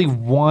actually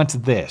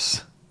want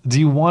this? Do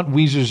you want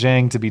Weijia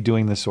Jiang to be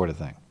doing this sort of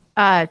thing?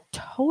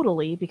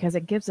 Totally, because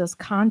it gives us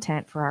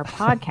content for our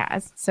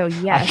podcast. So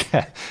yes.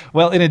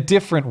 Well, in a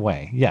different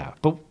way, yeah.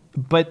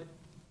 But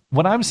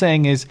what I'm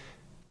saying is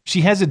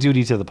she has a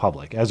duty to the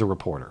public as a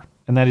reporter,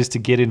 and that is to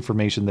get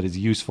information that is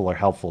useful or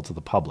helpful to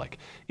the public.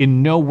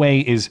 In no way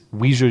is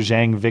Weijia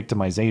Jiang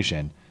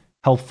victimization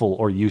helpful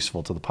or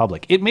useful to the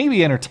public. It may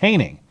be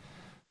entertaining,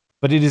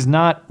 but it is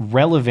not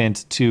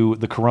relevant to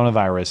the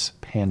coronavirus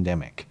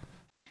pandemic.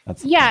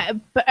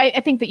 But I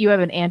think that you have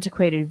an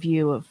antiquated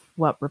view of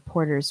what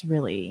reporters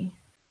really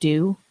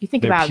do. You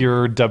think They're about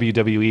pure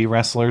WWE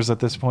wrestlers at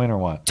this point, or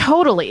what?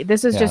 Totally.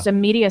 This is just a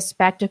media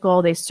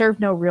spectacle. They serve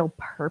no real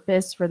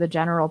purpose for the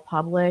general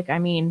public. I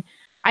mean,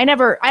 I don't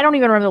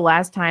even remember the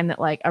last time that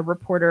like a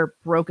reporter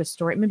broke a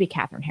story. Maybe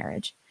Catherine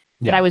Herridge.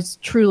 That I was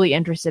truly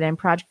interested in.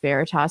 Project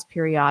Veritas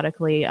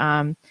periodically.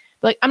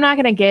 But I'm not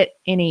going to get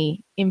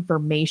any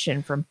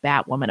information from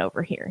Batwoman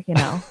over here, you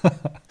know?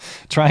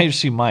 Try as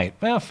she might.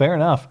 Well, fair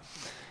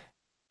enough.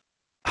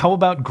 How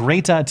about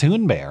Greta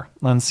Thunberg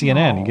on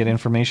CNN? You get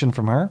information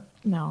from her?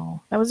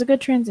 No, that was a good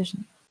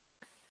transition.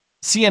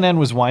 CNN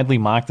was widely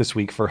mocked this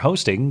week for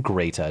hosting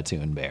Greta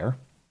Thunberg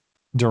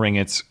during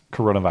its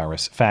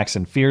coronavirus Facts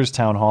and Fears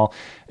town hall.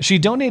 She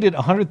donated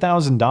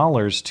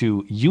 $100,000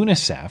 to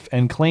UNICEF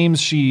and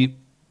claims she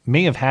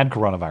may have had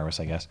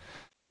coronavirus, I guess.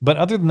 But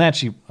other than that,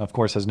 she, of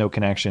course, has no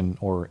connection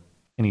or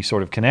any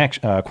sort of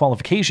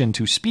qualification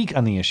to speak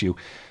on the issue.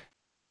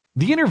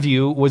 The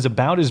interview was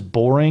about as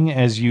boring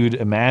as you'd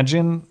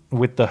imagine,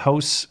 with the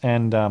hosts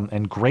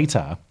and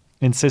Greta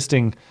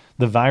insisting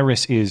the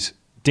virus is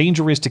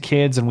dangerous to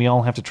kids and we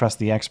all have to trust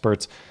the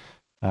experts,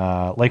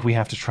 like we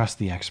have to trust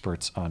the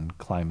experts on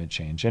climate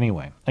change.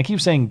 Anyway, I keep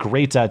saying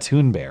Greta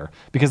Thunberg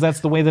because that's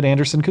the way that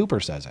Anderson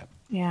Cooper says it.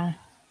 Yeah.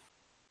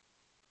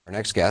 Our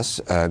next guest,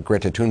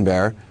 Greta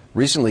Thunberg,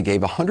 recently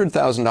gave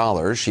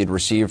 $100,000 she had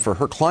received for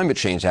her climate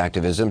change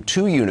activism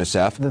to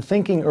UNICEF. The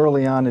thinking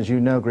early on, as you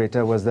know,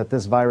 Greta, was that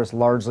this virus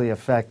largely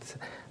affected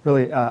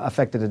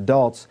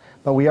adults,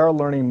 but we are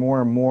learning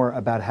more and more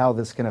about how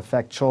this can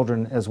affect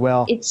children as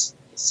well. It's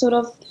sort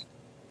of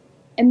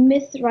a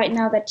myth right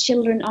now that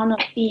children are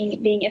not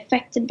being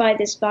affected by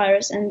this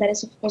virus, and that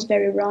is, of course,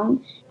 very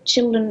wrong.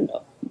 Children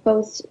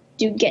both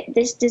do get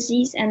this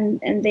disease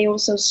and they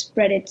also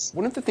spread it.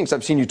 One of the things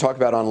I've seen you talk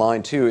about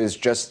online, too, is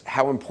just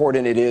how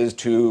important it is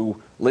to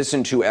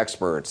listen to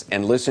experts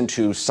and listen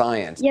to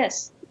science.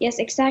 Yes,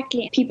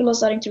 exactly. People are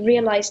starting to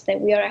realize that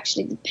we are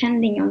actually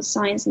depending on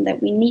science and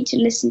that we need to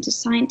listen to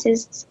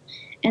scientists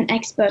and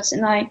experts.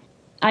 And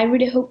I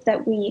really hope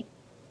that we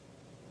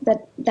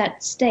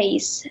that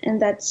stays,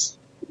 and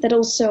that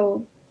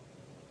also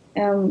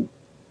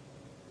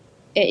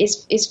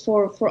is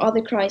for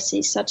other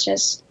crises such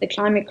as the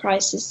climate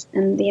crisis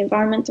and the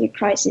environmental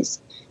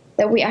crisis,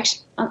 that we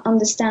actually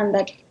understand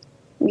that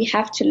we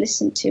have to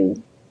listen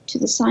to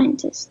the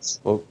scientists.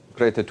 Well,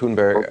 Greta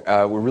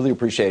Thunberg, we really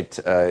appreciate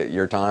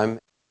your time.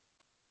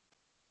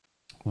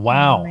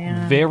 Wow,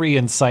 very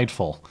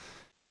insightful.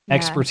 Yeah.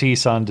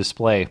 Expertise on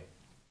display.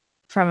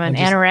 From an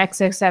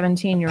anorexic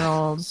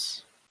 17-year-old.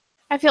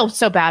 I feel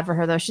so bad for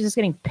her, though. She's just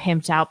getting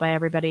pimped out by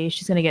everybody.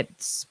 She's going to get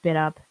spit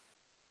up.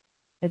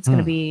 It's going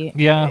to be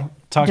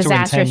talk to her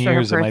in 10 disastrous for her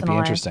years. It might be personal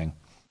life. interesting.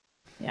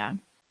 Yeah.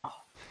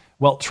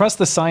 Well, trust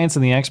the science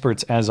and the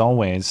experts as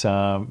always.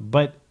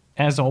 But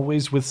as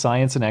always with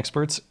science and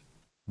experts,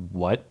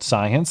 what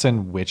science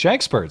and which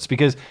experts?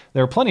 Because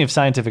there are plenty of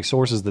scientific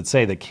sources that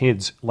say that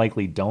kids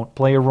likely don't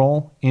play a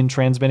role in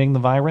transmitting the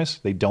virus.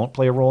 They don't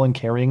play a role in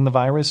carrying the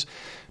virus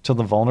to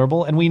the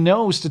vulnerable. And we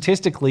know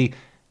statistically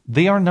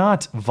they are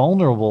not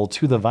vulnerable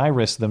to the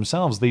virus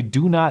themselves. They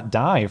do not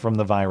die from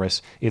the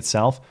virus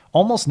itself.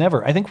 Almost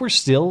never. I think we're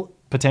still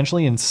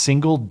potentially in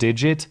single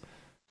digit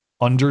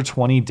under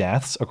 20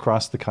 deaths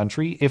across the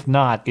country. If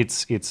not,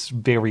 it's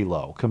very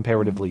low,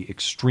 comparatively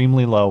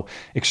extremely low,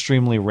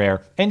 extremely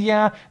rare. And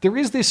yeah, there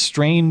is this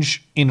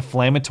strange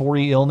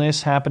inflammatory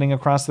illness happening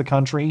across the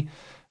country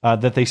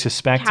that they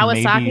suspect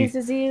Kawasaki's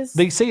disease?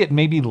 They say it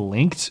may be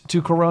linked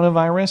to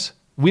coronavirus.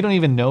 We don't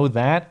even know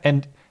that.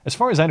 And as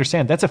far as I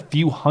understand, that's a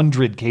few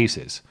hundred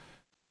cases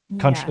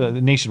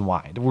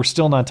nationwide. We're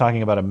still not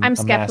talking about I'm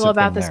skeptical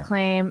about this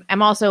claim.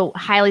 I'm also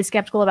highly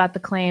skeptical about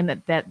the claim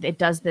that it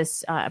does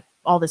this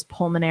all this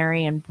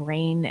pulmonary and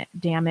brain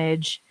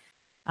damage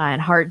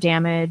and heart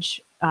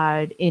damage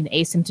in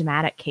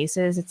asymptomatic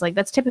cases. It's like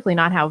that's typically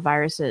not how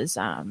viruses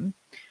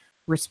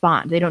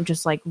respond. They don't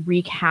just like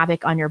wreak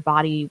havoc on your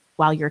body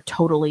while you're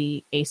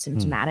totally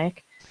asymptomatic.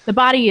 The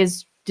body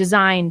is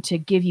designed to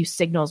give you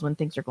signals when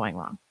things are going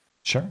wrong.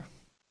 Sure.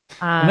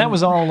 And that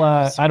was all,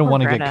 I don't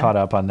want to get caught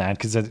up on that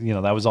because,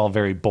 that was all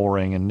very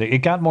boring. And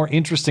it got more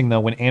interesting, though,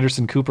 when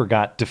Anderson Cooper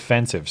got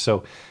defensive.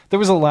 So there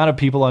was a lot of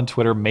people on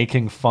Twitter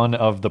making fun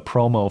of the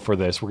promo for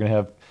this. We're going to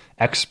have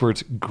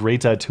expert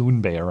Greta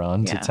Thunberg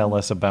on to tell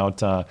us about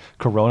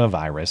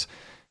coronavirus.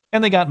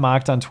 And they got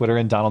mocked on Twitter,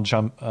 and Donald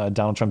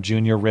Trump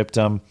Jr. ripped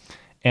them.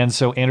 And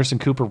so Anderson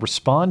Cooper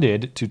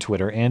responded to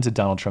Twitter and to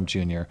Donald Trump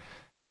Jr.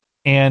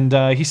 And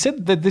he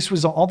said that this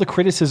was all the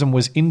criticism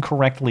was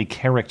incorrectly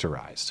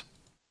characterized.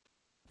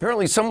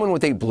 Apparently someone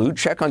with a blue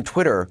check on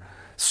Twitter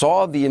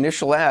saw the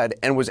initial ad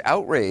and was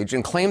outraged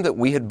and claimed that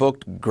we had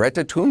booked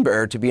Greta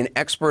Thunberg to be an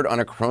expert on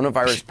a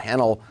coronavirus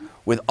panel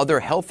with other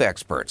health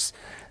experts.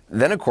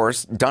 Then, of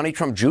course, Donnie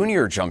Trump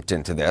Jr. jumped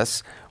into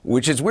this,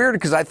 which is weird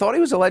because I thought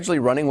he was allegedly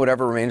running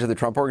whatever remains of the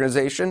Trump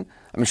organization.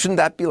 I mean, shouldn't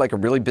that be like a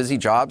really busy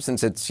job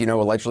since it's,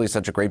 allegedly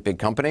such a great big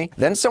company?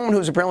 Then someone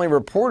who's apparently a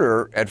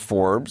reporter at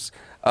Forbes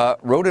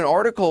wrote an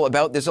article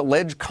about this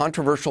alleged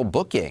controversial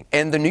booking.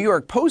 And the New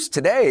York Post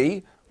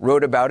today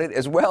wrote about it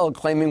as well,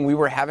 claiming we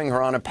were having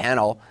her on a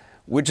panel,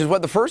 which is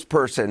what the first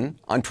person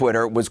on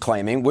Twitter was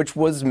claiming, which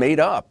was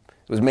made up.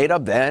 It was made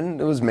up then.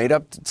 It was made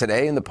up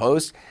today in the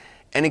Post.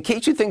 And in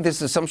case you think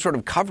this is some sort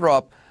of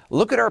cover-up,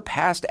 look at our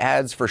past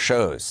ads for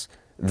shows.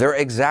 They're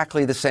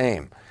exactly the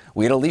same.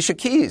 We had Alicia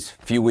Keys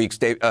a few weeks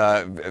ago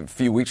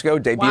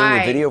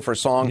debuting a video for a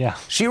song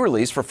she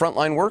released for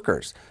frontline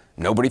workers.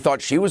 Nobody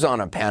thought she was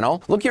on a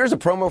panel. Look, here's a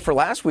promo for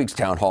last week's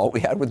town hall we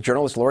had with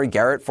journalist Lori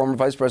Garrett, former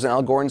Vice President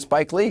Al Gore, and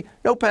Spike Lee.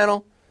 No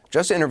panel,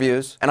 just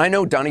interviews. And I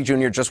know Donnie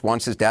Jr. just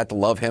wants his dad to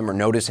love him or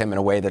notice him in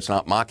a way that's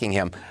not mocking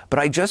him, but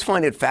I just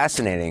find it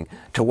fascinating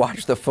to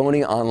watch the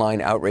phony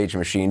online outrage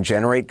machine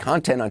generate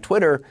content on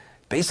Twitter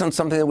based on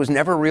something that was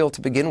never real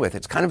to begin with.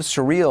 It's kind of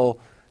surreal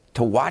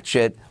to watch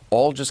it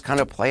all just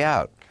kind of play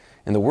out.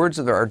 In the words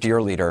of our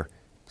dear leader,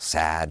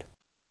 sad.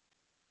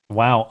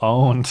 Wow,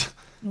 owned.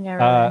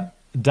 Yeah, really.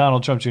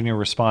 Donald Trump Jr.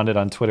 responded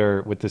on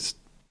Twitter with this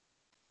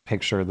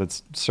picture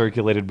that's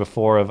circulated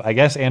before of, I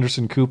guess,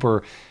 Anderson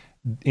Cooper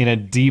in a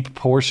deep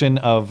portion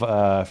of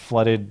a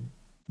flooded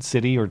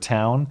city or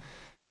town.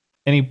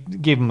 And he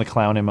gave him the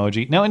clown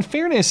emoji. Now, in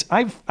fairness,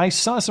 I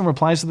saw some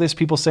replies to this,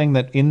 people saying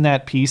that in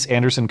that piece,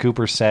 Anderson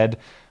Cooper said,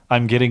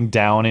 I'm getting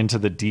down into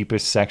the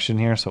deepest section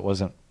here, so it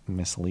wasn't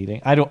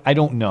misleading. I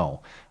don't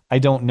know. I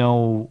don't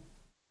know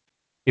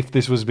if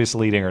this was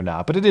misleading or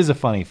not, but it is a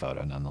funny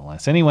photo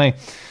nonetheless. Anyway,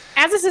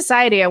 as a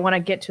society, I want to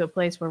get to a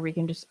place where we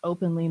can just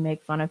openly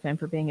make fun of him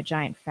for being a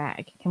giant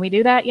fag. Can we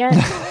do that yet?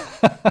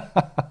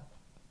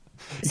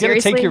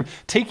 Seriously? You gotta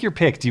take your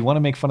pick. Do you want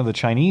to make fun of the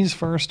Chinese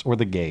first or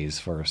the gays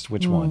first?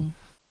 Which one?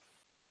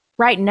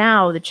 Right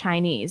now, the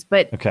Chinese,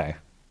 but okay.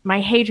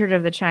 My hatred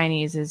of the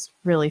Chinese is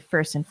really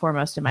first and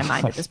foremost in my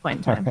mind at this point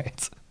in time. All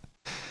right.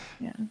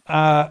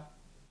 Yeah.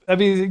 I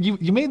mean,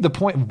 you made the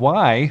point.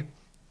 Why?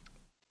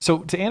 So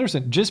to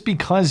Anderson, just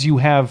because you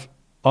have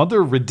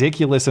other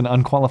ridiculous and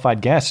unqualified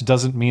guests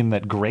doesn't mean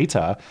that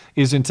Greta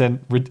isn't a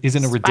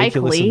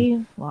ridiculous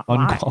and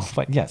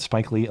unqualified. Yeah,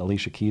 Spike Lee,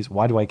 Alicia Keys.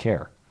 Why do I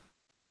care?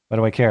 Why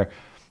do I care?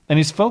 And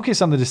his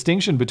focus on the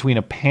distinction between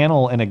a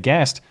panel and a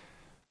guest.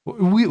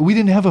 We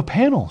didn't have a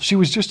panel. She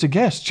was just a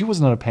guest. She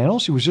wasn't on a panel.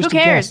 She was just a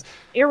guest. Who cares?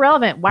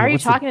 Irrelevant. Why are you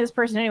what's talking to this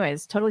person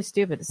anyways? Totally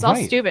stupid. It's all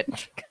Right. stupid.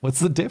 What's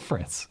the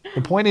difference?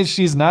 The point is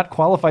she's not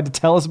qualified to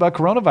tell us about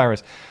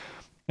coronavirus.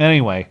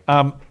 Anyway,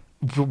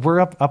 we're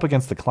up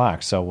against the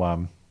clock.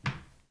 So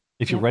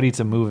if you're ready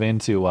to move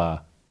into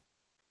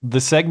the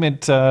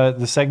segment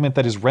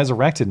that is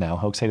resurrected now,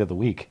 Hoax Hate of the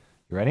Week.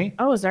 You ready?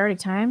 Oh, is there already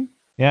time?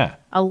 Yeah.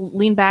 I'll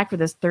lean back for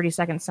this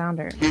 30-second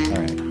sounder. All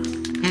right.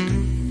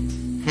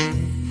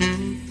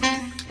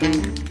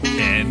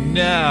 And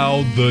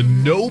now, the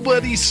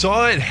nobody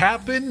saw it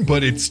happen,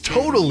 but it's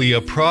totally a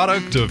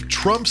product of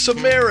Trump's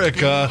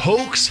America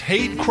hoax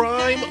hate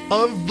crime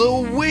of the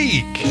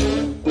week.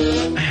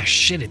 Ah,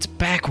 shit, it's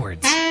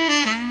backwards.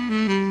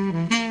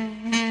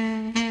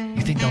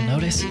 You think they'll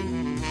notice?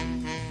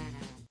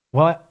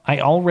 Well, I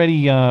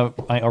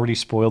already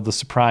spoiled the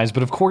surprise,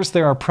 but of course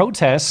there are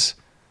protests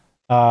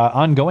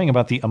ongoing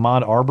about the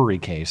Ahmaud Arbery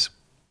case.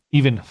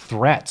 Even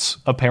threats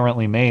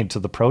apparently made to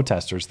the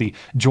protesters. The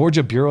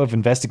Georgia Bureau of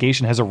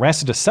Investigation has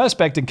arrested a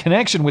suspect in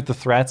connection with the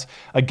threats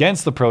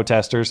against the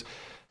protesters.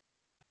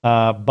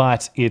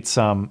 But it's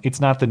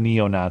not the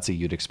neo-Nazi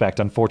you'd expect.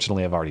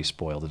 Unfortunately, I've already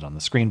spoiled it on the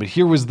screen. But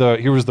here was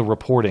the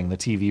reporting, the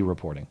TV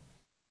reporting.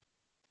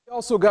 We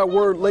also got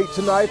word late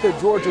tonight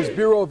that Georgia's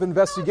Bureau of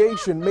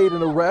Investigation made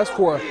an arrest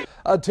for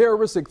a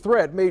terroristic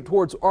threat made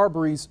towards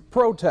Arbery's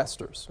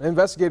protesters.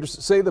 Investigators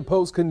say the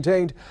post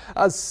contained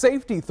a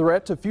safety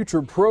threat to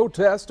future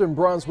protests in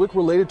Brunswick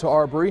related to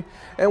Arbery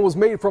and was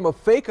made from a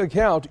fake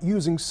account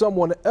using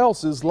someone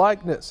else's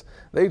likeness.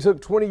 They took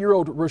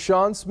 20-year-old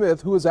Rashawn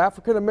Smith, who is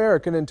African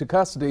American, into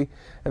custody,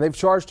 and they've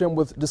charged him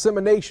with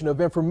dissemination of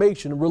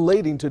information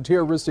relating to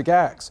terroristic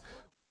acts.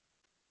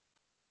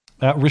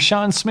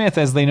 Rashawn Smith,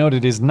 as they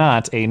noted, is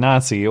not a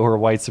Nazi or a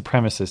white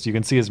supremacist. You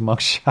can see his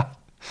mugshot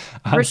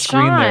on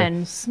screen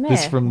there. Smith.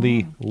 This from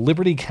the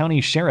Liberty County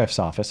Sheriff's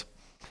Office.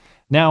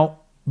 Now,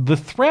 the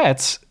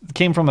threats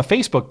came from a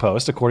Facebook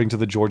post, according to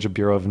the Georgia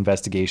Bureau of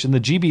Investigation. The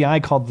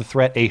GBI called the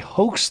threat a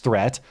hoax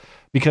threat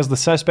because the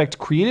suspect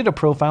created a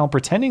profile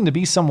pretending to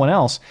be someone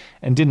else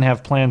and didn't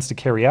have plans to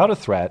carry out a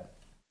threat,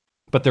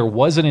 but there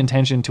was an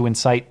intention to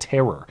incite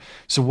terror.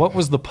 So what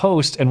was the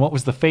post and what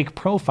was the fake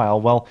profile?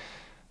 Well,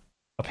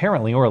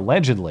 apparently or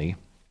allegedly,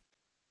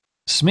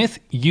 Smith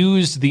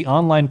used the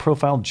online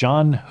profile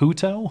John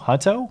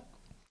Hutto,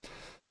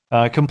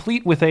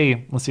 complete with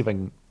a, let's see if I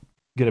can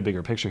get a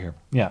bigger picture here.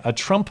 Yeah, a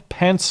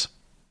Trump-Pence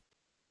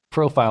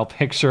profile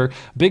picture,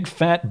 big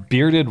fat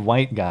bearded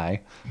white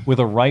guy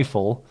with a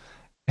rifle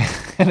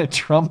and a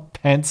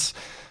Trump-Pence,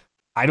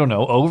 I don't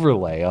know,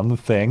 overlay on the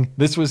thing.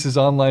 This was his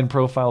online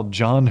profile,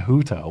 John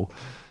Hutto.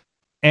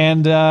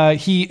 And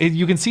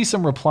you can see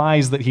some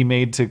replies that he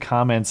made to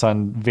comments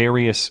on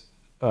various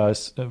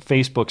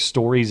Facebook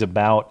stories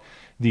about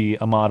the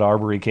Ahmaud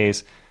Arbery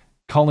case,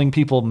 calling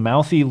people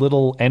mouthy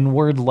little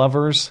N-word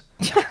lovers.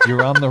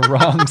 You're on the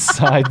wrong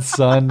side,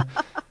 son.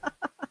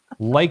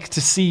 Like to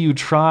see you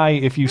try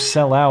if you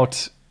sell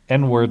out,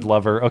 N-word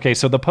lover. Okay,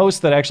 so the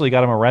post that actually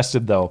got him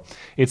arrested, though,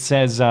 it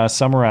says,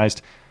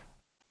 summarized,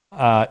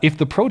 if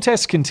the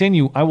protests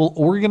continue, I will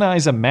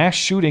organize a mass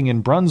shooting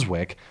in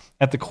Brunswick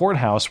at the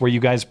courthouse where you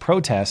guys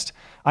protest.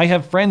 I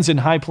have friends in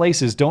high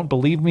places. Don't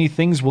believe me?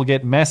 Things will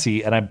get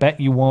messy, and I bet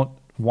you won't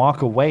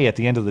walk away at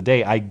the end of the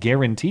day. I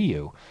guarantee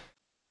you.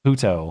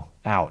 Hutto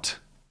out.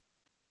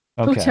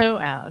 Okay.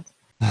 Hutto out.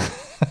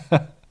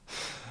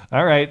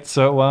 All right,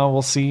 so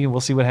we'll see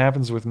what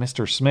happens with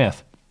Mr.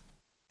 Smith.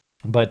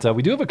 But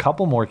we do have a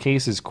couple more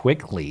cases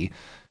quickly.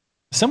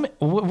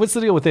 What's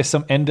the deal with this?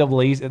 Some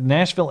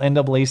Nashville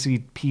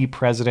NAACP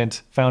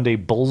president found a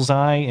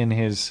bullseye at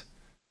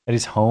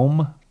his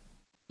home.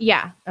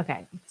 Yeah.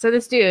 Okay. So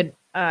this dude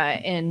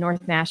in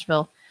North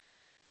Nashville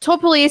told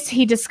police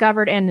he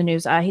discovered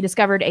he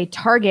discovered a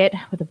target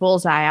with a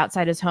bullseye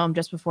outside his home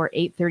just before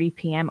 8:30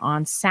 p.m.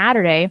 on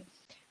Saturday.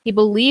 He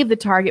believed the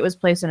target was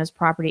placed on his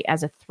property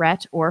as a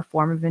threat or a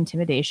form of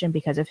intimidation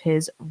because of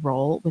his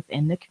role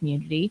within the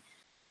community.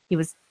 He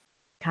was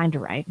kind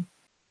of right.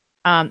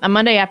 On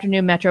Monday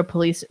afternoon, Metro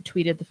Police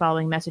tweeted the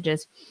following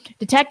messages.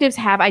 Detectives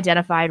have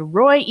identified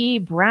Roy E.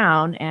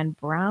 Brown, and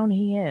Brown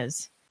he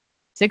is,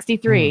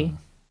 63,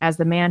 as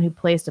the man who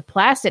placed a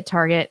plastic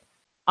target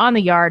on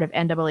the yard of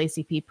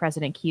NAACP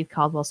President Keith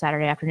Caldwell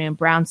Saturday afternoon.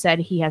 Brown said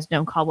he has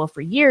known Caldwell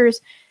for years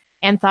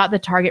and thought the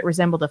target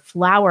resembled a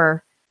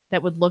flower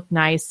that would look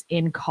nice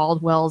in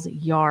Caldwell's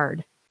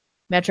yard.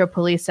 Metro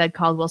Police said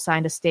Caldwell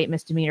signed a state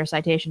misdemeanor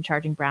citation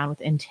charging Brown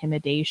with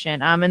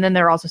intimidation. And then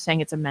they're also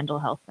saying it's a mental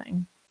health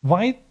thing.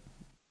 Why?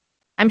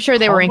 I'm sure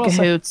they were in Caldwell's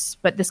cahoots,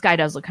 but this guy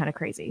does look kind of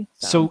crazy.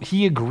 So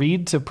he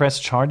agreed to press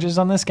charges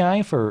on this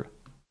guy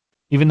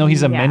even though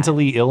he's a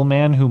mentally ill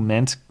man who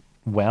meant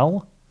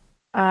well?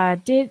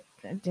 Did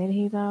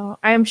he though?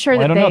 I'm sure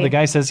that I don't know. The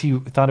guy says he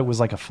thought it was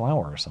like a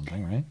flower or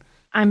something, right?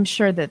 I'm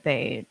sure that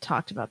they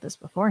talked about this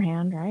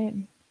beforehand, right?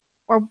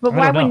 But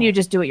why wouldn't you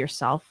just do it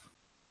yourself?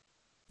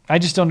 I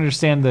just don't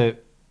understand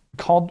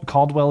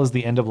Caldwell is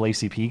the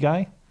NAACP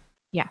guy?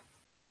 Yeah.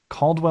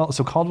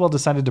 Caldwell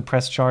decided to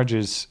press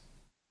charges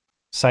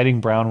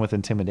citing Brown with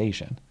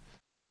intimidation.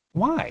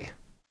 Why?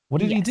 What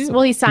did he do?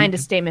 Well, he signed a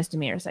state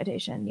misdemeanor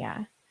citation.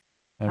 Yeah.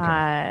 Okay.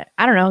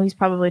 I don't know. He's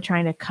probably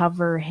trying to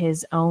cover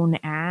his own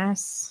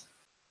ass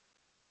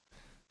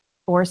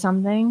or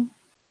something.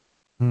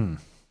 Do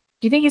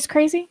you think he's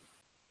crazy?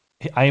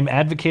 I am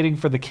advocating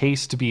for the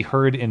case to be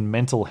heard in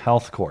mental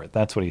health court.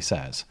 That's what he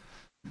says.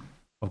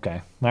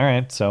 Okay. All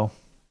right. So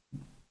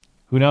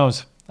who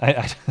knows?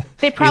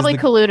 They probably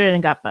colluded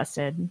and got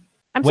busted.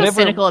 I'm so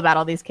cynical about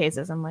all these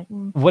cases. I'm like,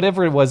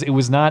 whatever it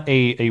was not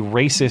a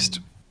racist,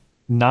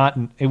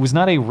 it was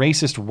not a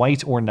racist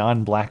white or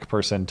non-black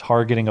person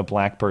targeting a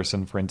black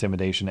person for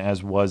intimidation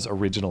as was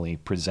originally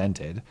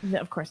presented. No,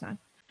 of course not.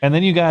 And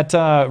then you got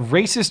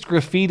racist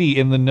graffiti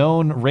in the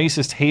known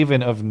racist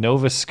haven of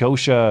Nova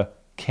Scotia,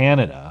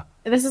 Canada.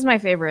 This is my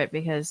favorite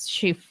because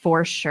she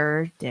for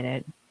sure did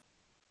it.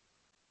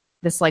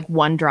 This like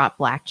one drop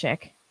black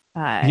chick.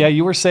 Yeah,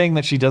 you were saying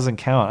that she doesn't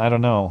count. I don't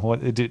know.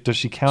 What does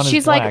she count as black?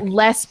 She's like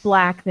less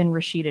black than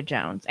Rashida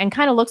Jones and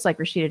kind of looks like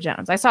Rashida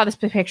Jones. I saw this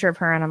picture of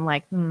her and I'm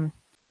like,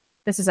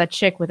 this is a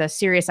chick with a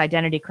serious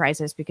identity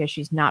crisis because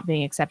she's not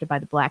being accepted by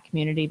the black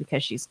community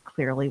because she's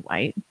clearly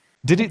white.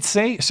 Did it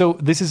say, so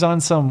this is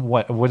on some,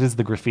 what is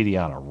the graffiti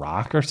on, a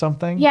rock or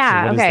something?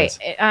 Yeah, so okay.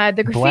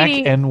 The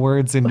graffiti. Black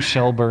N-words in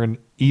Shelburne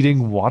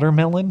eating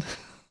watermelon?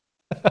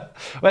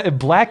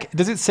 Black,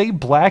 does it say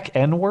black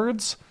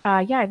N-words?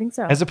 Yeah, I think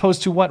so. As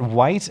opposed to what,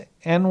 white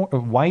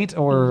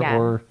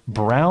or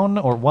brown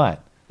or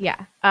what?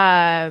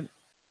 Yeah.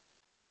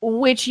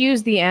 Which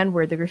use the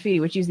N-word, the graffiti,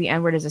 which use the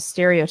N-word as a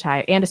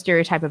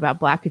stereotype about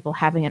black people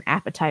having an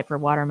appetite for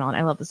watermelon.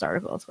 I love this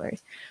article. It's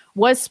hilarious.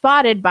 Was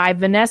spotted by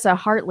Vanessa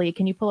Hartley.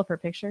 Can you pull up her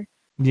picture?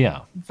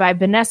 Yeah. By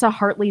Vanessa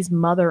Hartley's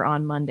mother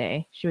on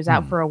Monday. She was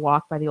out for a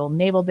walk by the old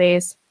naval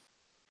base.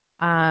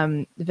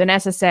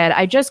 Vanessa said,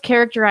 I just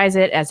characterize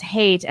it as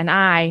hate, and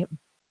I,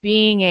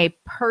 being a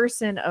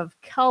person of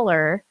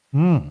color,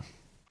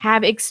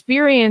 have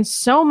experienced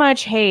so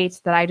much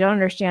hate that I don't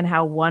understand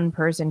how one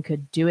person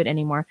could do it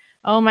anymore.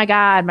 Oh my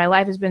God, my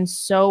life has been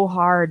so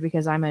hard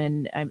because I'm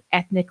an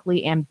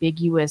ethnically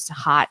ambiguous,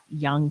 hot,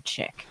 young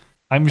chick.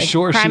 I'm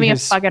sure she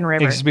has fucking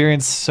river.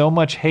 experienced so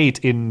much hate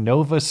in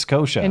Nova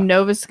Scotia. In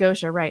Nova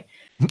Scotia, right.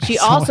 She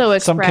also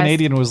expressed... Some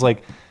Canadian was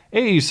like,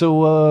 hey,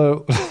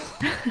 so...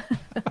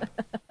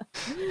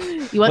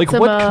 you want like,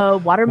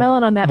 some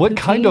watermelon on that What poutine?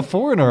 Kind of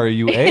foreigner are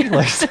you, eh?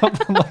 Like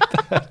something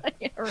like that.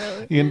 Yeah,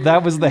 really. And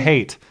that was the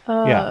hate.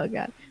 Oh, yeah.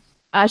 God.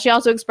 She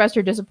also expressed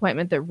her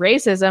disappointment that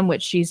racism,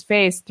 which she's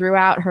faced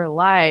throughout her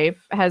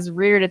life, has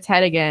reared its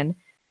head again.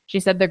 She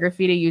said the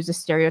graffiti used a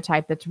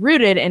stereotype that's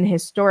rooted in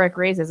historic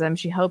racism.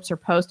 She hopes her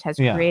post has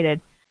created...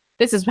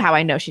 This is how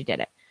I know she did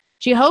it.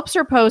 She hopes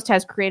her post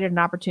has created an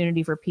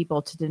opportunity for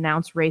people to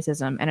denounce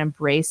racism and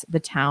embrace the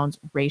town's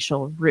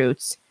racial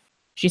roots.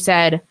 She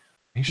said,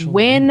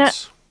 when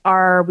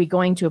are we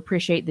going to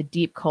appreciate the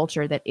deep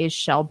culture that is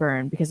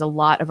Shelburne? Because a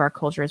lot of our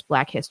culture is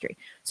Black history.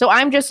 So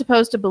I'm just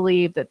supposed to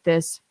believe that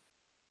this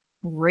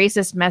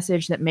racist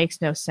message that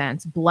makes no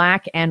sense,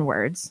 Black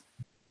N-words.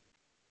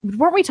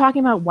 Weren't we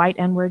talking about white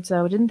N-words,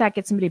 though? Didn't that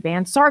get somebody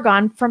banned?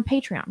 Sargon from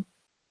Patreon.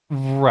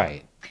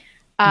 Right.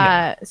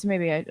 So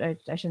maybe I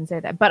shouldn't say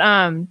that. But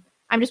I'm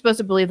just supposed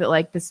to believe that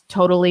like this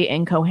totally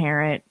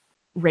incoherent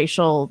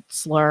racial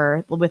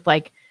slur with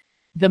like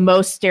the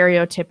most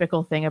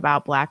stereotypical thing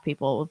about Black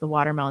people, the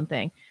watermelon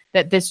thing,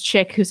 that this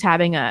chick who's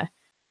having a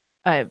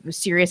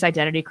serious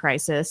identity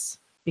crisis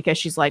because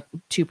she's like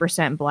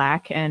 2%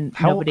 Black and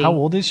how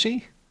old is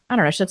she? I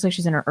don't know. She looks like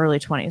she's in her early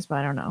 20s, but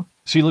I don't know.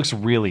 She looks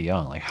really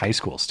young, like high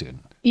school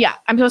student. Yeah,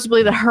 I'm supposed to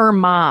believe that her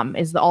mom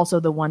is also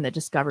the one that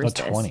discovers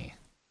this. 20.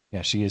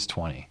 Yeah, she is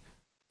 20.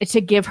 It's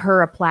to give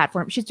her a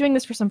platform. She's doing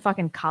this for some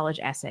fucking college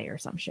essay or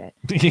some shit.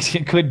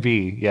 It could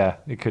be. Yeah,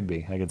 it could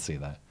be. I can see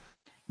that.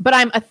 But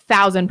I'm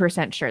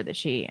 1,000% sure that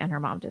she and her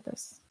mom did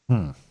this.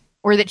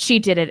 Or that she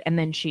did it and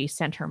then she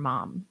sent her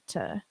mom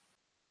to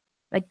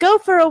like, go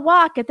for a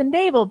walk at the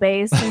naval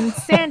base in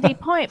Sandy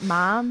Point,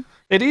 Mom.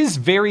 It is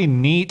very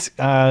neat,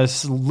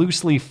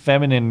 loosely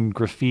feminine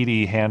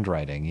graffiti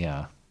handwriting.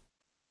 Yeah.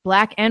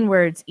 Black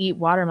N-words eat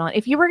watermelon.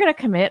 If you were going to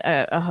commit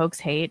a hoax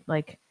hate,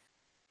 like,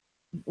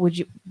 would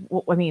you,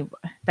 I mean,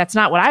 that's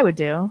not what I would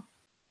do.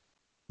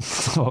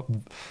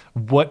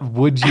 What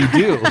would you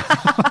do?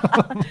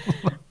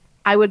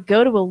 I would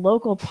go to a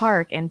local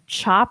park and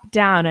chop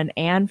down an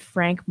Anne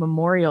Frank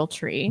memorial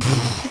tree.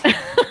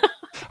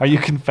 Are you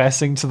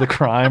confessing to the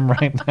crime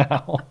right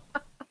now?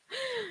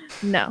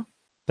 No.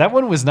 That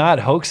one was not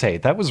hoax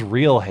hate. That was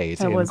real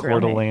hate in Coeur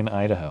d'Alene,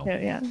 Idaho.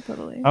 Yeah,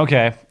 totally.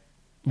 Okay.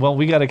 Well,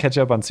 we got to catch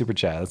up on Super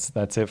Chat.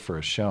 That's it for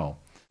a show.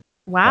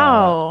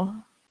 Wow.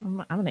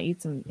 I'm going to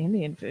eat some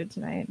Indian food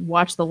tonight.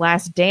 Watch The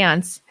Last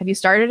Dance. Have you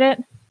started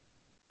it?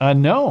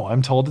 No,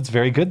 I'm told it's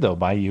very good, though,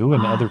 by you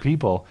and other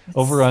people.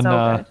 Over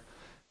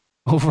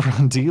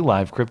on D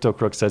Live, Crypto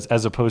Crook says,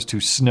 as opposed to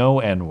snow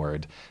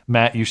N-word.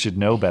 Matt, you should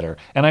know better.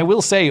 And I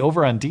will say,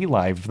 over on D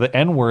Live, the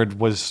N-word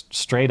was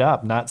straight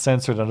up, not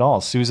censored at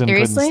all. Susan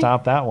Seriously? couldn't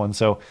stop that one.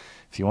 So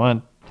if you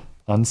want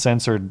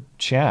uncensored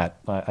chat,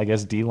 I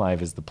guess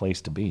DLive is the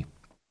place to be.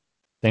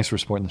 Thanks for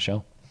supporting the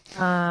show.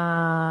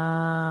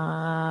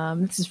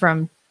 This is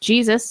from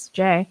Jesus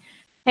J.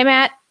 Hey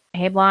Matt.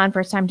 Hey Blonde.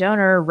 First time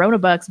donor.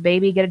 Ronabucks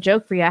baby. Get a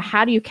joke for you.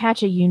 How do you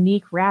catch a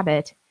unique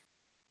rabbit?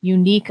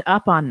 Unique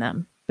up on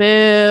them.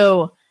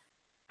 Boo.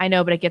 I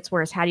know, but it gets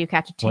worse. How do you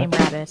catch a tame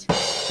rabbit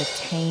the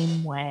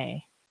tame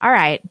way? All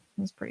right.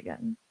 That's pretty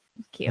good.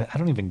 Cute. I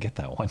don't even get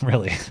that one,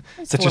 really.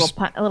 It's a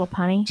little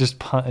punny. Just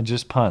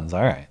puns.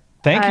 All right.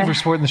 Thank you for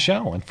supporting the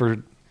show and for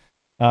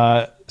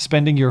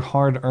spending your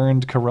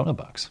hard-earned Corona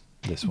bucks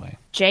this way.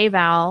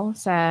 J-Val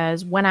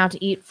says, went out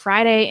to eat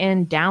Friday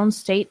in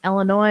downstate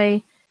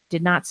Illinois.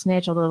 Did not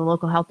snitch, although the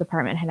local health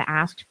department had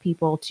asked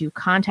people to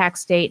contact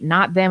state,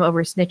 not them,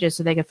 over snitches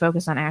so they could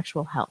focus on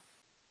actual health.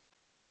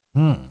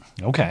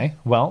 Okay.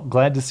 Well,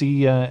 glad to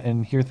see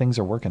and hear things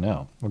are working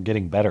out. We're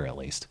getting better, at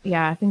least.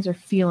 Yeah, things are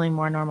feeling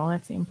more normal.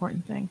 That's the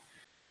important thing.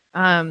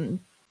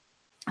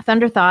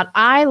 Thunder thought,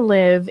 I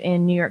live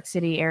in New York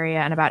City area,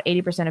 and about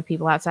 80% of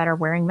people outside are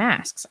wearing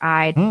masks.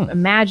 I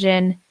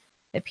imagine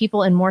that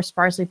people in more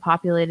sparsely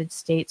populated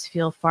states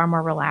feel far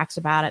more relaxed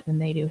about it than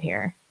they do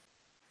here.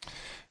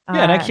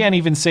 Yeah, and I can't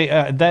even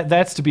say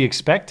that's to be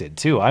expected,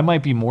 too. I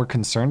might be more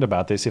concerned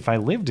about this if I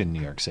lived in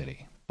New York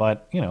City.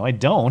 But, I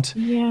don't.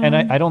 Yeah. And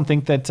I don't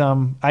think that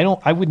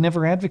I would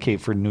never advocate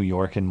for New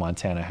York and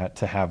Montana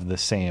to have the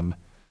same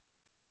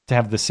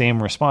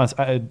response.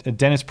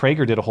 Dennis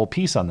Prager did a whole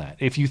piece on that.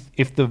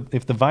 If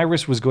the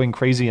virus was going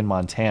crazy in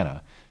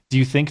Montana, do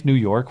you think New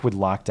York would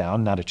lock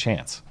down? Not a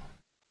chance.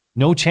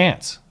 No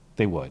chance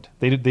they would.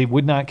 They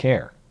would not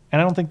care. And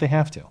I don't think they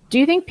have to. Do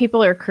you think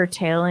people are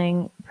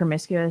curtailing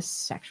promiscuous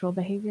sexual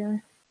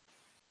behavior?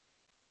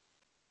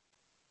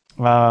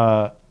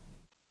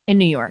 In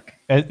New York.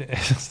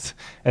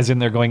 As in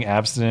they're going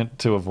abstinent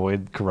to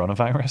avoid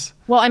coronavirus?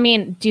 Well, I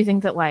mean, do you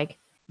think that, like,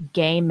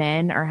 gay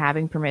men are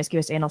having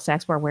promiscuous anal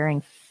sex while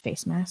wearing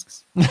face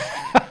masks?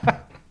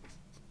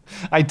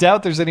 I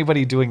doubt there's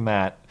anybody doing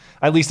that.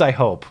 At least I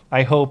hope.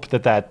 I hope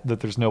that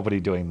there's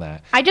nobody doing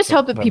that. I just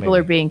hope that people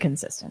are being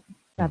consistent.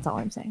 That's all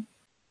I'm saying.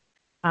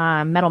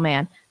 Metal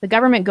Man. The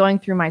government going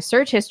through my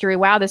search history.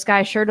 Wow, this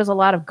guy sure does a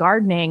lot of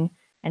gardening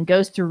and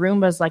goes through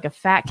Roombas like a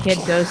fat kid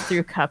goes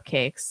through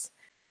cupcakes.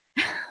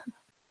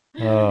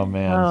 Oh,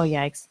 man. Oh,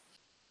 yikes.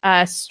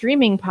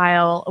 Streaming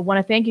Pile. Want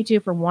to thank you two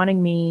for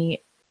wanting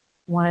me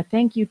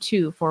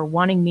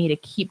to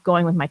keep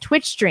going with my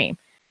Twitch stream.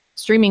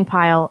 Streaming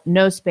Pile,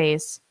 no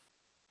space.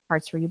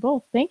 Hearts for you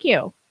both. Thank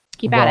you.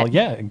 Keep at it. Well,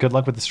 yeah. Good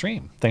luck with the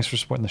stream. Thanks for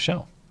supporting the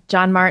show.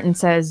 John Martin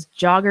says,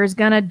 jogger's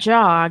gonna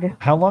jog.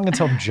 How long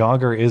until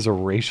jogger is a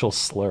racial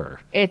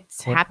slur?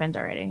 It's happened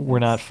already. We're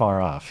not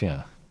far off,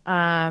 yeah.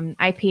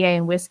 IPA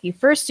and whiskey.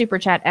 First super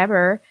chat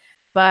ever.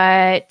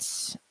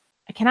 But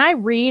can I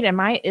read? Am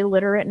I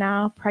illiterate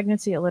now?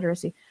 Pregnancy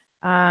illiteracy.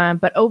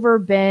 But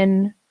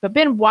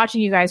been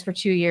watching you guys for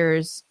 2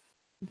 years.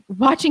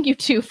 Watching you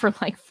two for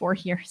like 4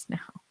 years now.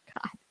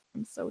 God,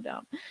 I'm so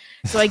dumb.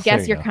 So I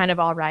guess you're kind of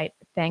all right.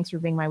 Thanks for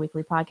being my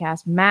weekly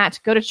podcast.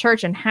 Matt, go to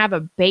church and have a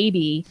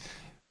baby.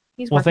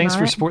 Well, thanks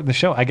for supporting the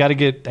show. I gotta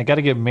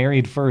get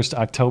married first.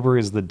 October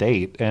is the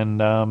date,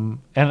 and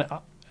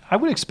I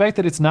would expect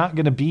that it's not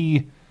going to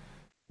be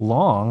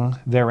long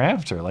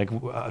thereafter. Like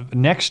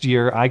next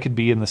year, I could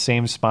be in the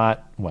same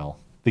spot. Well,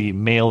 the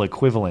male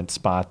equivalent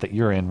spot that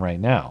you're in right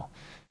now,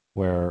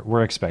 where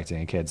we're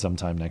expecting a kid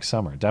sometime next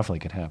summer. Definitely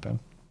could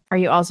happen. Are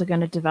you also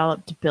going to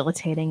develop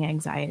debilitating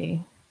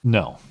anxiety?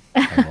 No,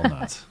 I will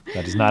not.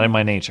 That is not in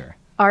my nature.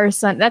 Our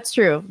son, that's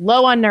true.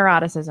 Low on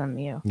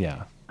neuroticism, you.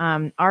 Yeah.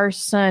 Our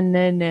son,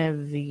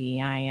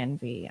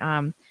 INV.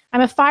 I'm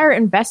a fire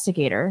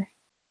investigator.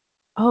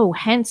 Oh,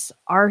 hence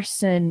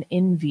arson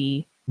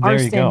envy. There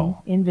you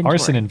go. Inventory.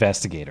 Arson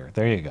investigator.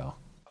 There you go.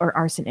 Or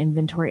arson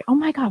inventory. Oh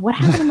my God, what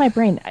happened in my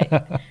brain?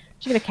 I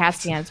should get a CAT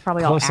scan. It's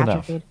probably all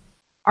atrophied.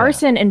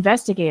 Arson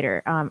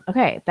investigator.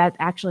 Okay, that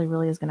actually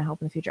really is going to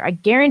help in the future. I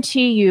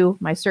guarantee you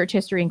my search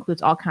history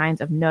includes all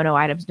kinds of no-no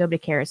items. Nobody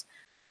cares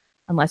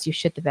unless you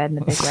shit the bed in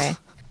a big way.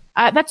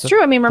 That's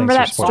true. I mean, remember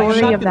that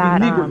story of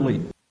that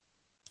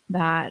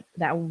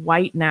that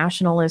white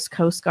nationalist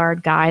Coast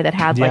Guard guy that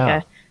had like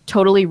a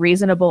totally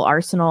reasonable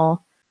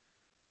arsenal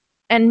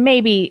and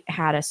maybe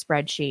had a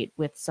spreadsheet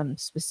with some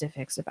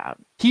specifics about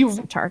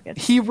some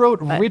targets. He wrote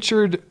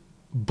Richard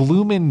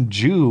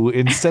Blumenjew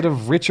instead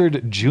of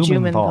Richard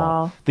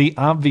Jumenthal. The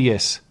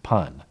obvious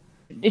pun.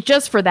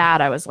 Just for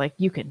that, I was like,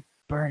 you could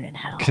burn in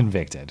hell.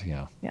 Convicted,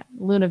 yeah. Yeah.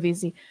 Luna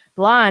VZ.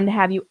 Blonde,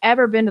 have you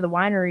ever been to the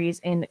wineries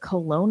in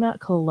Kelowna,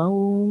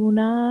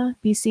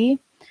 BC?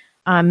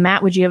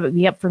 Matt, would you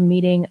be up for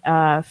meeting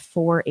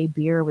for a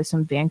beer with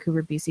some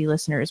Vancouver, BC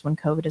listeners when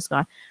COVID is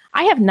gone?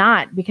 I have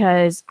not,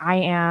 because I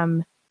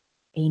am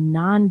a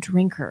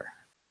non-drinker,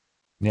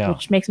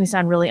 which makes me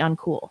sound really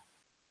uncool,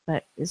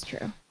 but is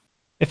true.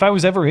 If I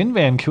was ever in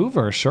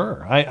Vancouver,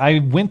 sure. I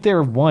went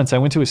there once. I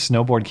went to a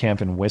snowboard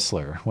camp in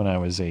Whistler when I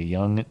was a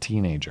young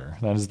teenager.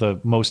 That is the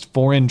most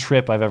foreign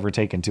trip I've ever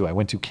taken to. I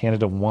went to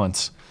Canada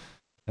once,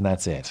 and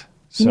that's it.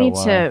 You need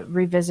to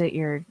revisit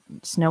your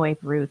snow ape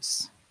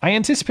roots. I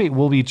anticipate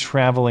we'll be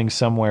traveling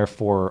somewhere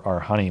for our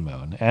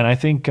honeymoon, and I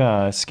think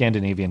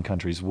Scandinavian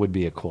countries would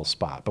be a cool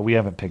spot, but we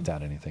haven't picked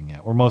out anything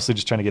yet. We're mostly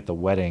just trying to get the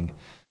wedding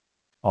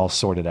all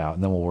sorted out,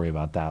 and then we'll worry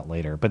about that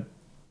later. But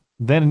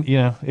then,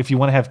 if you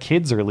want to have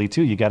kids early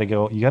too, you got to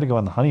go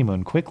on the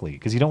honeymoon quickly,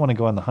 because you don't want to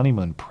go on the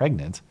honeymoon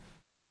pregnant.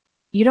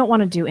 You don't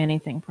want to do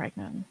anything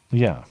pregnant.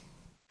 Yeah.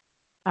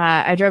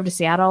 I drove to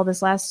Seattle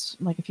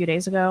a few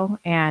days ago,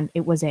 and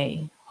it was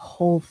a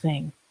whole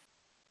thing.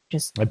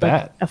 Just I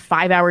bet a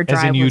 5-hour drive.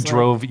 As in you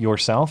drove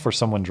yourself or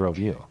someone drove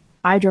you?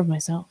 I drove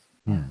myself.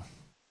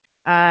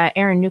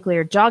 Aaron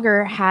Nuclear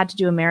Jogger had to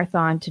do a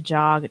marathon to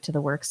jog to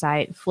the work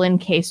site. Flynn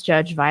case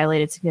judge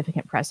violated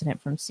significant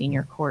precedent from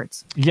senior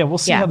courts. Yeah, we'll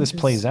see how this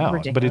plays out.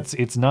 Ridiculous. But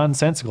it's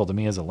nonsensical to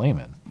me as a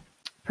layman.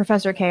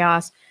 Professor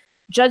Chaos.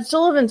 Judge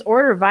Sullivan's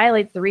order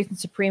violates the recent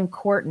Supreme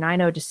Court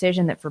 9-0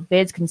 decision that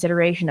forbids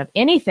consideration of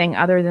anything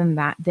other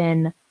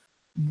than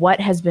what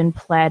has been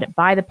pled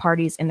by the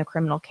parties in the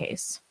criminal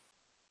case.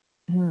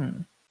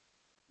 Let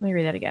me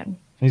read that again. And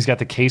he's got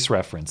the case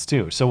reference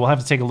too. So we'll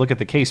have to take a look at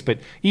the case. But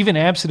even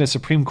absent a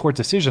Supreme Court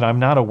decision, I'm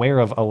not aware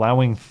of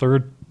allowing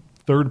third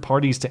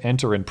parties to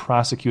enter and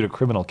prosecute a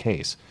criminal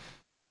case.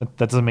 That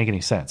doesn't make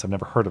any sense. I've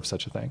never heard of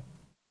such a thing.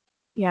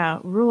 Yeah,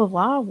 rule of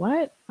law.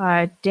 What?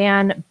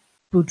 Dan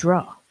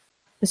Boudreau.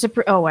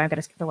 I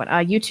gotta skip the one.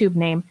 YouTube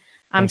name.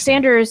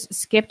 Sanders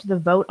skipped the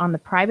vote on the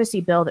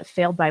privacy bill that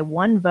failed by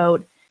one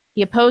vote.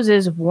 He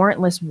opposes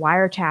warrantless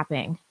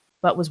wiretapping,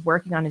 but was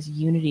working on his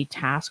Unity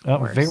task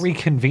force. Very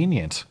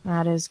convenient.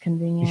 That is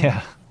convenient.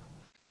 Yeah.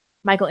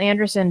 Michael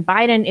Anderson,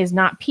 Biden is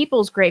not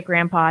people's great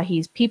grandpa.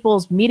 He's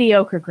people's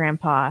mediocre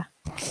grandpa.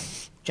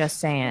 Just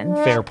saying.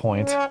 Fair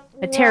point.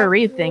 The Tara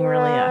Reid thing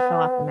really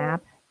fell off the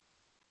map.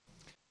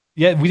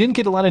 Yeah, we didn't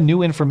get a lot of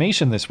new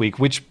information this week,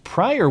 which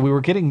prior we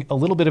were getting a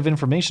little bit of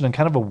information on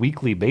kind of a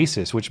weekly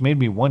basis, which made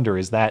me wonder,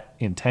 is that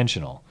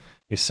intentional?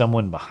 Is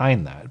someone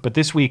behind that? But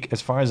this week,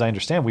 as far as I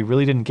understand, we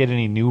really didn't get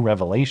any new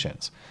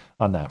revelations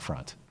on that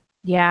front.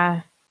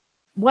 Yeah.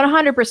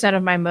 100%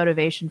 of my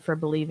motivation for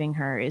believing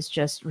her is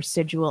just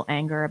residual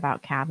anger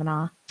about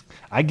Kavanaugh.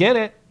 I get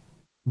it.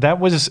 That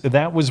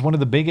was one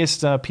of the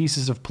biggest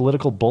pieces of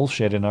political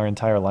bullshit in our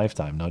entire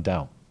lifetime, no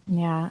doubt.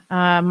 Yeah.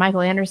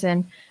 Michael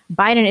Anderson,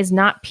 Biden is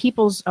not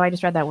people's... Oh, I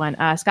just read that one.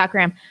 Scott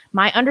Graham,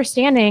 my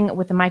understanding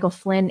with the Michael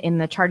Flynn in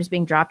the charges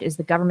being dropped is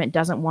the government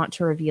doesn't want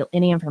to reveal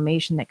any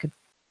information that could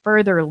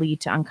further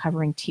lead to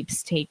uncovering deep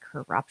state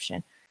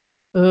corruption.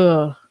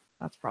 Ugh,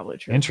 that's probably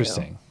true.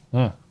 Interesting.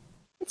 Huh.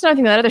 It's another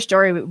thing. That other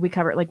story we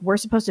covered, we're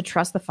supposed to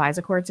trust the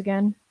FISA courts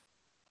again.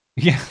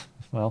 Yeah,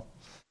 well,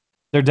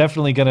 they're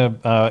definitely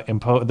going to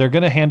impose. They're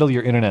going to handle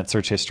your internet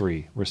search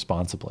history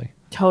responsibly.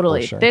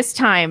 Totally. Sure. This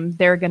time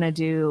they're going to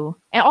do.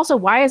 And also,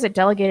 why is it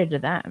delegated to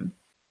them?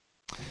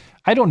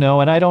 I don't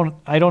know, and I don't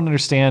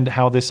understand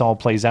how this all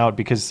plays out,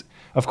 because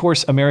of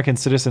course American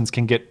citizens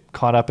can get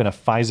caught up in a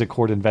FISA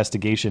court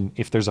investigation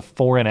if there's a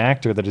foreign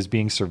actor that is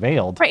being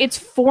surveilled. Right, it's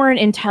foreign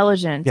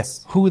intelligence.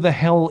 Yes. Who the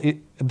hell?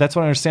 That's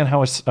what I understand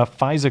how a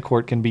FISA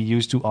court can be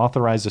used to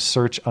authorize a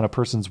search on a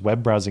person's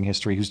web browsing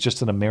history who's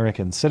just an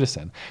American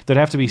citizen. There'd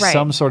have to be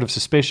some sort of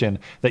suspicion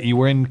that you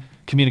were in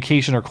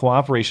communication or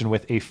cooperation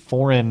with a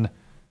foreign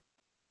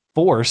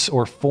force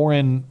or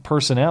foreign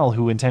personnel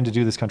who intend to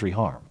do this country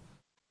harm.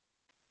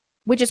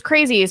 Which is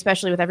crazy,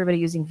 especially with everybody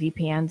using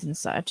VPNs and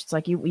such. It's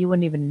like you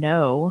wouldn't even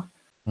know.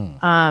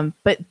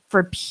 But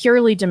for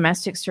purely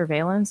domestic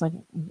surveillance,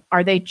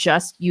 are they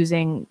just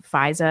using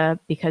FISA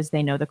because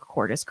they know the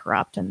court is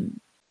corrupt? And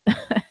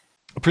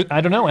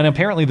I don't know. And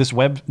apparently this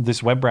web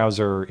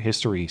browser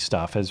history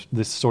stuff,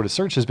 this sort of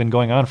search has been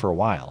going on for a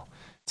while.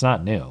 It's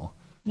not new.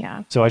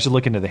 Yeah. So I should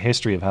look into the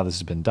history of how this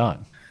has been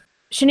done.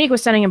 Shanique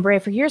was sending him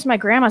brave. For years, my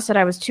grandma said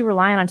I was too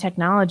reliant on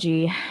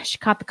technology. She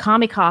caught the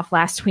commie cough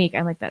last week.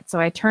 I like that.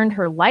 So I turned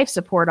her life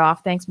support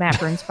off. Thanks, Matt,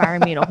 for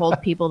inspiring me to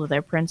hold people to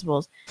their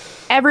principles.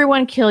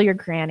 Everyone kill your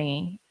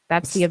granny.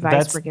 That's the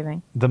advice we're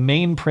giving. The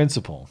main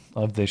principle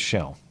of this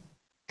show.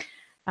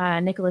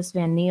 Nicholas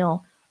Van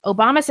Neal.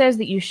 Obama says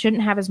that you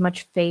shouldn't have as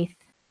much faith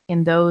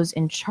in those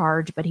in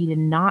charge, but he did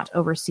not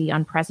oversee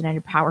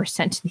unprecedented power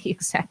sent to the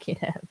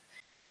executive.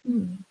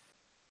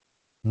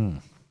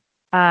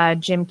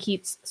 Jim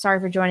Keats, sorry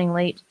for joining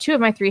late. 2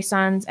 of my 3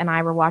 sons and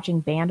I were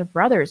watching Band of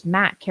Brothers.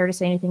 Matt, care to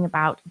say anything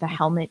about the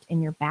helmet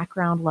in your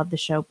background? Love the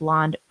show.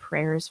 Blonde,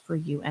 prayers for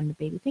you and the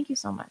baby. Thank you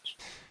so much.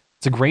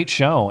 It's a great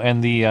show,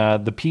 and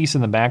the piece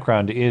in the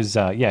background is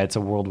it's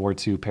a World War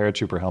II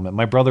paratrooper helmet.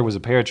 My brother was a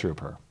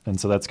paratrooper, and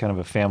so that's kind of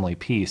a family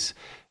piece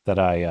that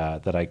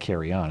I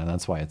carry on, and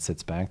that's why it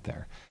sits back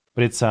there.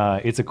 But it's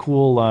a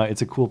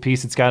cool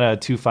piece. It's got a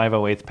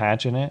 2508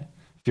 patch in it,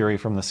 Fury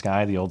from the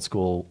Sky, the old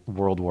school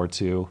World War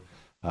II.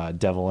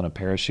 Devil in a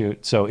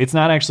parachute. So it's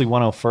not actually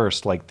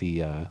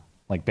 101st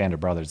like Band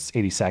of Brothers. It's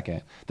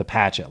 82nd, the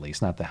patch at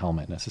least, not the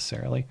helmet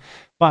necessarily.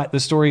 But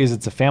the story is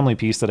it's a family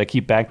piece that I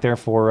keep back there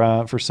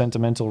for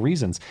sentimental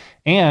reasons.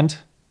 And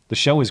the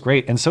show is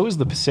great, and so is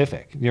The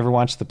Pacific. You ever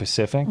watch The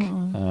Pacific?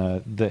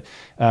 They're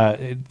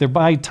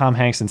by Tom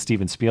Hanks and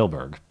Steven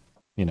Spielberg.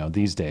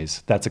 these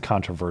days, that's a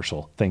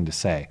controversial thing to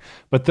say.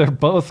 But they're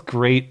both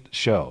great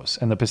shows.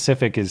 And the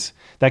Pacific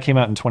that came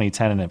out in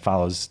 2010, and it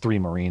follows 3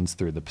 Marines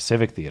through the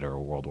Pacific Theater of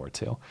World War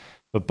II.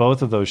 But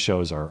both of those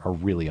shows are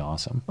really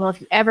awesome. Well,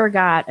 if you ever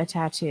got a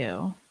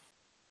tattoo,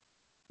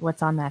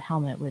 what's on that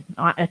helmet with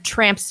a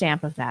tramp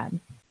stamp of that?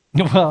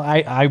 Well,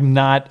 I'm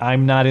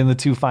not in the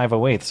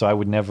 2508, so I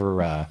would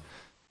never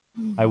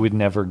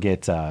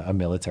get a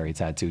military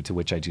tattoo to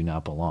which I do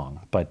not belong.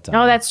 But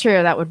no, that's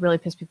true. That would really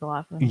piss people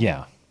off.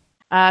 Yeah.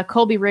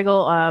 Colby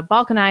Riggle,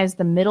 balkanize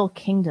the Middle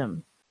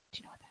Kingdom. Do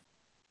you know what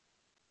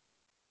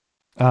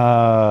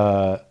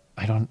that?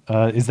 I don't.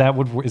 Is that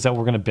what we're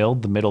going to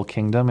build? The Middle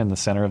Kingdom in the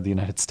center of the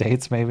United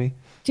States? Maybe.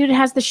 Dude, it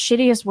has the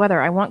shittiest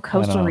weather. I want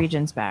coastal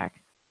regions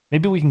back.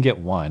 Maybe we can get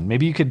one.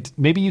 Maybe you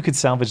could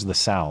salvage the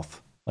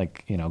South,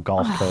 like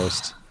Gulf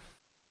Coast,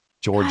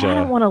 Georgia. I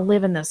don't want to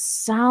live in the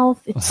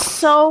South. It's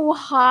so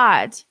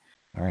hot.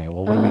 All right.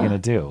 Well, what are we going to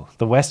do?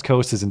 The West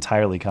Coast is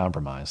entirely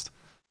compromised.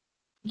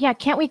 Yeah,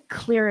 can't we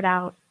clear it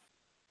out?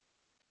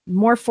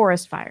 More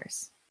forest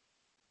fires.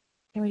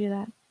 Can we do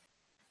that?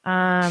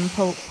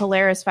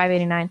 Polaris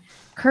 589.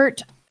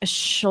 Kurt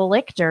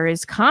Schlichter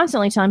is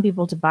constantly telling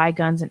people to buy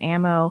guns and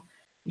ammo.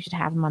 You should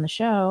have him on the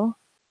show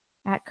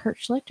at Kurt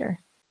Schlichter.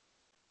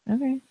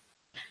 Okay.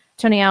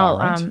 Tony L,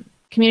 right.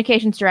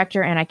 Communications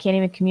director, and I can't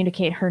even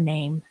communicate her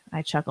name.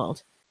 I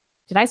chuckled.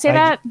 Did I say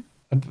that?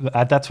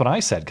 That's what I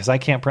said, because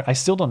I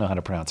still don't know how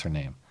to pronounce her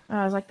name.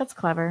 I was like, that's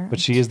clever. But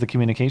she is the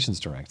communications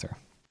director.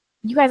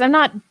 You guys, I'm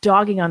not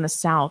dogging on the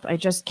South. I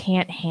just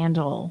can't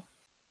handle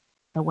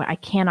the way. I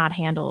cannot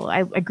handle.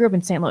 I grew up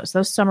in St. Louis.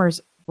 Those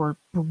summers were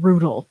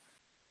brutal.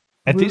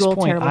 At this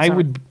point,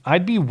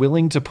 I'd be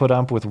willing to put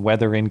up with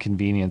weather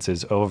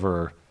inconveniences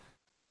over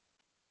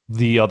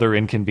the other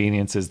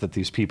inconveniences that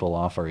these people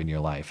offer in your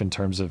life, in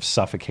terms of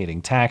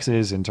suffocating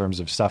taxes, in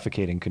terms of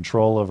suffocating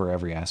control over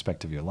every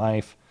aspect of your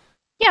life.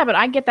 Yeah, but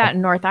I get that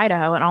in North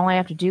Idaho, and all I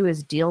have to do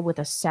is deal with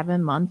a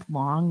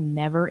 7-month-long,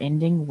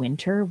 never-ending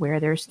winter where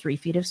there's 3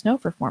 feet of snow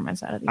for 4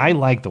 months out of the year. I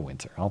like the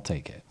winter. I'll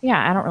take it.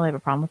 Yeah, I don't really have a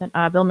problem with it.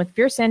 Bill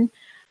McPherson,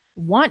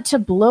 want to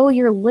blow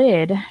your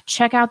lid?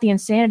 Check out the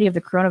insanity of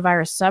the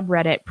coronavirus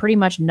subreddit. Pretty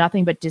much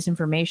nothing but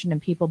disinformation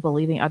and people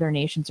believing other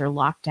nations are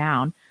locked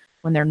down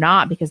when they're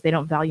not, because they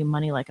don't value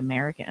money like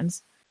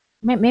Americans.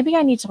 Maybe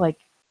I need to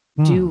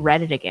do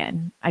Reddit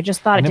again. I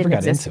just thought it didn't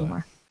exist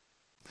anymore.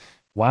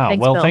 Wow.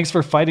 Thanks, Bill. Thanks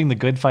for fighting the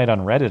good fight on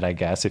Reddit, I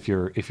guess, if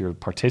you're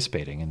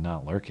participating and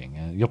not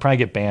lurking. You'll probably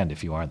get banned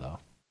if you are, though.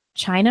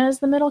 China is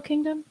the Middle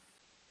Kingdom?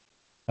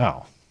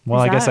 Oh.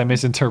 Well, I guess I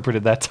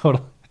misinterpreted that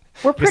totally.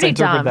 We're pretty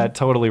dumb. That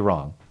totally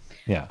wrong.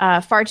 Yeah.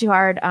 Far too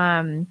hard.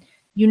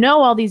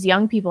 All these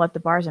young people at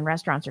the bars and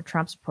restaurants are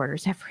Trump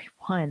supporters.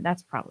 Everyone.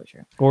 That's probably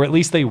true. Or at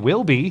least they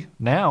will be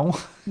now.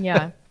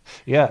 Yeah.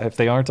 Yeah, if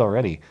they aren't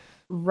already.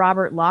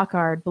 Robert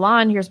Lockhart.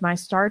 Blonde, here's my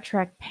Star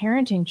Trek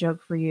parenting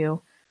joke for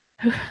you.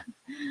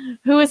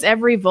 Who is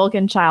every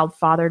Vulcan child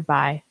fathered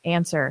by?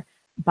 Answer,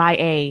 by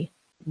a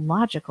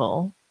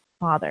logical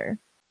father.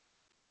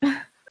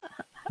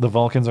 The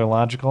Vulcans are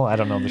logical? I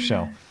don't know the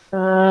show.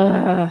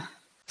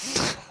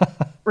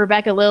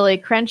 Rebecca Lilly,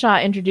 Crenshaw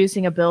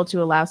introducing a bill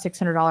to allow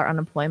 $600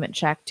 unemployment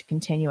check to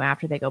continue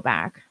after they go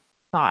back.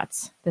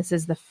 Thoughts?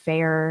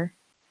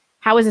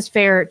 How is this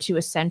fair to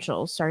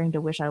essentials? Starting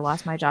to wish I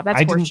lost my job.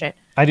 That's horseshit.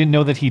 I didn't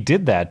know that he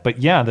did that. But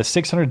yeah, the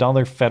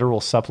 $600 federal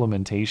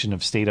supplementation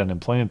of state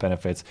unemployment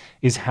benefits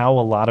is how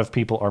a lot of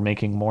people are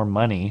making more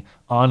money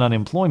on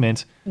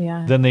unemployment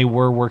than they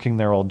were working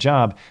their old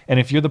job. And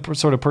if you're the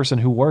sort of person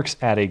who works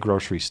at a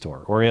grocery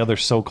store or another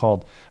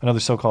so-called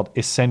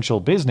essential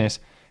business,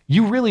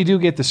 you really do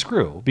get the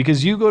screw,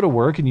 because you go to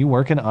work and you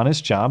work an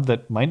honest job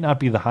that might not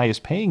be the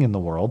highest paying in the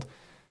world,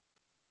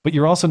 but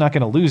you're also not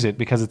going to lose it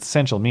because it's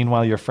essential.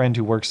 Meanwhile, your friend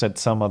who works at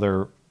some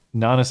other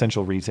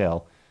non-essential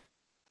retail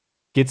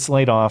gets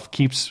laid off,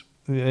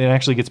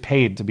 actually gets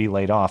paid to be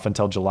laid off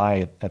until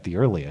July at the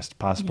earliest,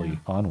 possibly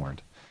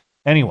onward.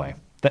 Anyway,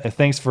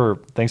 thanks for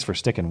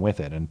sticking with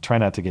it, and try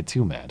not to get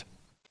too mad.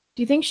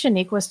 Do you think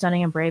Shaniqua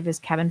Stunning and Brave is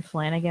Kevin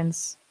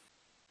Flanagan's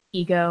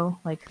ego,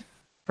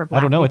 for black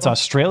I don't know. people? It's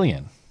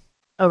Australian.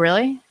 Oh,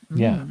 really?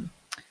 Yeah.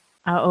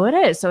 It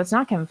is. So it's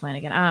not Kevin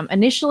Flanagan.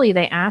 Initially,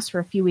 they asked for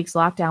a few weeks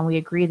lockdown. We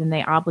agreed, and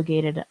they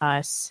obligated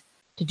us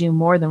to do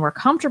more than we're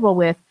comfortable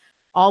with,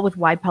 all with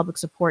wide public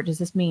support. Does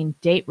this mean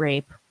date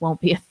rape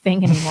won't be a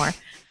thing anymore?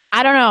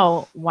 I don't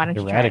know. Why don't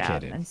you try it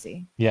out and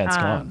see? Yeah, it's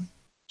gone.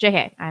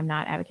 JK, I'm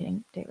not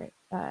advocating date rape.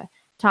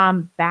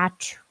 Tom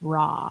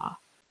Batra.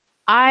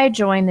 I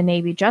joined the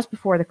Navy just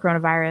before the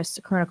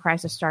corona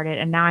crisis started,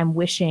 and now I'm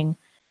wishing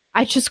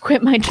I just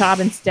quit my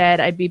job instead.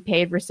 I'd be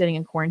paid for sitting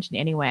in quarantine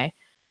anyway,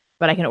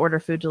 but I can order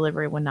food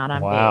delivery when not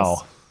on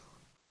base.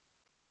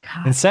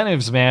 God.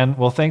 Incentives, man.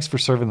 Well, thanks for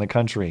serving the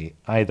country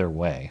either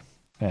way.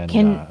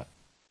 And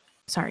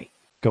sorry.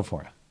 Go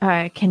for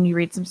it. Can you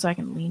read some so I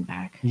can lean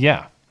back?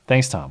 Yeah.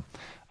 Thanks, Tom.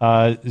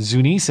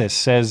 Zunesis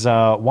says,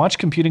 watch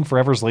Computing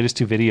Forever's latest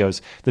 2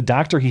 videos. The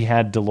doctor he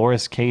had,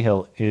 Dolores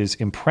Cahill, is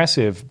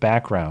impressive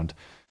background.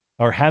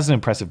 or has an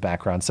impressive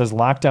background, says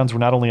lockdowns were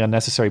not only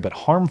unnecessary but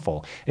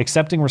harmful,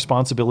 accepting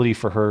responsibility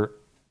for her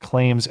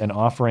claims and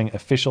offering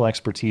official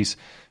expertise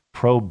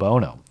pro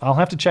bono. I'll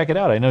have to check it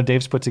out. I know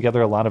Dave's put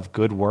together a lot of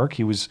good work.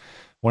 He was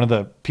one of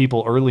the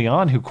people early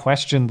on who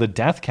questioned the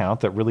death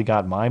count that really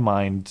got my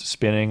mind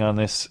spinning on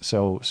this.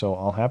 So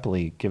I'll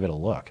happily give it a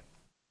look.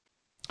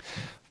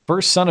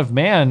 First Son of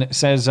Man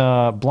says,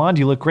 Blonde,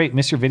 you look great.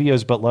 Miss your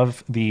videos, but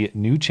love the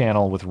new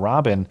channel with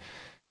Robin.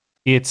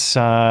 It's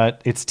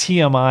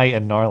TMI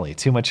and gnarly.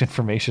 Too much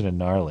information and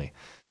gnarly.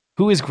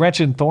 Who is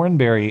Gretchen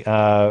Thornberry?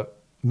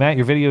 Matt,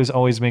 your videos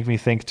always make me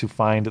think to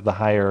find the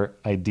higher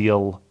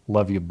ideal.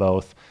 Love you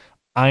both.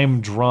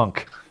 I'm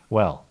drunk.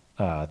 Well,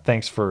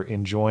 thanks for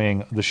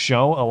enjoying the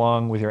show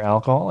along with your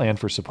alcohol and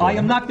for supporting. I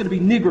am not going to be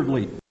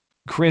niggardly.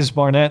 Chris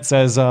Barnett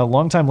says,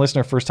 longtime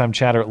listener, first-time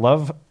chatter.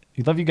 Love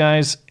you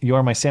guys. You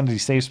are my sanity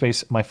safe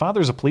space. My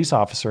father's a police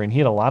officer, and he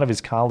said a lot of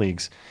his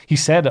colleagues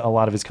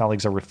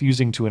are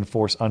refusing to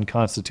enforce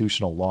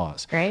unconstitutional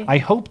laws. Right. I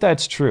hope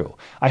that's true.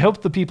 I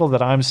hope the people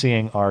that I'm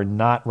seeing are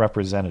not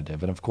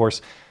representative. And of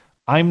course,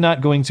 I'm not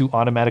going to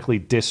automatically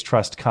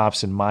distrust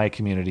cops in my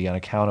community on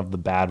account of the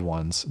bad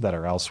ones that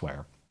are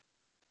elsewhere.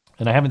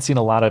 And I haven't seen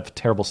a lot of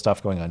terrible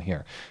stuff going on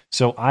here.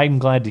 So I'm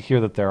glad to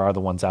hear that there are the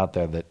ones out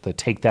there that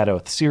take that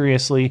oath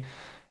seriously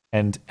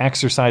and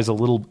exercise a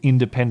little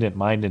independent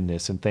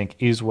mindedness and think,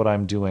 is what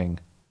I'm doing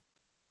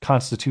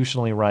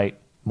constitutionally right,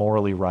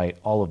 morally right,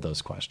 all of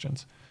those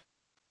questions.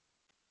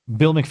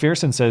 Bill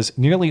McPherson says,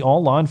 nearly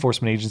all law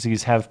enforcement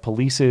agencies have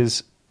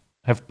policies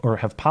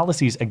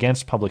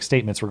against public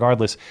statements.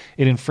 Regardless,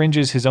 it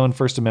infringes his own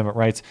First Amendment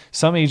rights.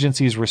 Some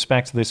agencies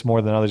respect this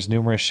more than others.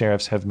 Numerous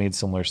sheriffs have made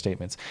similar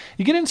statements.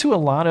 You get into a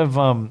lot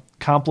of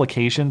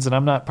complications, and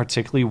I'm not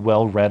particularly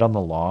well read on the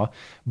law,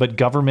 but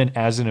government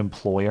as an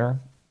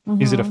employer,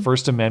 is it a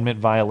First Amendment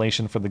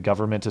violation for the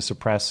government to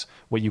suppress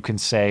what you can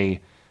say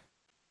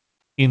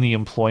in the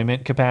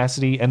employment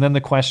capacity? And then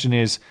the question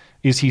is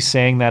he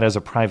saying that as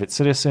a private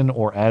citizen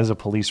or as a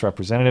police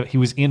representative? He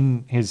was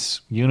in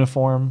his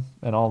uniform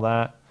and all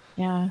that.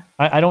 Yeah.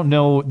 I don't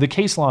know. The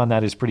case law on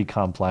that is pretty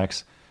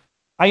complex.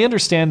 I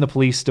understand the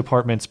police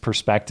department's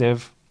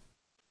perspective.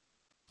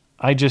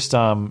 I just,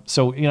 I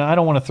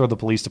don't want to throw the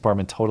police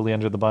department totally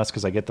under the bus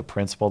because I get the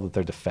principle that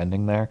they're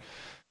defending there.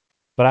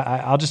 But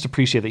I'll just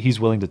appreciate that he's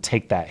willing to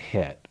take that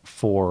hit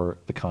for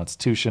the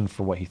Constitution,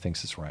 for what he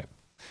thinks is right.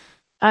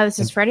 This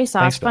is Freddie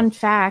Sauce. Fun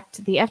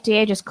fact, the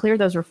FDA just cleared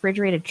those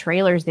refrigerated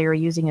trailers they were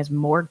using as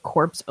morgue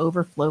corpse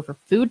overflow for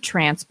food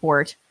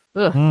transport.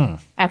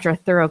 After a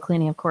thorough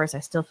cleaning, of course,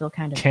 I still feel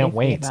kind of can't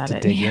wait about to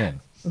it. dig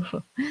in.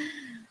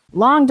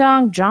 Long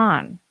Dong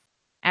John.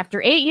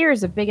 After 8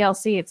 years of Big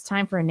LC, it's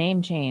time for a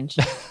name change.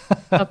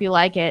 Hope you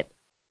like it.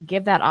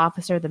 Give that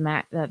officer the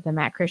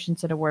Matt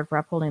Christensen Award for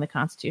upholding the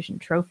Constitution,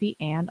 trophy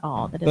and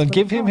all. That is. Well,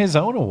 give him his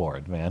own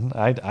award, man.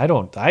 I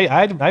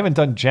haven't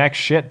done jack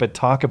shit but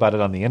talk about it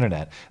on the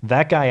internet.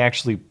 That guy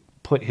actually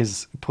put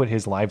his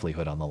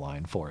livelihood on the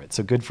line for it.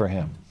 So good for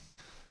him.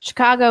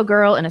 Chicago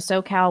girl in a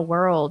SoCal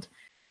world.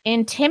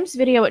 In Tim's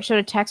video, it showed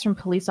a text from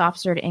police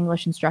officer to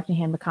English instructing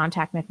him to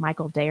contact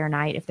McMichael day or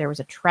night if there was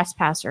a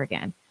trespasser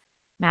again.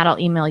 Matt, I'll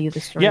email you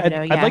the story.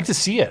 I'd like to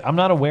see it. I'm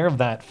not aware of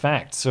that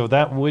fact, so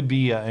that would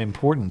be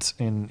important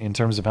in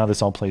terms of how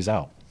this all plays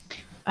out.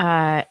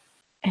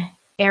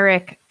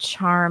 Eric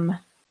Charm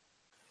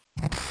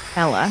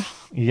Ella.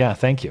 Yeah,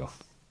 thank you.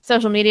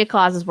 Social media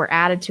clauses were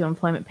added to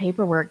employment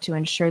paperwork to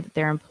ensure that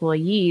their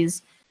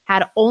employees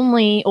had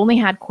only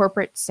had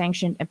corporate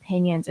sanctioned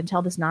opinions.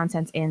 Until this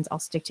nonsense ends, I'll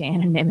stick to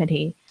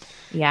anonymity.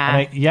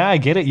 Yeah. I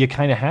get it. You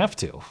kind of have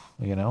to.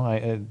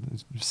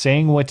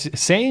 Saying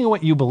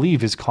what you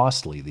believe is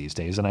costly these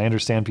days, and I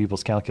understand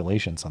people's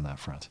calculations on that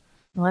front.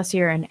 Unless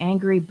you're an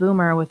angry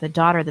boomer with a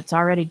daughter that's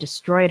already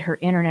destroyed her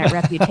internet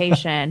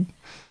reputation.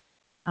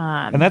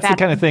 And that's the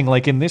kind of thing,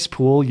 like in this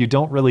pool, you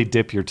don't really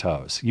dip your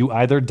toes. You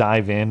either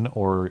dive in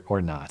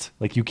or not.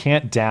 Like you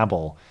can't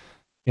dabble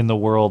in the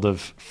world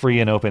of free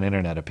and open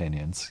internet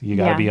opinions. You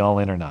got to be all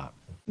in or not.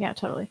 Yeah,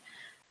 totally.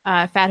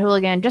 Fat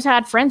Hooligan just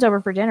had friends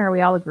over for dinner.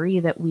 We all agree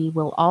that we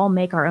will all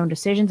make our own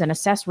decisions and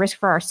assess risk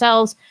for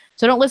ourselves.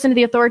 So don't listen to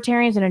the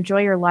authoritarians and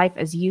enjoy your life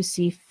as you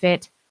see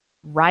fit.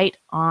 Right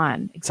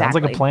on. Exactly.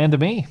 Sounds like a plan to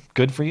me.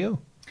 Good for you.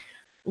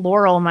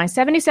 Laurel, my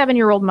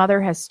 77-year-old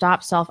mother has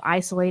stopped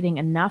self-isolating.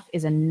 Enough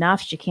is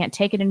enough. She can't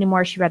take it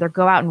anymore. She'd rather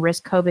go out and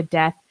risk COVID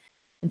death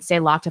and stay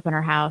locked up in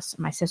her house.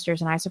 My sisters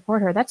and I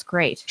support her. That's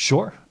great.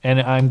 Sure. And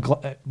I'm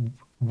glad,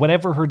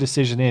 whatever her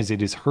decision is,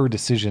 it is her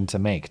decision to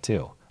make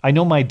too. I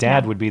know my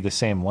dad would be the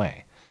same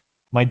way.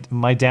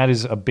 My dad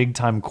is a big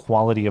time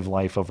quality of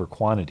life over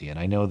quantity. And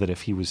I know that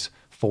if he was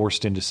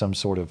forced into some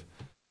sort of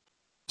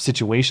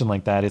situation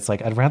like that, it's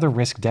like, I'd rather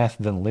risk death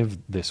than live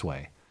this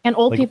way. And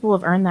old people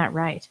have earned that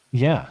right.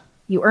 Yeah.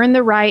 You earn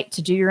the right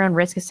to do your own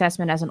risk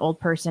assessment as an old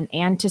person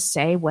and to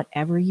say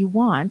whatever you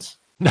want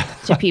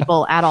to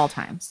people at all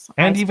times.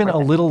 And even a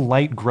little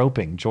light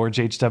groping, George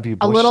H.W.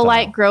 Bush A little style.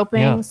 light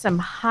groping, some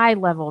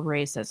high-level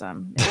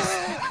racism.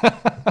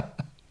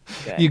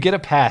 You get a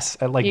pass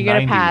at like 90. You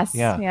get a pass,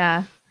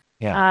 yeah.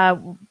 Yeah.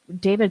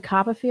 David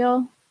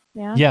Copperfield.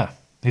 Yeah. Yeah.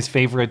 His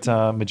favorite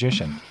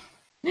magician,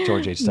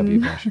 George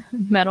H.W. Bush.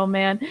 Metal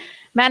Man.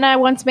 Matt and I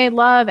once made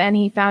love, and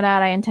he found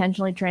out I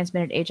intentionally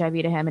transmitted HIV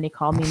to him, and he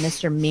called me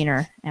Mr.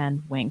 Meaner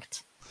and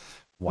winked.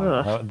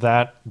 Wow.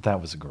 That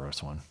was a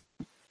gross one.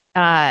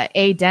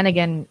 A.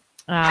 Denigan.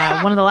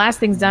 One of the last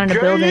things done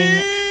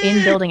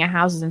in building a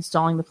house is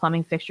installing the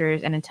plumbing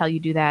fixtures, and until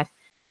you do that,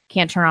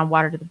 can't turn on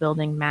water to the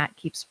building. Matt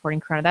keeps supporting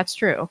Corona. That's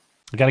true.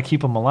 You got to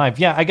keep them alive.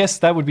 Yeah, I guess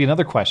that would be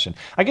another question.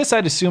 I guess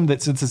I'd assume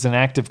that since it's an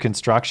active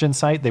construction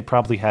site, they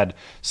probably had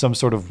some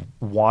sort of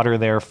water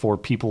there for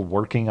people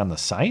working on the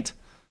site.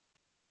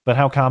 But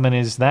how common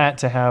is that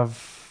to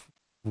have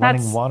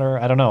running water?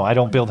 I don't know. I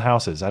don't build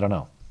houses. I don't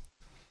know.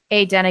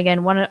 A.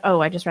 Denigan.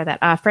 I just read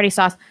that. Freddie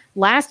Sauce.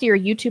 Last year,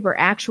 YouTuber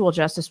Actual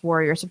Justice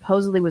Warrior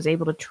supposedly was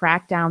able to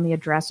track down the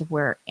address of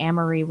where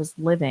Amory was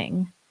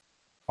living.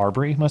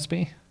 Arbery must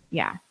be?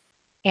 Yeah.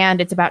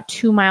 And it's about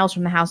 2 miles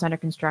from the house under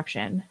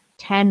construction.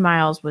 10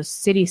 miles was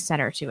city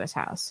center to his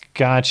house.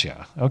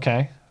 Gotcha.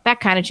 Okay. That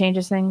kind of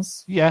changes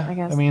things. Yeah. I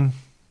guess. I mean,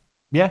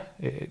 yeah,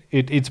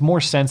 it's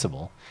more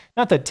sensible.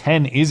 Not that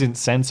 10 isn't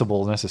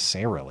sensible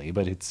necessarily,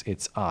 but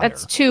it's odder.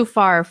 That's too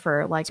far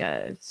for like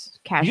a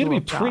casual You got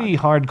to be pretty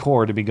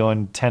hardcore to be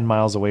going 10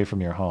 miles away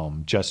from your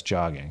home, just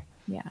jogging.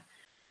 Yeah.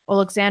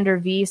 Alexander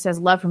V says,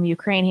 love from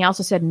Ukraine. He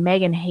also said,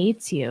 Megan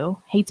hates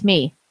you. Hates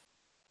me.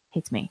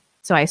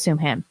 So I assume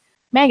him.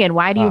 Megan,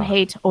 why do you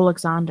hate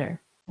Alexander?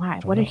 Why?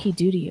 What did he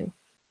do to you?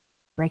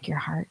 Break your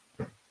heart.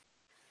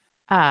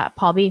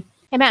 Paul B.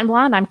 Hey, Matt and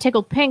Blonde, I'm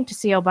tickled pink to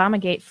see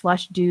Obamagate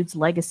flush dude's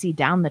legacy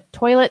down the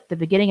toilet. The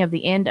beginning of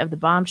the end of the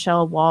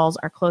bombshell walls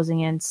are closing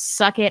in.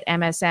 Suck it,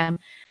 MSM.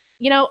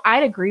 You know,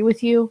 I'd agree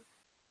with you,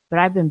 but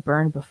I've been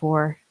burned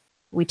before.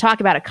 We talk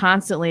about it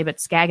constantly,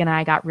 but Skag and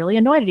I got really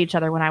annoyed at each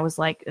other when I was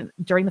like,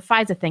 during the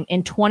FISA thing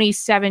in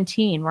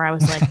 2017, where I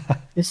was like,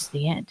 this is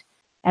the end.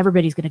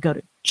 Everybody's going to go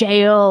to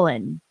jail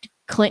and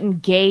Clinton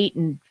Gate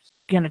and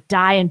going to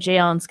die in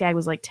jail. And Skag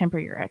was like, temper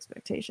your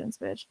expectations,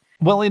 bitch.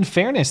 Well, in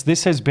fairness,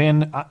 this has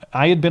been,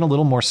 I had been a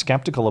little more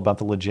skeptical about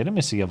the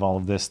legitimacy of all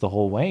of this the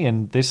whole way.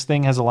 And this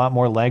thing has a lot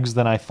more legs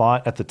than I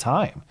thought at the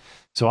time.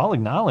 So I'll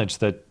acknowledge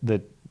that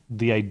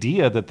the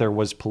idea that there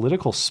was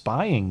political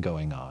spying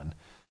going on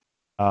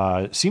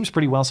seems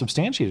pretty well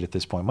substantiated at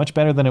this point, much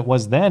better than it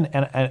was then.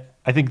 And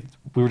I think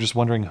we were just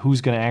wondering who's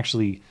going to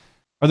actually,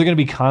 are there going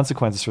to be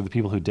consequences for the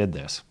people who did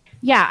this?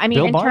 Yeah, I mean,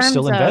 Bill in Barr's terms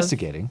still of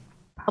investigating.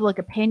 Public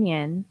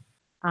opinion,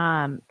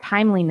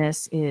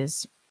 timeliness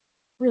is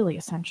really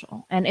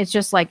essential. And it's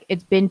just like,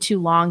 it's been too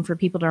long for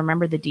people to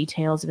remember the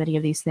details of any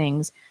of these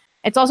things.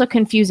 It's also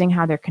confusing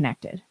how they're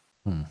connected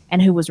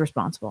and who was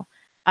responsible.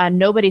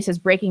 Nobody says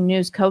breaking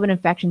news, COVID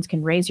infections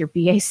can raise your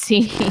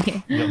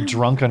BAC.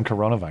 Drunk on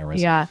coronavirus.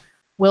 Yeah.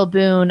 Will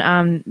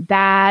Boone,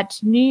 that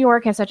New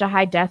York has such a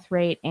high death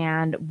rate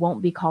and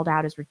won't be called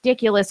out as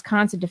ridiculous.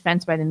 Constant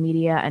defense by the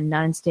media and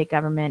none in state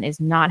government is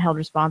not held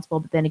responsible.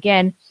 But then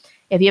again,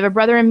 if you have a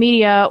brother in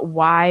media,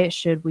 why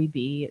should we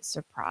be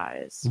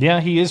surprised?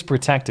 Yeah, he is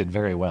protected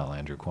very well,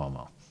 Andrew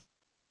Cuomo.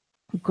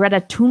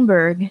 Greta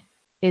Thunberg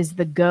is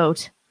the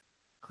GOAT.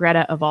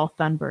 Greta of all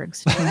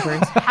Thunbergs.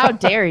 How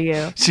dare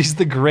you? She's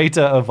the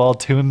Greta of all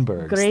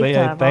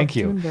Thunbergs. Thank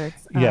you.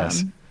 Thunbergs.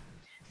 Yes.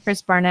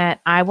 Chris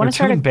Barnett, I want to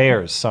start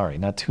Bears. Sorry,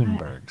 not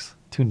Thunbergs.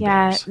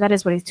 Yeah, Bears. that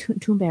is what he's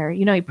Thunberg.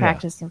 You know, he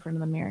practiced in front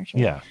of the mirror.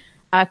 Sure.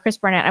 Yeah. Chris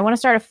Barnett, I want to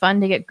start a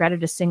fund to get Greta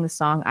to sing the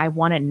song "I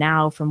Want It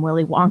Now" from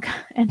Willy Wonka,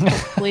 and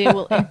hopefully it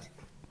will end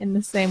in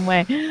the same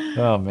way.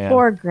 Oh man,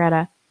 poor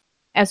Greta.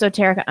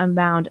 Esoterica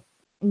Unbound.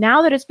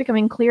 Now that it's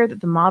becoming clear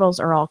that the models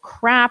are all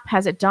crap,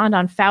 has it dawned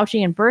on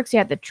Fauci and Birx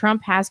yet that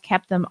Trump has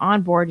kept them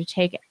on board to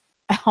take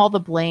all the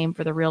blame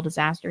for the real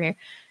disaster here?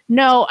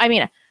 No, I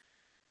mean,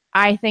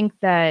 I think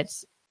that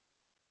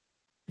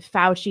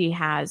Fauci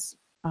has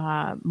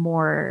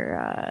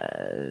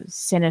more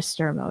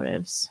sinister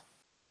motives,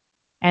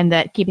 and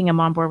that keeping him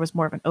on board was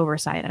more of an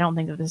oversight. I don't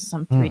think that this is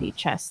some 3D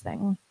chess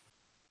thing.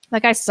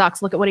 That guy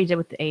sucks. Look at what he did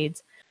with the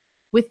AIDS.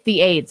 With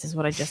the AIDS is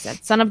what I just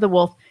said. Son of the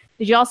Wolf.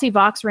 Did you all see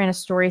Vox ran a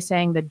story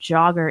saying the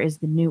jogger is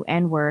the new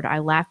N-word? I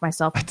laughed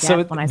myself to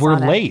death when I saw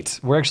that. We're late.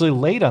 We're actually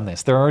late on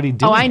this. They're already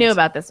doing I knew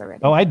about this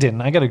already. Oh, I didn't.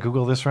 I got to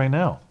Google this right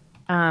now.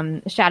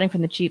 Shouting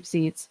from the cheap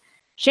seats.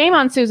 Shame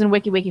on Susan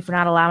WikiWiki for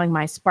not allowing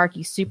my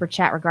Sparky super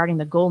chat regarding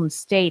the Golden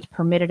State,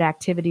 permitted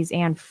activities,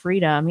 and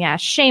freedom. Yeah,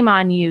 shame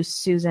on you,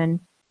 Susan.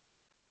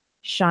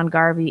 Sean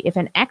Garvey. If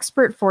an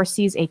expert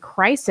foresees a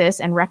crisis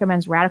and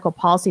recommends radical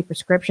policy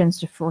prescriptions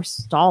to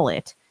forestall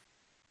it,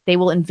 they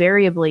will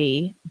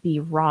invariably be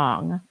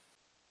wrong.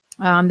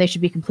 They should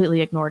be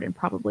completely ignored and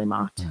probably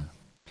mocked.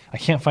 I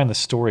can't find the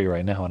story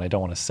right now, and I don't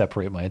want to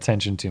separate my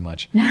attention too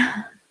much.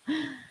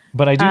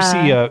 But I do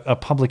see a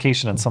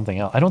publication on something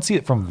else. I don't see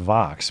it from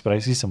Vox, but I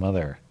see some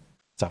other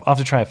stuff. I'll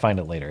have to try to find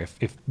it later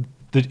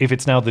if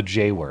it's now the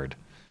J word.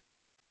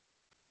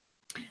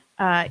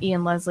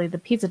 Ian Leslie, the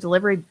pizza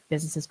delivery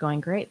business is going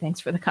great. Thanks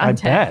for the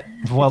content. I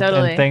bet. Well,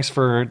 totally. And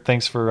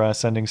thanks for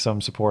sending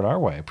some support our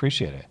way.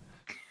 Appreciate it.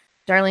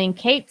 Darlene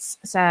Cates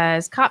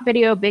says, cop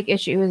video, big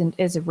issue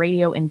is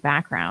radio in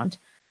background.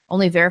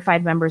 Only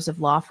verified members of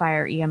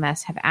Lawfire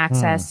EMS have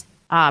access.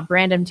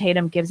 Brandon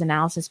Tatum gives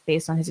analysis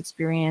based on his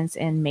experience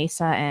in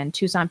Mesa and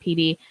Tucson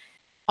PD.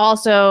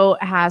 Also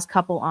has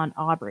couple on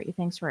Aubrey.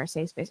 Thanks for our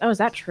safe space. Oh, is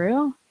that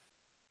true?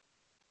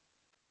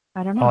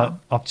 I don't know.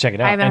 I'll check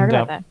it out. I haven't heard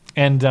about that.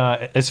 And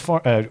as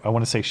far, I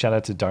want to say shout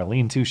out to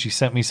Darlene too. She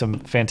sent me some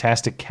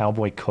fantastic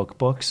cowboy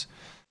cookbooks.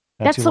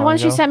 That's the one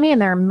she sent me, and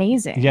they're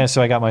amazing. Yeah,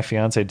 so I got my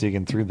fiance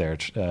digging through there.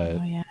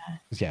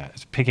 Yeah,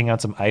 picking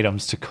out some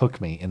items to cook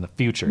me in the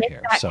future. Make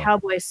here. that So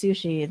cowboy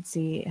sushi and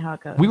see how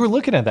it goes. we were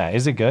looking at that.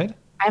 Is it good?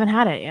 I haven't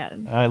had it yet.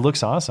 It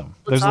looks awesome.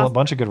 There's a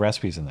bunch of good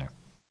recipes in there.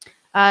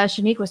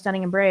 Shanique was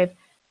stunning and brave.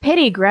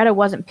 Pity Greta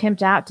wasn't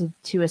pimped out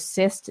to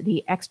assist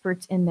the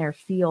experts in their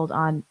field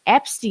on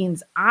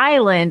Epstein's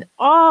Island.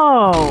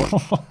 Oh,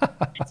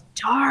 it's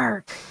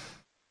dark.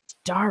 It's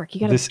dark.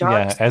 You got a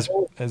dark. Yeah,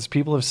 as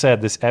people have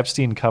said, this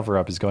Epstein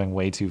cover-up is going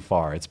way too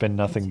far. It's been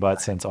nothing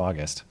but since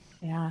August.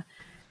 Yeah.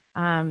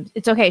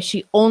 It's okay.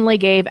 She only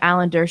gave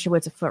Alan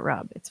Dershowitz a foot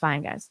rub. It's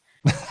fine, guys.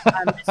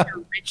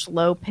 Mr. Rich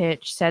Low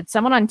Pitch said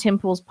someone on Tim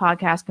Pool's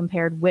podcast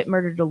compared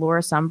Whitmer to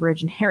Dolores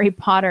Umbridge and Harry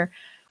Potter.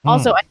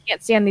 Also, I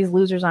can't stand these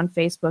losers on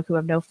Facebook who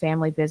have no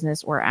family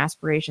business or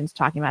aspirations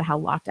talking about how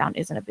lockdown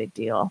isn't a big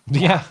deal.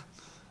 Yeah.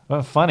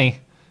 Well, funny.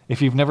 If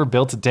you've never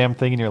built a damn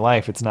thing in your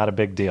life, it's not a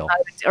big deal.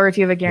 Or if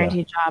you have a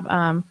guaranteed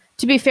job.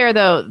 To be fair,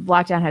 though,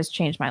 lockdown has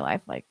changed my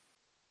life, like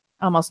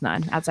almost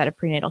none outside of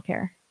prenatal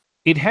care.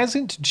 It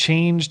hasn't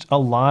changed a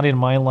lot in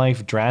my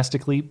life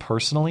drastically,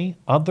 personally,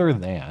 other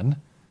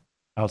than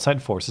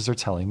outside forces are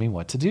telling me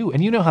what to do.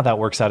 And you know how that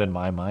works out in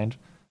my mind.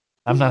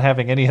 I'm not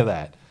having any of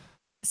that.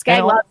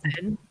 Skag loves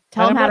it.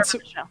 Tell him how to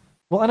run the show.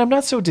 Well, and I'm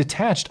not so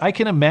detached. I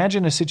can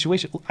imagine a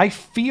situation. I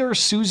fear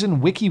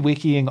Susan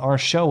wikiing our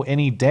show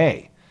any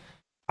day.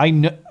 I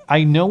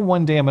know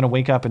one day I'm going to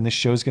wake up and this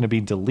show's going to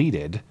be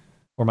deleted,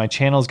 or my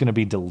channel is going to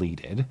be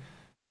deleted,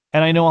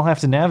 and I know I'll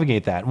have to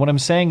navigate that. What I'm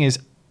saying is,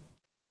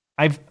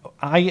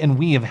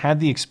 we have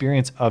had the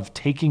experience of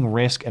taking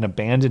risk and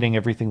abandoning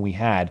everything we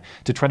had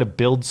to try to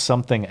build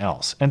something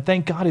else, and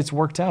thank God it's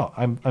worked out.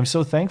 I'm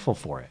so thankful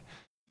for it.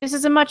 This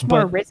is a much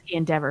more risky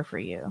endeavor for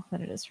you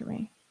than it is for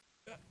me.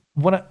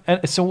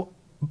 So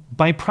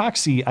by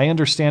proxy, I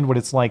understand what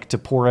it's like to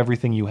pour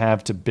everything you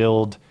have to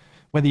build,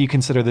 whether you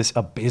consider this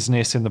a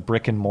business in the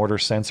brick and mortar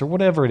sense or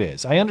whatever it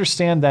is. I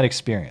understand that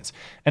experience.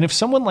 And if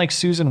someone like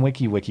Susan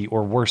Wiki,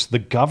 or worse, the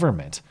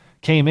government,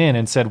 came in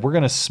and said, we're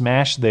going to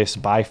smash this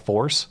by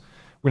force,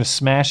 we're going to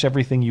smash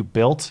everything you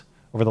built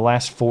over the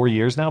last 4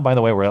 years now. By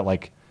the way, we're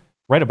at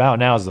right about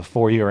now is the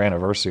 4-year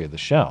anniversary of the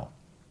show.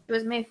 It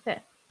was May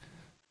 5th.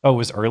 Oh, it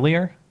was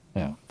earlier?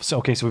 Yeah. So,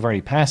 okay, so we've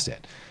already passed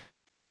it.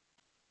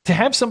 To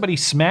have somebody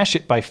smash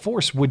it by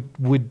force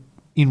would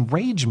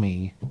enrage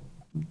me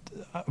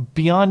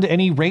beyond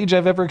any rage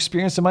I've ever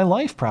experienced in my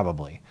life,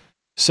 probably.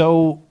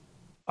 So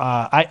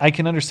I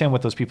can understand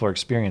what those people are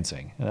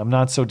experiencing. And I'm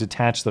not so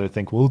detached that I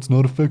think, well, it's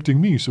not affecting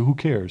me, so who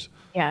cares?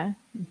 Yeah,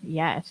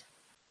 yet.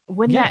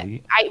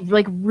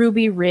 Like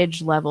Ruby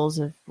Ridge levels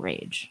of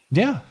rage.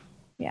 Yeah.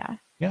 Yeah.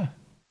 Yeah.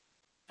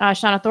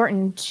 Shauna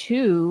Thornton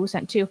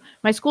sent two.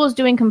 My school is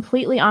doing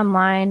completely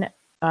online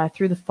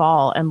through the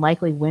fall and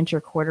likely winter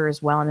quarter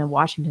as well. And in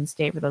Washington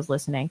State, for those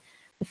listening,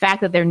 the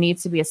fact that there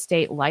needs to be a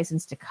state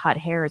license to cut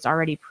hair is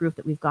already proof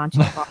that we've gone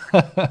too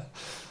far.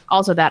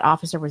 Also, that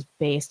officer was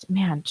based.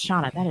 Man,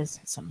 Shauna, that is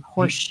some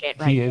horse shit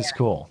right He is there.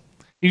 Cool.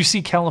 You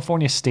see,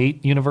 California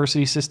State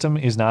University system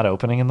is not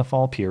opening in the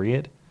fall,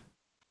 period.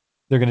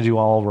 They're going to do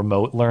all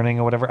remote learning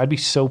or whatever. I'd be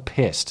so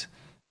pissed.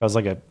 I was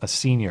like a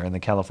senior in the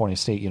California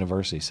State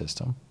University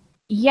system.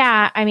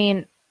 Yeah, I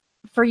mean,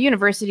 for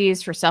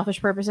universities, for selfish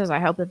purposes, I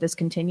hope that this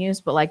continues,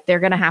 but they're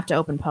going to have to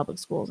open public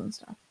schools and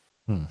stuff.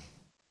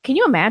 Can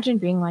you imagine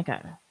being like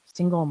a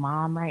single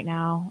mom right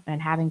now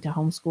and having to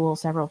homeschool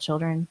several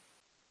children?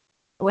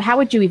 How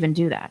would you even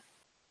do that?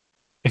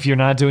 If you're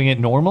not doing it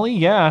normally,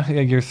 yeah,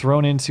 you're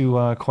thrown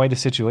into quite a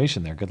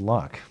situation there. Good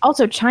luck.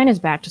 Also, China's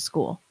back to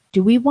school.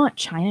 Do we want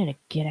China to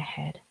get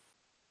ahead?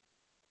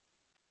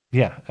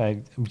 Yeah,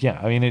 I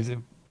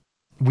mean,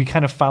 we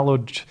kind of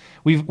followed.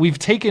 We've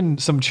taken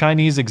some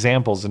Chinese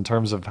examples in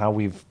terms of how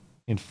we've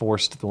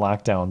enforced the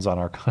lockdowns on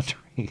our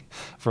country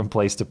from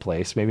place to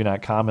place. Maybe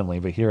not commonly,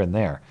 but here and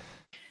there.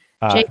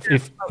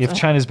 If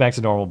China's back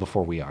to normal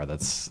before we are,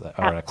 that's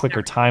or a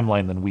quicker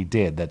timeline than we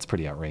did. That's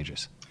pretty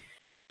outrageous.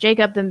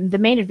 Jacob, the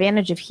main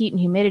advantage of heat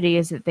and humidity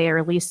is that they are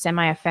at least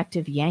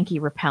semi-effective Yankee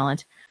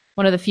repellent.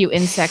 One of the few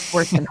insects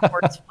worse than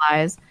horse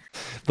flies.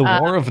 The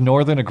war of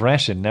northern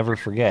aggression. Never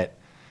forget.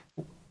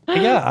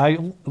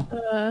 Yeah,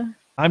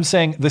 I'm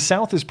saying the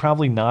South is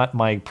probably not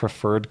my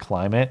preferred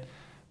climate,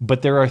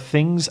 but there are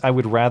things I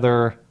would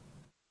rather.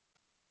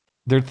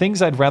 There are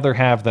things I'd rather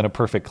have than a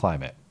perfect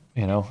climate.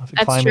 You know,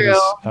 that's climate true.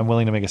 I'm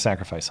willing to make a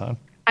sacrifice on.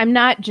 I'm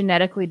not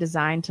genetically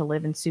designed to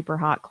live in super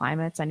hot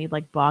climates. I need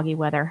boggy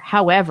weather.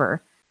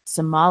 However,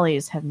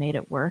 Somalis have made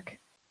it work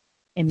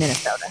in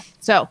Minnesota.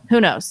 So who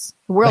knows?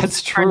 The world.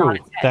 That's true.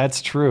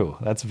 That's true.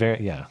 That's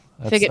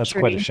that's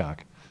quite a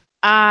shock.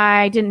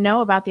 I didn't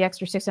know about the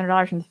extra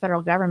 $600 from the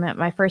federal government.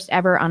 My first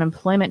ever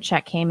unemployment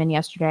check came in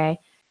yesterday.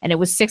 and it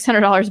was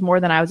 $600 more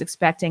than I was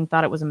expecting.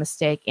 Thought it was a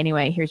mistake.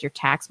 Anyway, here's your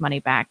tax money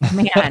back.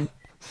 Man,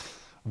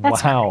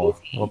 that's wow.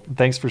 crazy. Well,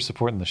 thanks for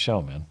supporting the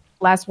show, man.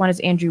 Last one is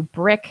Andrew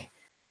Brick.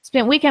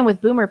 Spent weekend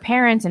with boomer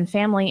parents and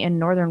family in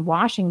northern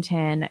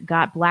Washington.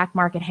 Got black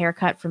market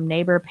haircut from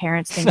neighbor.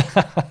 Parents think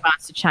the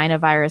response to China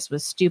virus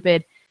was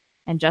stupid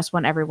and just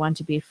want everyone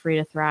to be free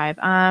to thrive.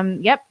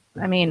 Yep.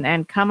 I mean,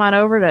 and come on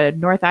over to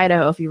North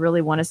Idaho if you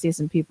really want to see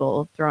some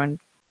people throwing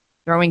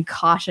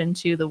caution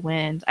to the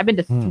wind. I've been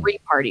to 3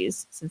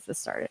 parties since this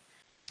started.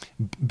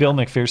 Bill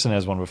McPherson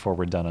has one before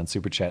we're done on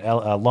Super Chat.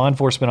 A law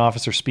enforcement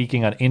officer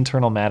speaking on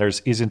internal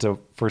matters isn't a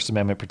First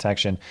Amendment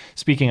protection.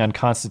 Speaking on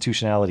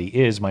constitutionality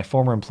is. My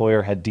former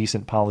employer had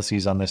decent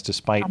policies on this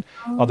despite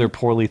other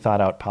poorly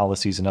thought out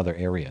policies in other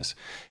areas.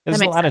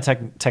 There's a lot of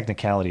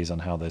technicalities on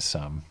how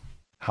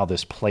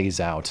this plays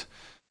out.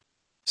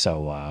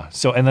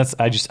 And that's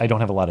I don't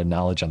have a lot of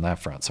knowledge on that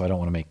front, so I don't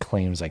want to make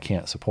claims I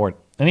can't support.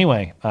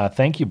 Anyway,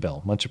 thank you,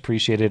 Bill. Much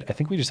appreciated. I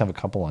think we just have a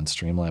couple on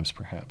Streamlabs,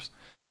 perhaps.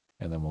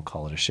 And then we'll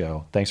call it a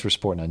show. Thanks for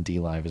supporting on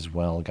DLive as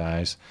well,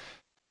 guys.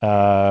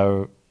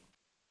 Let's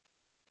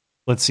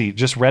see.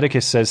 Just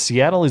Redicus says,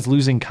 Seattle is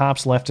losing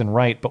cops left and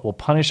right, but will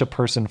punish a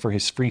person for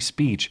his free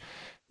speech.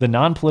 The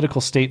non-political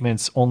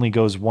statements only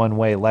goes one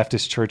way.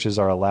 Leftist churches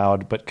are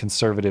allowed, but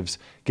conservatives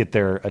get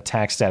their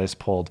attack status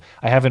pulled.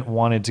 I haven't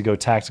wanted to go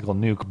tactical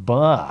nuke,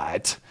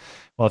 but,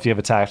 well, if you have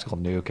a tactical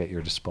nuke at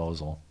your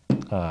disposal,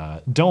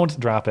 don't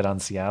drop it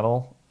on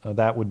Seattle.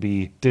 That would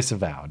be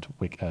disavowed,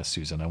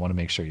 Susan. I want to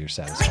make sure you're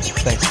satisfied.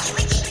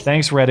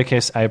 Thanks,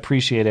 Redicus. I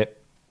appreciate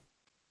it.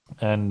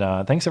 And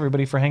thanks,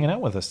 everybody, for hanging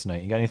out with us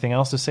tonight. You got anything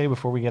else to say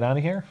before we get out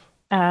of here?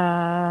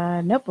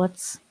 Nope.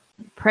 Let's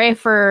pray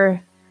for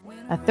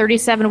a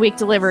 37-week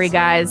delivery,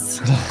 guys.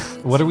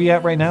 What are we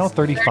at right now?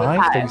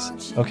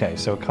 35? Okay,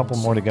 so a couple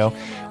more to go.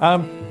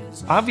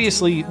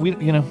 Obviously,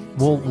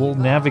 we'll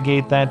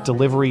navigate that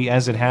delivery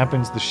as it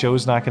happens. The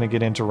show's not going to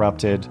get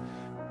interrupted.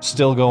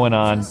 Still going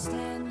on.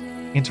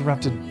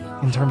 Interrupted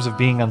in terms of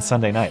being on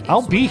Sunday night.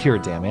 I'll be here,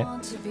 damn it,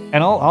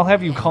 and I'll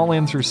have you call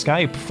in through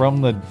Skype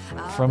from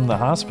the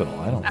hospital.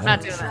 I'm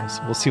not doing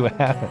that. We'll see what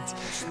happens.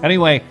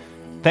 Anyway,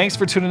 thanks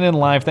for tuning in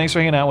live. Thanks for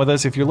hanging out with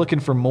us. If you're looking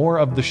for more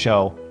of the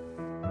show,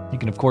 you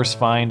can, of course,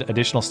 find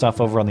additional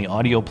stuff over on the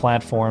audio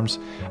platforms.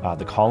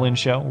 The call-in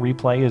show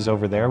replay is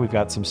over there. We've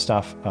got some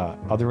stuff,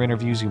 other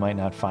interviews you might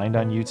not find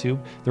on YouTube.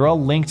 They're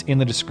all linked in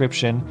the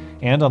description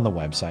and on the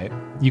website.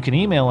 You can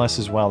email us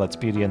as well. That's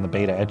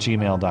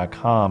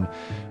beautyandthebeta@gmail.com.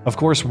 Of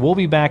course, we'll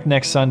be back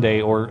next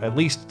Sunday, or at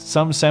least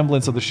some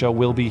semblance of the show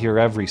will be here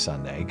every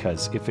Sunday,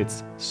 because if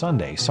it's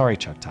Sunday, sorry,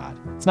 Chuck Todd.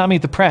 It's not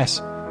Meet the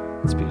Press.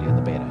 It's Beauty and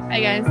the Beta.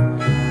 Hi, guys.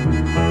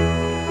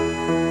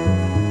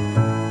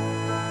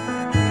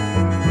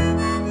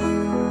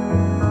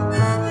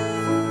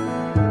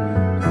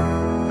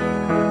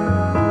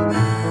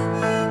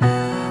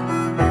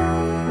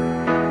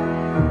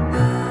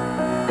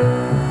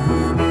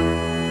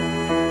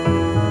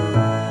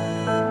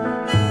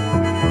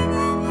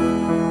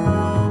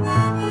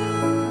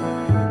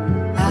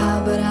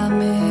 But I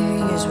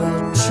may as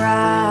well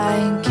try.